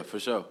 Yeah, for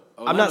sure.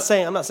 Orlando,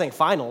 I'm not saying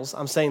finals.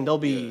 I'm saying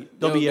they'll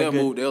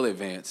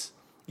advance.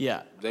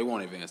 Yeah. They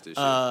won't advance this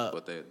year,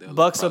 but they'll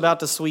Bucks about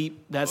to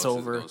sweep. That's Bucks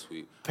over.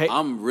 Sweep.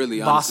 I'm really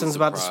Boston's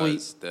about to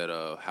surprised sweep. that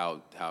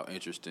how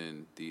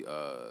interesting the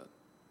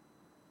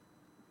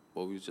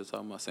what we was just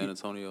talking about, San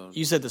Antonio.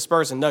 You said the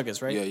Spurs and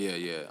Nuggets, right?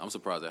 Yeah. I'm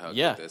surprised at how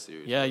good that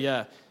series. Yeah.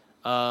 It's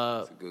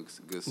a good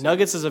series.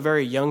 Nuggets is a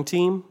very young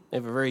team. They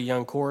have a very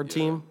young core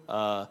team.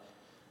 The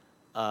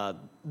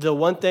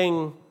one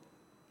thing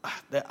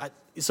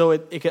so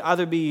it could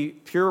either be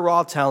pure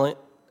raw talent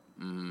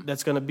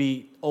that's going to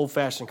be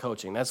old-fashioned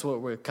coaching. That's what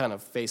we're kind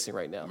of facing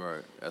right now.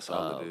 Right. That's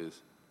all it is.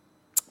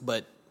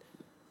 But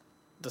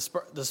the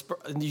Spurs,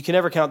 you can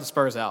never count the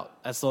Spurs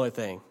out. That's the only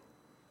thing.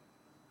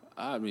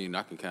 I mean,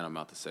 I can count them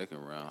out the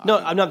second round. No,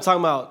 I'm not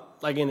talking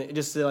about like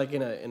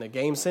in a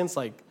game sense.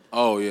 Like,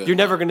 oh yeah, you're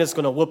never just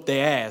gonna whoop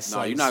their ass. No,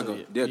 like, you're not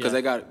gonna. Yeah, because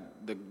they got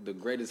the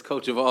greatest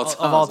coach of all time.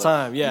 Of all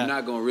time, yeah. You're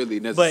not gonna really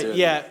necessarily. But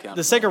yeah, count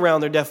the second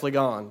round they're definitely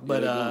gone.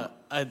 But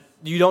gone.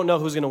 You don't know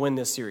who's gonna win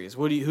this series.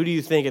 Who do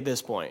you think at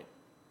this point?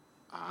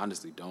 I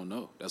honestly don't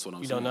know. That's what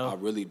I'm saying. Don't know? I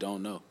really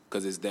don't know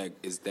because it's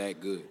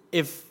that good.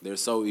 If they're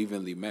so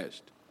evenly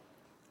matched.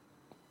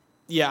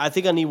 Yeah, I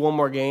think I need one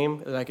more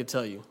game, and I could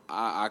tell you.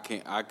 I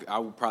can't. I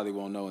probably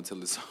won't know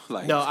until it's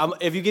like. No,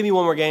 if you give me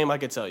one more game, I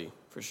could tell you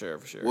for sure.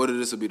 What if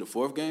this will be the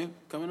fourth game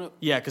coming up?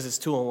 Yeah, because it's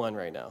 2-1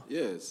 right now.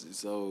 Yes.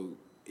 So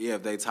yeah,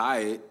 if they tie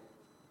it.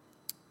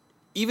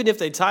 Even if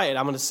they tie it,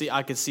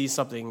 I could see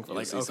something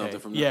like something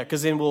from that. Yeah,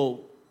 because then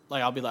I'll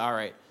be like, all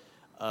right,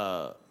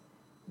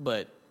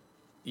 but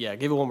yeah,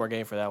 give it one more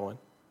game for that one.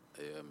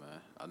 Yeah, man.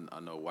 I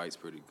know White's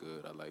pretty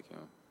good. I like him.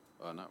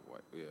 Not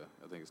White. Yeah,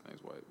 I think his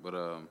name's White. But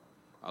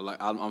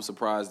I'm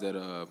surprised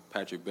that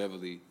Patrick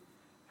Beverly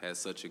has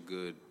such a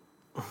good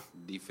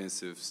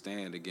defensive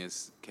stand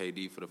against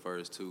KD for the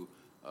first two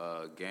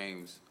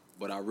games.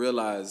 But I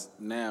realize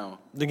now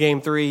the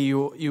game 3,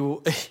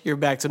 you're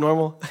back to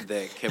normal.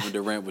 That Kevin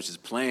Durant was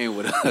just playing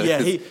with us. Yeah,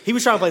 he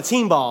was trying to play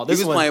team ball.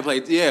 He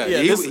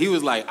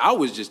was like, I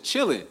was just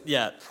chilling.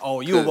 Yeah.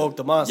 Oh, you awoke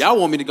the monster. Y'all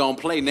want me to go and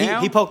play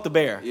now? He poked the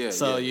bear. Yeah.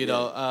 So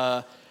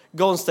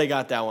Golden State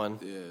got that one.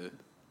 Yeah.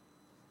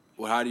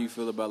 Well, how do you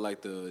feel about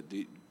like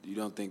you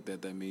don't think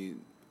that means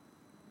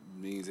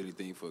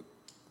anything for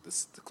the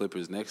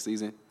Clippers next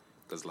season?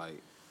 Because I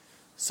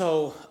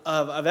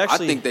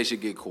think they should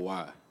get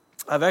Kawhi.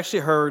 I've actually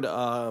heard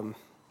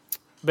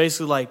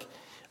basically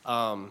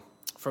from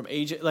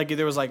agent, like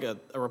there was like a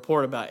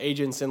report about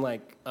agents and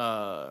kind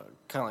of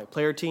like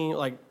player team,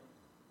 like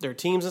their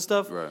teams and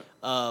stuff. Right.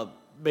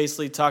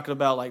 Basically talking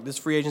about like this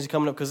free agency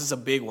coming up because it's a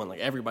big one. Like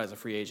everybody's a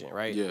free agent,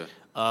 right? Yeah.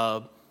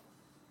 And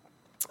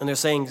they're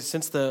saying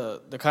since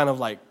the kind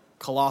of like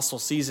colossal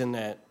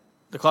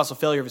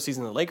failure of a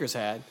season the Lakers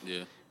had.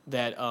 Yeah.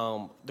 That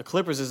the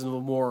Clippers is a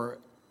more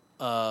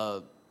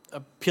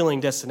appealing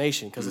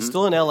destination because it's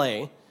still in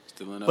LA.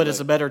 But it's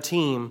a better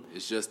team.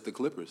 It's just the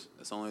Clippers.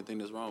 That's the only thing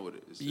that's wrong with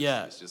it. It's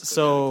just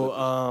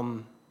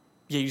so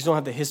you just don't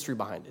have the history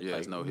behind it. Yeah,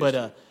 there's no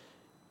history.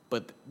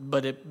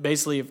 But it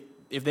basically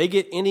if they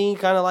get any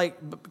kind of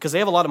because they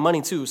have a lot of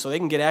money too, so they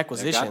can get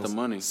acquisitions. They got the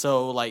money.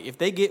 So if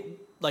they get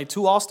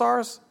 2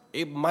 All-Stars,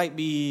 it might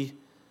be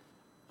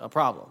a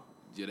problem.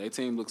 Yeah, their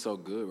team looks so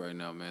good right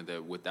now, man,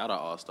 that without an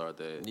All-Star,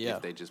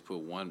 if they just put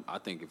one, I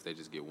think if they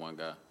just get one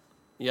guy.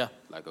 Yeah,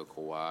 like a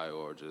Kawhi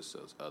or just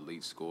an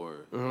elite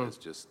scorer. That's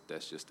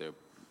just their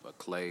a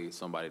Clay,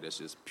 somebody that's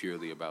just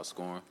purely about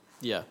scoring.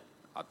 Yeah,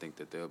 I think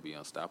that they'll be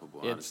unstoppable.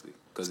 Honestly,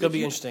 it's gonna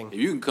be interesting. If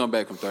you can come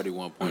back from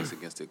 31 points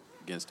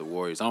against the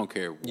Warriors, I don't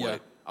care what. Yeah.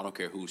 I don't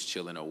care who's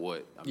chilling or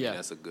what. I mean,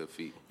 that's a good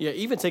feat. Yeah,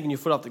 even taking your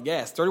foot off the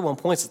gas, 31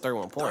 points is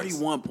 31 points.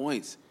 31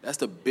 points. That's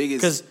the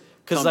biggest.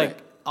 Because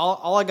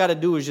all I got to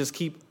do is just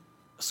keep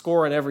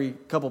scoring every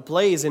couple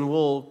plays, and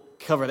we'll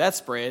cover that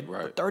spread.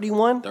 Right. But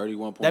 31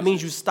 points. That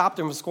means you stopped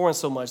them from scoring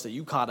so much that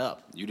you caught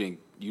up. You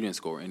didn't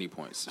score any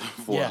points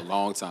for a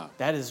long time.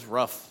 That is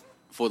rough.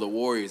 For the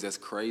Warriors, that's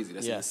crazy.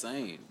 That's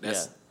insane.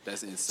 That's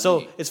insane.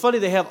 So it's funny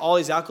they have all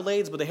these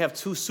accolades, but they have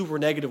 2 super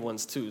negative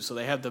ones too. So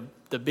they have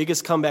the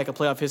biggest comeback in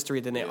playoff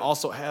history. Then they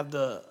also have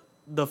the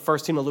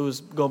first team to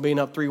lose being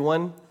up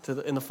 3-1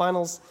 in the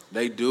finals.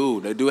 They do.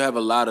 They do have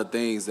a lot of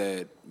things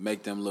that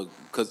make them look.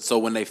 So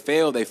when they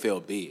fail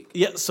big.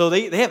 Yeah. So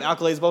they have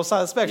accolades both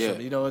sides of the spectrum.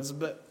 Yeah. You know,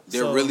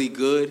 they're really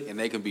good and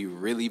they can be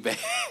really bad.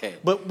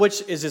 But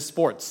which is just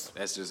sports.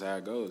 That's just how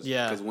it goes.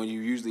 Yeah. Because when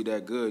you're usually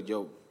that good,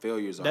 your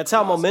failures are. That's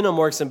how momentum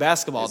works in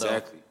basketball,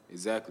 though.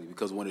 Exactly.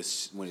 Because when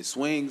it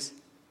swings,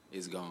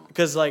 it's gone.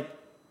 Because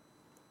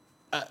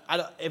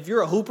if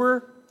you're a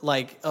hooper,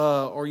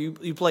 or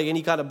you play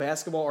any kind of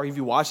basketball, or if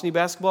you watch any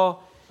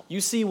basketball, you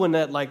see when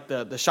that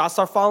the shots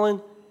start falling,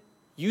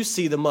 you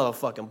see the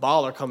motherfucking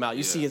baller come out.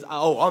 You see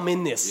I'm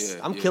in this.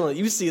 I'm killing it.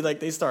 You see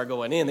they start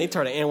going in. They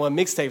turn the N1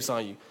 mixtapes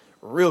on you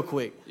real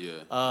quick. Yeah,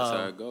 that's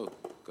how it goes.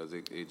 Because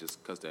it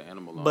just cuts that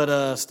animal on.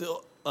 But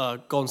still,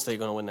 Golden State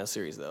going to win that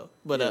series, though.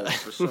 But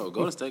for sure.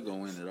 Golden State going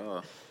to win it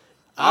all.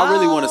 I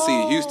really want to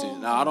see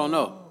Houston. Now, I don't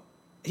know.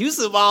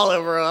 Houston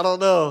balling, bro. I don't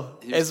know.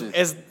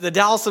 As the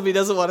Dallas of me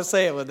doesn't want to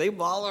say it, but they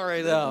balling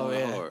right now,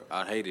 man. Hard.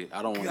 I hate it.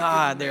 I don't want to.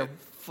 God, they're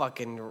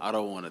fucking. I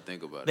don't want to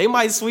think about it. They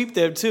might sweep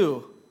them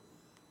too.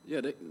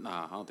 Yeah,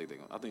 I don't think they're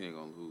gonna. I think they're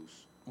gonna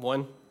lose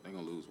one. They're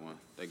gonna lose one.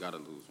 They gotta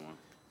lose one.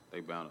 They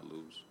bound to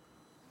lose.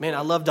 Man,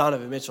 I love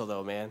Donovan Mitchell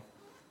though, man.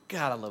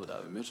 God, I love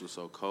Donovan Mitchell's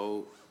so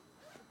cold.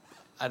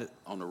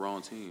 On the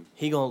wrong team.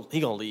 He gonna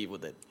leave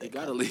with it. He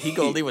gotta leave. He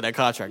gonna leave with that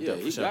contract. Yeah,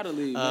 though, he gotta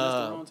leave. Man.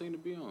 That's the wrong team to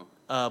be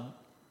on.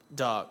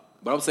 Dog.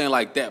 But I'm saying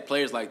like that,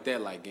 players like that,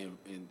 like in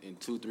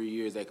 2-3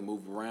 years, they can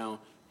move around.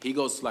 He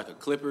goes to like a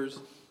Clippers.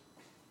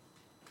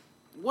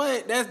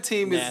 What? That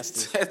team is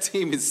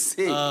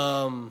sick.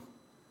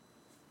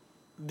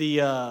 The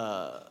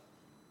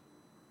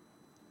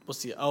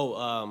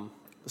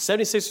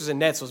 76ers and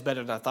Nets was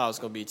better than I thought it was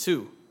gonna be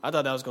too. I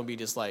thought that was gonna be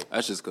just like.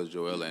 That's just because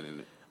Joel ain't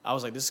in it. I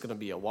was like, this is gonna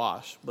be a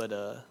wash, but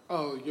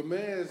your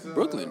man's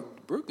Brooklyn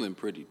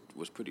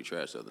was pretty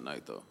trash the other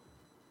night though.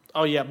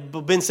 Oh yeah,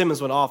 but Ben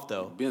Simmons went off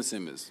though. Ben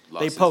Simmons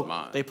lost his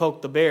mind. They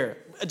poked the bear.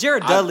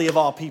 Jared Dudley of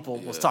all people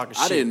was talking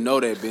shit. I didn't know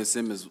that Ben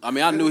Simmons. I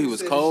mean, I knew he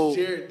was cold.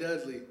 Jared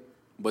Dudley.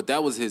 But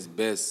that was his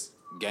best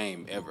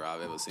game ever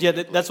I've ever seen.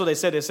 Yeah, that's what they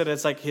said. They said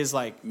it's like his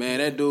man,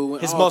 that dude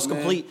went his off, most man.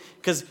 complete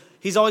because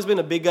he's always been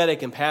a big guy that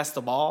can pass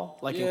the ball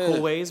in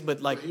cool ways, but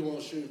he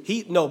won't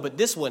shoot. But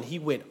this one he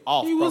went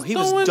off, bro. He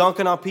was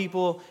dunking on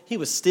people. He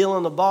was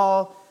stealing the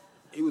ball.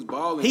 He was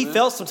balling. He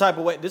felt some type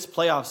of way. This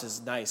playoffs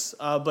is nice,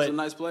 but it's a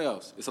nice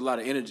playoffs. It's a lot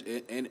of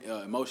energy and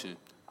emotion.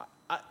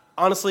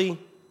 Honestly,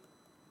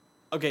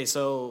 okay,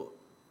 so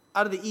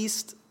out of the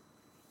East,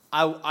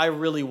 I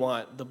really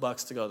want the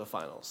Bucks to go to the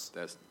finals.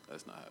 That's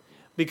not happening.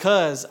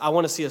 Because I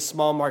want to see a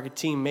small market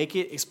team make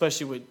it,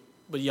 especially with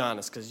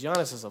Giannis, because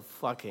Giannis is a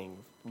fucking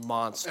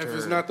monster. If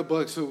it's not the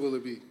Bucks, who will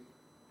it be?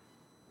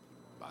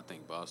 I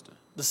think Boston.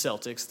 The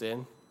Celtics,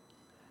 then.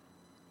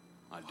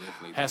 I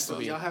definitely has to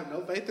be. Y'all have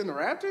no faith in the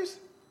Raptors?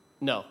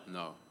 No.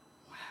 Wow.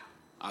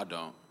 I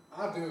don't.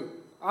 I do.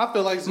 I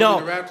feel like it's going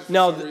to be the Raptors for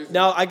some reason.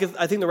 No, I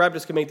think the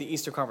Raptors can make the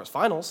Eastern Conference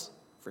Finals.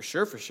 For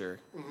sure.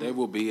 Mm-hmm. They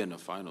will be in the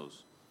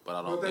finals, but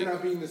I don't think. But they're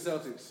not beating the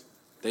Celtics.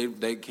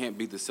 They can't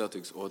beat the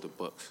Celtics or the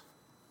Bucks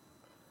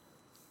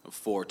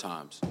 4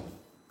 times.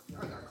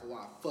 I got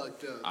Kawhi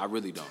fucked up. I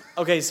really don't.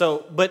 Okay,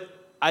 so, but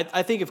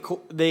I think if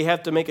they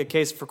have to make a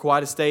case for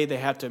Kawhi to stay, they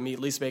have to at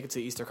least make it to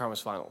the Eastern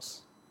Conference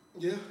Finals.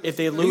 Yeah. If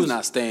they lose. He's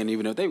not staying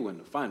even if they win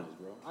the finals,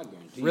 bro. I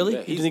guarantee really?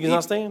 that. You think he's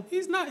not staying?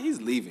 He's not.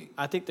 He's leaving.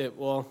 I think that,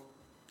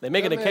 they're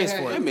making a case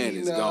for it. That man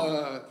is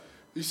gone.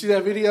 You see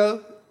that video?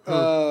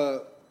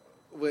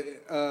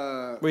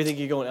 Where do you think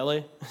he go in LA?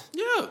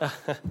 Yeah.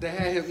 They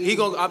had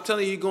him I'm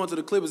telling you, he's going to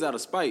the Clippers out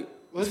of spite.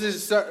 Was this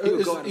is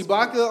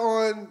Ibaka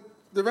on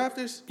the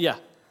Raptors? Yeah.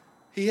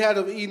 He had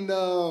him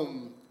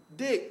eating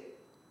dick.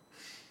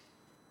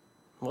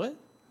 What?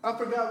 I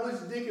forgot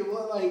which dick it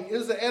was. Like, it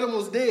was an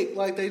animal's dick.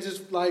 Like, they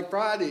just, like,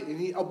 fried it.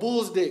 And a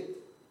bull's dick.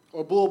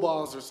 Or bull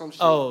balls or some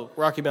shit. Oh,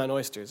 Rocky Mountain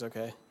Oysters,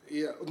 okay.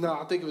 Yeah. No,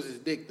 I think it was his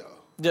dick, though.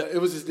 Yeah.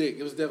 It was his dick.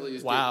 It was definitely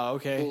his dick. Wow,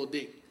 okay. Bull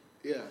dick.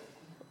 Yeah.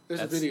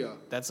 There's a video.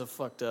 That's a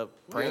fucked up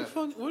Yeah.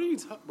 prank. What are you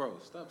talking, bro?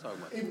 Stop talking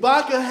about it.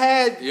 Ibaka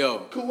had Yo.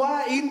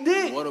 Kawhi eating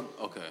dick.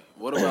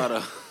 What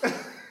about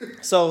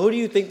So who do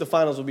you think the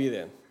finals will be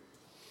then?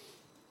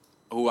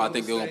 who I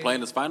think they're gonna play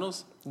in the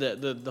finals?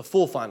 The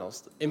full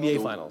finals, the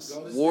NBA finals.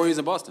 Warriors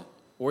in Boston.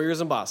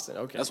 Warriors in Boston.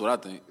 Okay. That's what I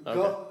think.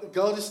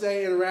 Go to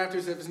stay in the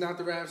Raptors. If it's not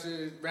the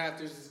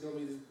Raptors, it's gonna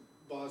be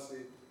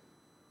Boston.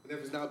 And if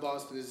it's not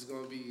Boston, it's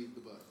gonna be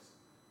the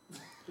Bucks.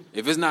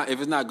 If it's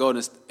not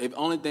Golden, if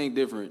only thing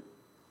different,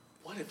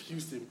 What if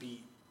Houston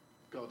beat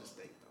Golden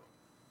State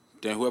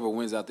though? then whoever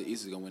wins out the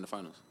East is gonna win the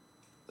finals.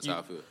 That's how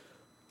I feel.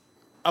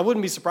 I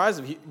wouldn't be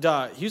surprised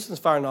if Houston's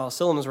firing all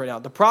cylinders right now.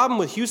 The problem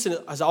with Houston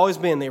has always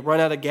been they run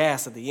out of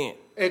gas at the end.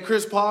 And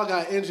Chris Paul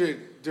got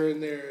injured during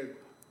their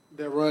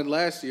run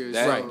last year.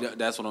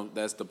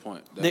 That's the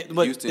point.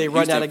 They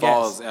run out of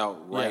falls gas.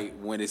 out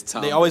when it's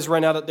time. They always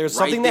run out of. There's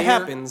something that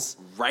happens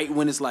right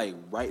when it's like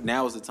right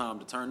now is the time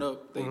to turn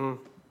up.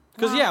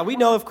 Because we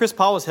know if Chris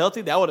Paul was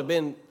healthy, that would have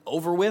been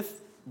over with.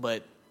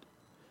 But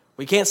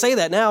we can't say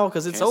that now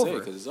because it's over.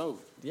 Because it's over.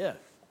 Yeah,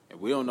 and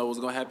we don't know what's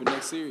gonna happen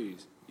next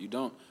series. You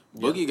don't.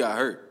 Boogie got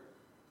hurt.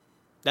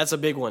 That's a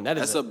big one.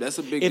 That's a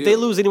big. If deal. they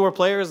lose any more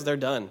players, they're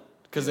done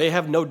because they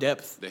have no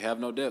depth. They have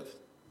no depth.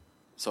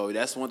 So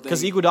that's one thing.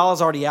 Because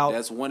Iguodala's already out.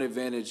 That's one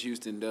advantage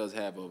Houston does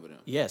have over them.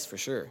 Yes, for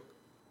sure.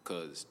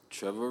 Because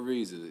Trevor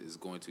Ariza is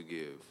going to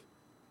give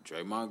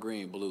Draymond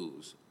Green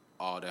Blues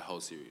all that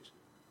whole series.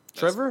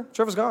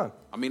 Trevor's gone.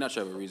 I mean, not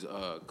Trevor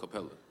Ariza,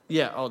 Capella.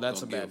 Yeah. Oh,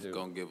 that's a bad dude.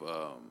 Gonna give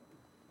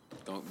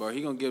bro,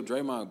 he gonna give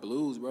Draymond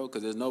Blues, bro,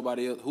 because there's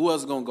nobody else. Who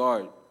else is gonna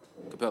guard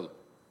Capella?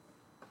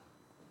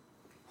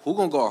 Who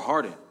gonna guard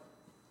Harden?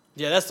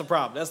 Yeah, that's the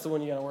problem. That's the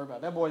one you gotta worry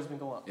about. That boy's been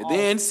going. And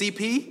then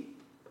CP.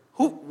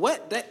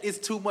 What? That is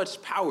too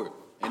much power.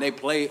 And they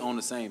play on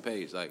the same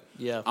page. Like,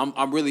 yeah.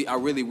 I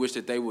really wish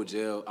that they would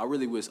gel. I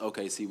really wish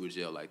OKC would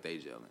gel like they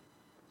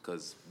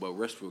gelling. But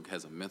Westbrook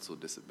has a mental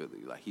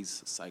disability. Like,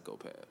 he's a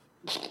psychopath.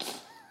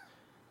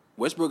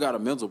 Westbrook got a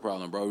mental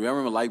problem, bro. You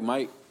remember Like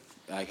Mike?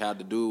 Like how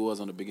the dude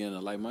was on the beginning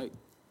of Like Mike?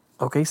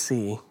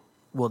 OKC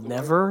will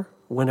never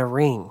win a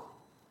ring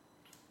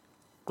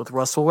with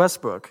Russell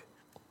Westbrook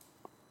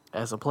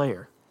as a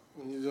player.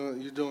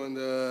 You're doing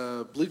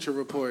the Bleacher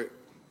Report.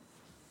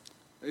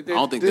 I honestly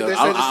don't think they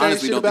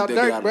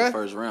got out of the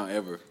first round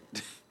ever.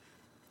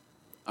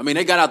 I mean,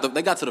 they got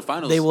to the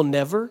finals. They will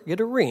never get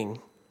a ring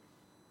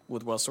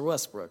with Russell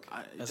Westbrook.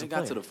 They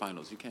got to the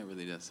finals. You can't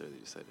really necessarily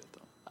say that though.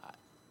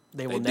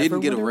 They didn't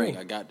get a ring.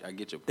 I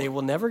get your point. They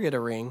will never get a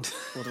ring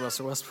with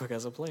Russell Westbrook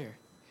as a player.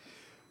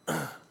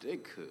 They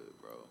could,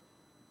 bro.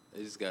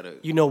 They just gotta.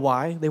 You know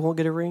why they won't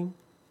get a ring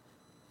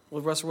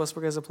with Russell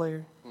Westbrook as a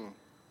player?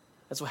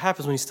 That's what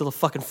happens when you steal a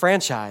fucking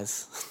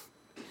franchise.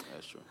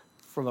 That's true.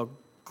 From a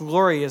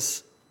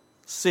glorious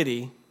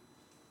city,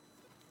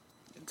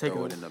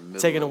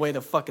 taking away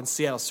the fucking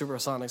Seattle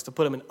Supersonics to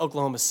put them in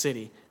Oklahoma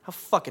City. How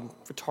fucking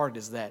retarded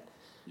is that?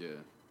 Yeah.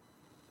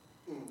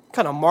 What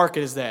kind of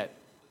market is that?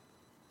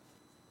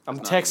 I'm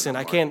Texan.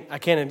 I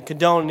can't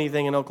condone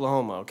anything in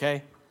Oklahoma.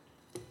 Okay.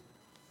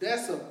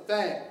 That's a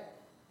fact.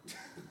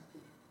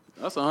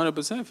 That's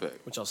 100%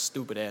 fact. With y'all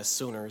stupid ass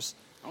Sooners.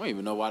 I don't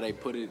even know why they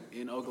put it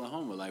in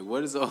Oklahoma. Like,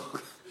 what is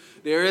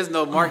there is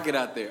no market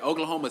out there.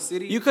 Oklahoma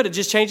City. You could have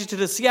just changed it to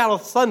the Seattle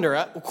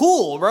Thunder.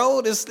 Cool,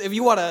 bro. If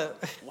you want to.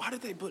 Why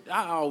did they put?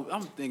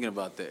 I'm thinking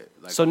about that.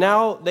 Like, so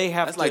now they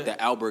have. That's like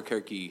the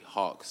Albuquerque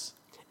Hawks.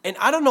 And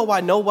I don't know why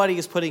nobody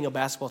is putting a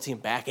basketball team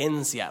back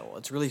in Seattle.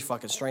 It's really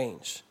fucking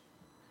strange.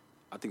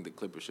 I think the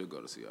Clippers should go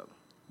to Seattle.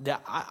 Yeah,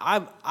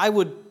 I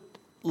would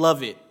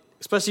love it,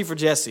 especially for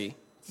Jesse.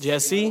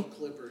 Jesse,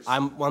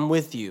 I'm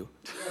with you.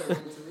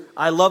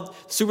 I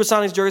love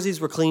Supersonics jerseys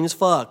were clean as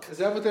fuck. Is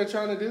that what they're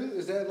trying to do?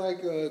 Is that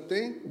like a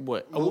thing?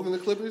 What? Moving the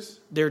Clippers?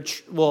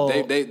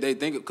 They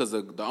think because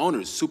the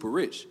owner is super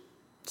rich.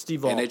 Steve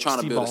Ballmer. And they're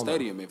trying to build a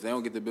stadium. If they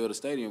don't get to build a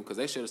stadium, because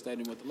they share a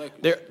stadium with the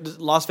Lakers.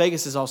 Las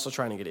Vegas is also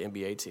trying to get an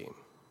NBA team.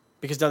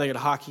 Because now they got a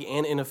hockey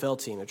and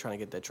NFL team. They're trying to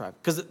get that tribe.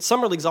 Because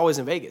Summer League's always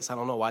in Vegas. I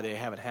don't know why they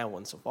haven't had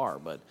one so far,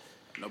 but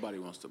nobody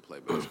wants to play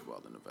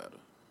basketball in Nevada.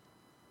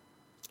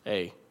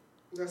 Hey.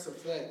 That's a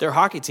fact. Their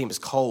hockey team is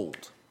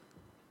cold.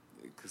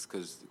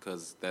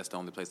 Because that's the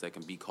only place they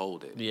can be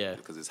cold at. Yeah.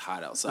 Because it's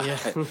hot outside. Yeah.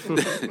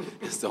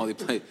 It's the only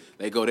place.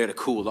 They go there to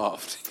cool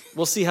off.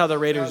 We'll see how the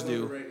Raiders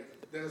do.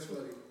 That's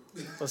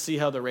funny. Let's see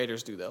how the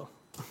Raiders do, though.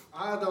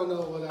 I don't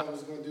know what I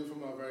was going to do for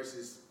my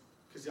verses.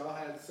 Because y'all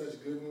had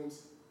such good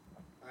ones.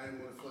 I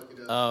didn't want to fuck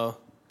it up. Oh,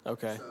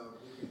 okay. So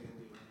we can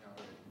end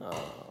it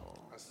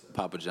already.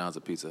 Papa John's or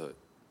Pizza Hut.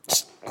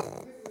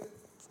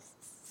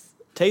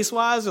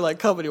 Taste-wise or like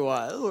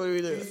company-wise? What do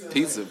we do?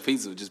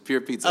 Pizza, just pure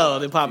pizza. Oh,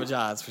 then Papa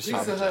John's for sure.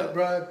 Pizza Hut,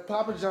 bro.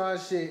 Papa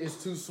John's shit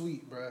is too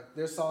sweet, bro.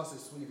 Their sauce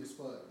is sweet as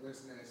fuck.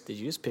 That's nasty. Did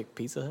you just pick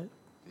Pizza Hut?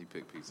 He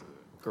picked Pizza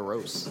Hut.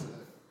 Gross.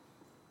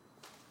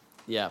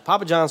 Yeah,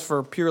 Papa John's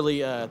for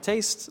purely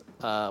taste,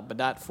 but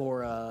not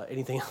for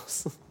anything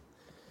else.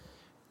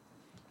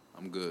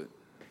 I'm good.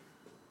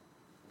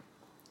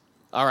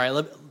 All right,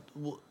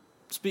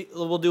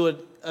 we'll do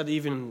an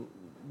even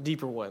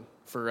deeper one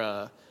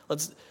for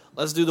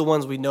let's do the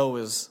ones we know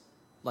is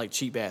like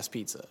cheap ass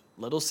pizza.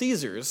 Little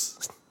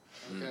Caesars.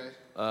 Okay.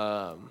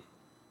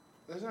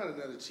 There's not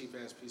another cheap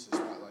ass pizza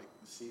spot like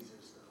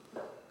Caesars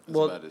though. That's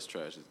about as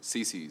trash.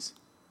 CC's.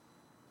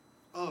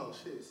 Oh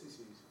shit,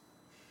 CC's.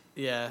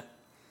 Yeah.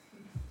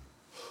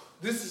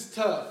 This is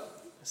tough.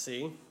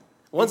 See,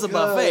 once a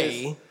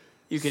buffet,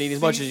 you can eat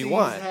as much as you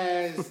want.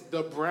 Has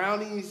the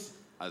brownies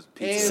and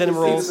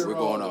cinnamon rolls. We're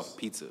going off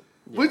pizza.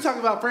 Yeah. We're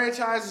talking about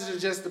franchises or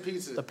just the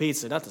pizza? The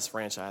pizza, not this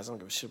franchise. I don't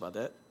give a shit about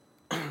that.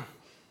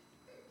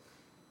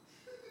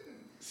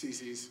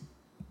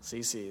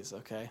 CC's,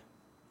 okay.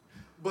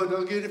 But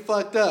don't get it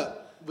fucked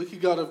up. We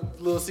could go to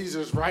Little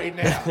Caesars right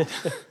now.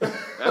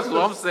 That's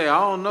what I'm saying. I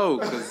don't know,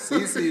 because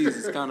CC's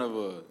is kind of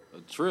a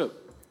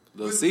trip.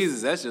 Little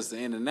Caesars, that's just the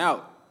in and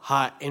out.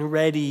 Hot and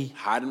ready.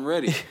 Hot and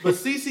ready. But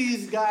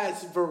CC's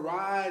got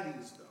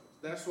varieties, though.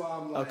 That's why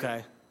I'm like,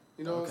 okay.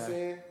 You know what I'm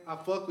saying? I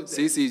fuck with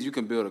that. CC's, you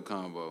can build a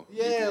combo.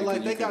 Yeah,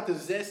 they got the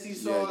zesty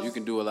sauce. Yeah, you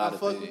can do a lot of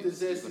things. I fuck with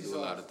the zesty sauce. You can do a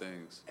lot of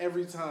things.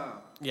 Every time.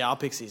 Yeah, I'll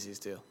pick CC's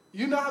too.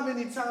 You know how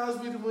many times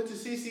we went to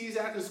CC's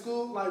after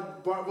school? Like,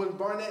 when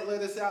Barnett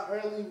let us out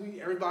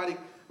early, I'm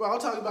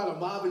talking about a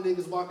mob of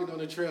niggas walking on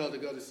the trail to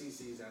go to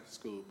CC's after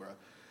school, bro.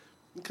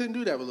 You couldn't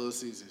do that with Little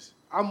Caesars.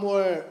 I'm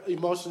more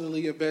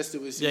emotionally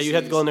invested with CC's. Yeah, you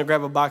have to go in there,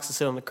 grab a box, and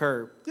sit on the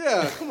curb.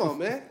 Yeah, come on,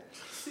 man.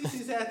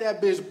 CC's had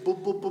that bitch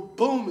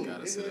booming.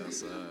 Gotta sit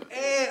outside.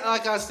 And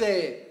like I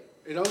said,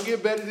 it don't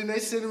get better than they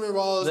cinnamon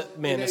rolls.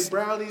 And they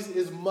brownies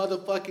is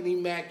motherfucking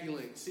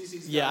immaculate.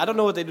 CC's. Yeah, I don't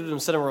know what they do to them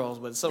cinnamon rolls,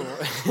 but some.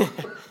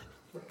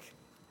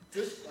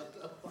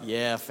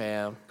 Yeah,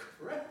 fam.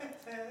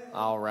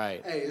 All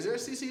right. Hey, is there a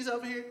CC's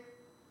over here?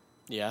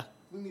 Yeah.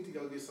 We need to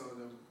go get some of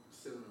them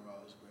cinnamon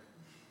rolls,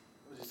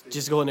 bro.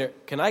 Just go in there.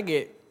 Can I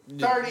get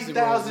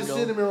 30,000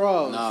 cinnamon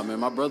rolls? Nah, man,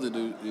 my brother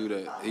do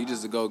that. He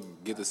just go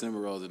get the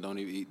cinnamon rolls and don't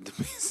even eat the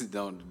pieces.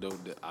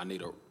 I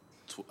need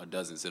a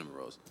dozen cinnamon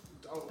rolls.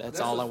 That's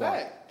all I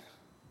want.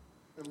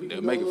 And we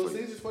can go to Little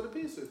Caesars for the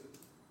pizza.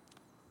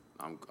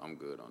 I'm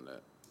good on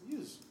that.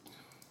 Yes.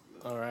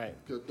 All right.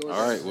 All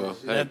right, well,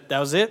 hey. That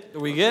was it? Are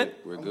we good?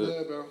 We're I'm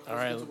good. bro. All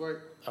right.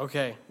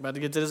 Okay, about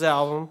to get to this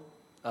album.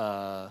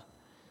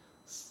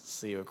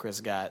 See what Chris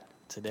got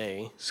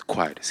today. It's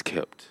quiet as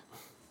kept.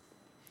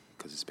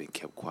 Because it's been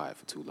kept quiet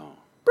for too long.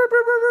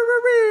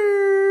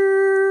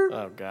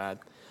 Oh, God.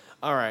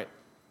 All right.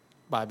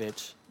 Bye,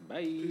 bitch.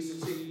 Bye.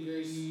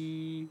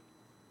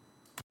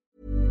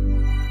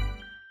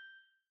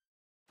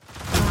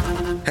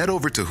 Head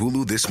over to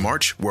Hulu this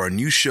March, where our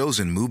new shows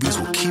and movies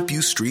will keep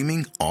you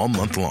streaming all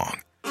month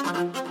long.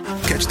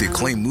 Catch the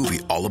acclaimed movie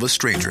All of Us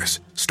Strangers,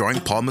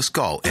 starring Paul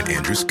Mescal and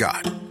Andrew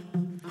Scott.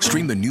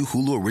 Stream the new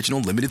Hulu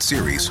original limited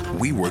series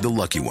We Were the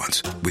Lucky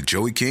Ones with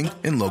Joey King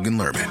and Logan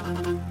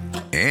Lerman.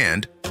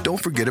 And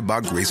don't forget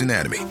about Grey's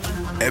Anatomy.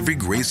 Every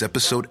Grey's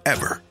episode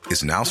ever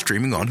is now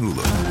streaming on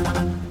Hulu.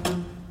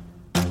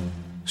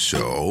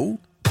 So,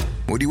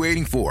 what are you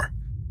waiting for?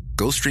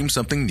 Go stream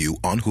something new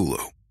on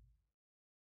Hulu.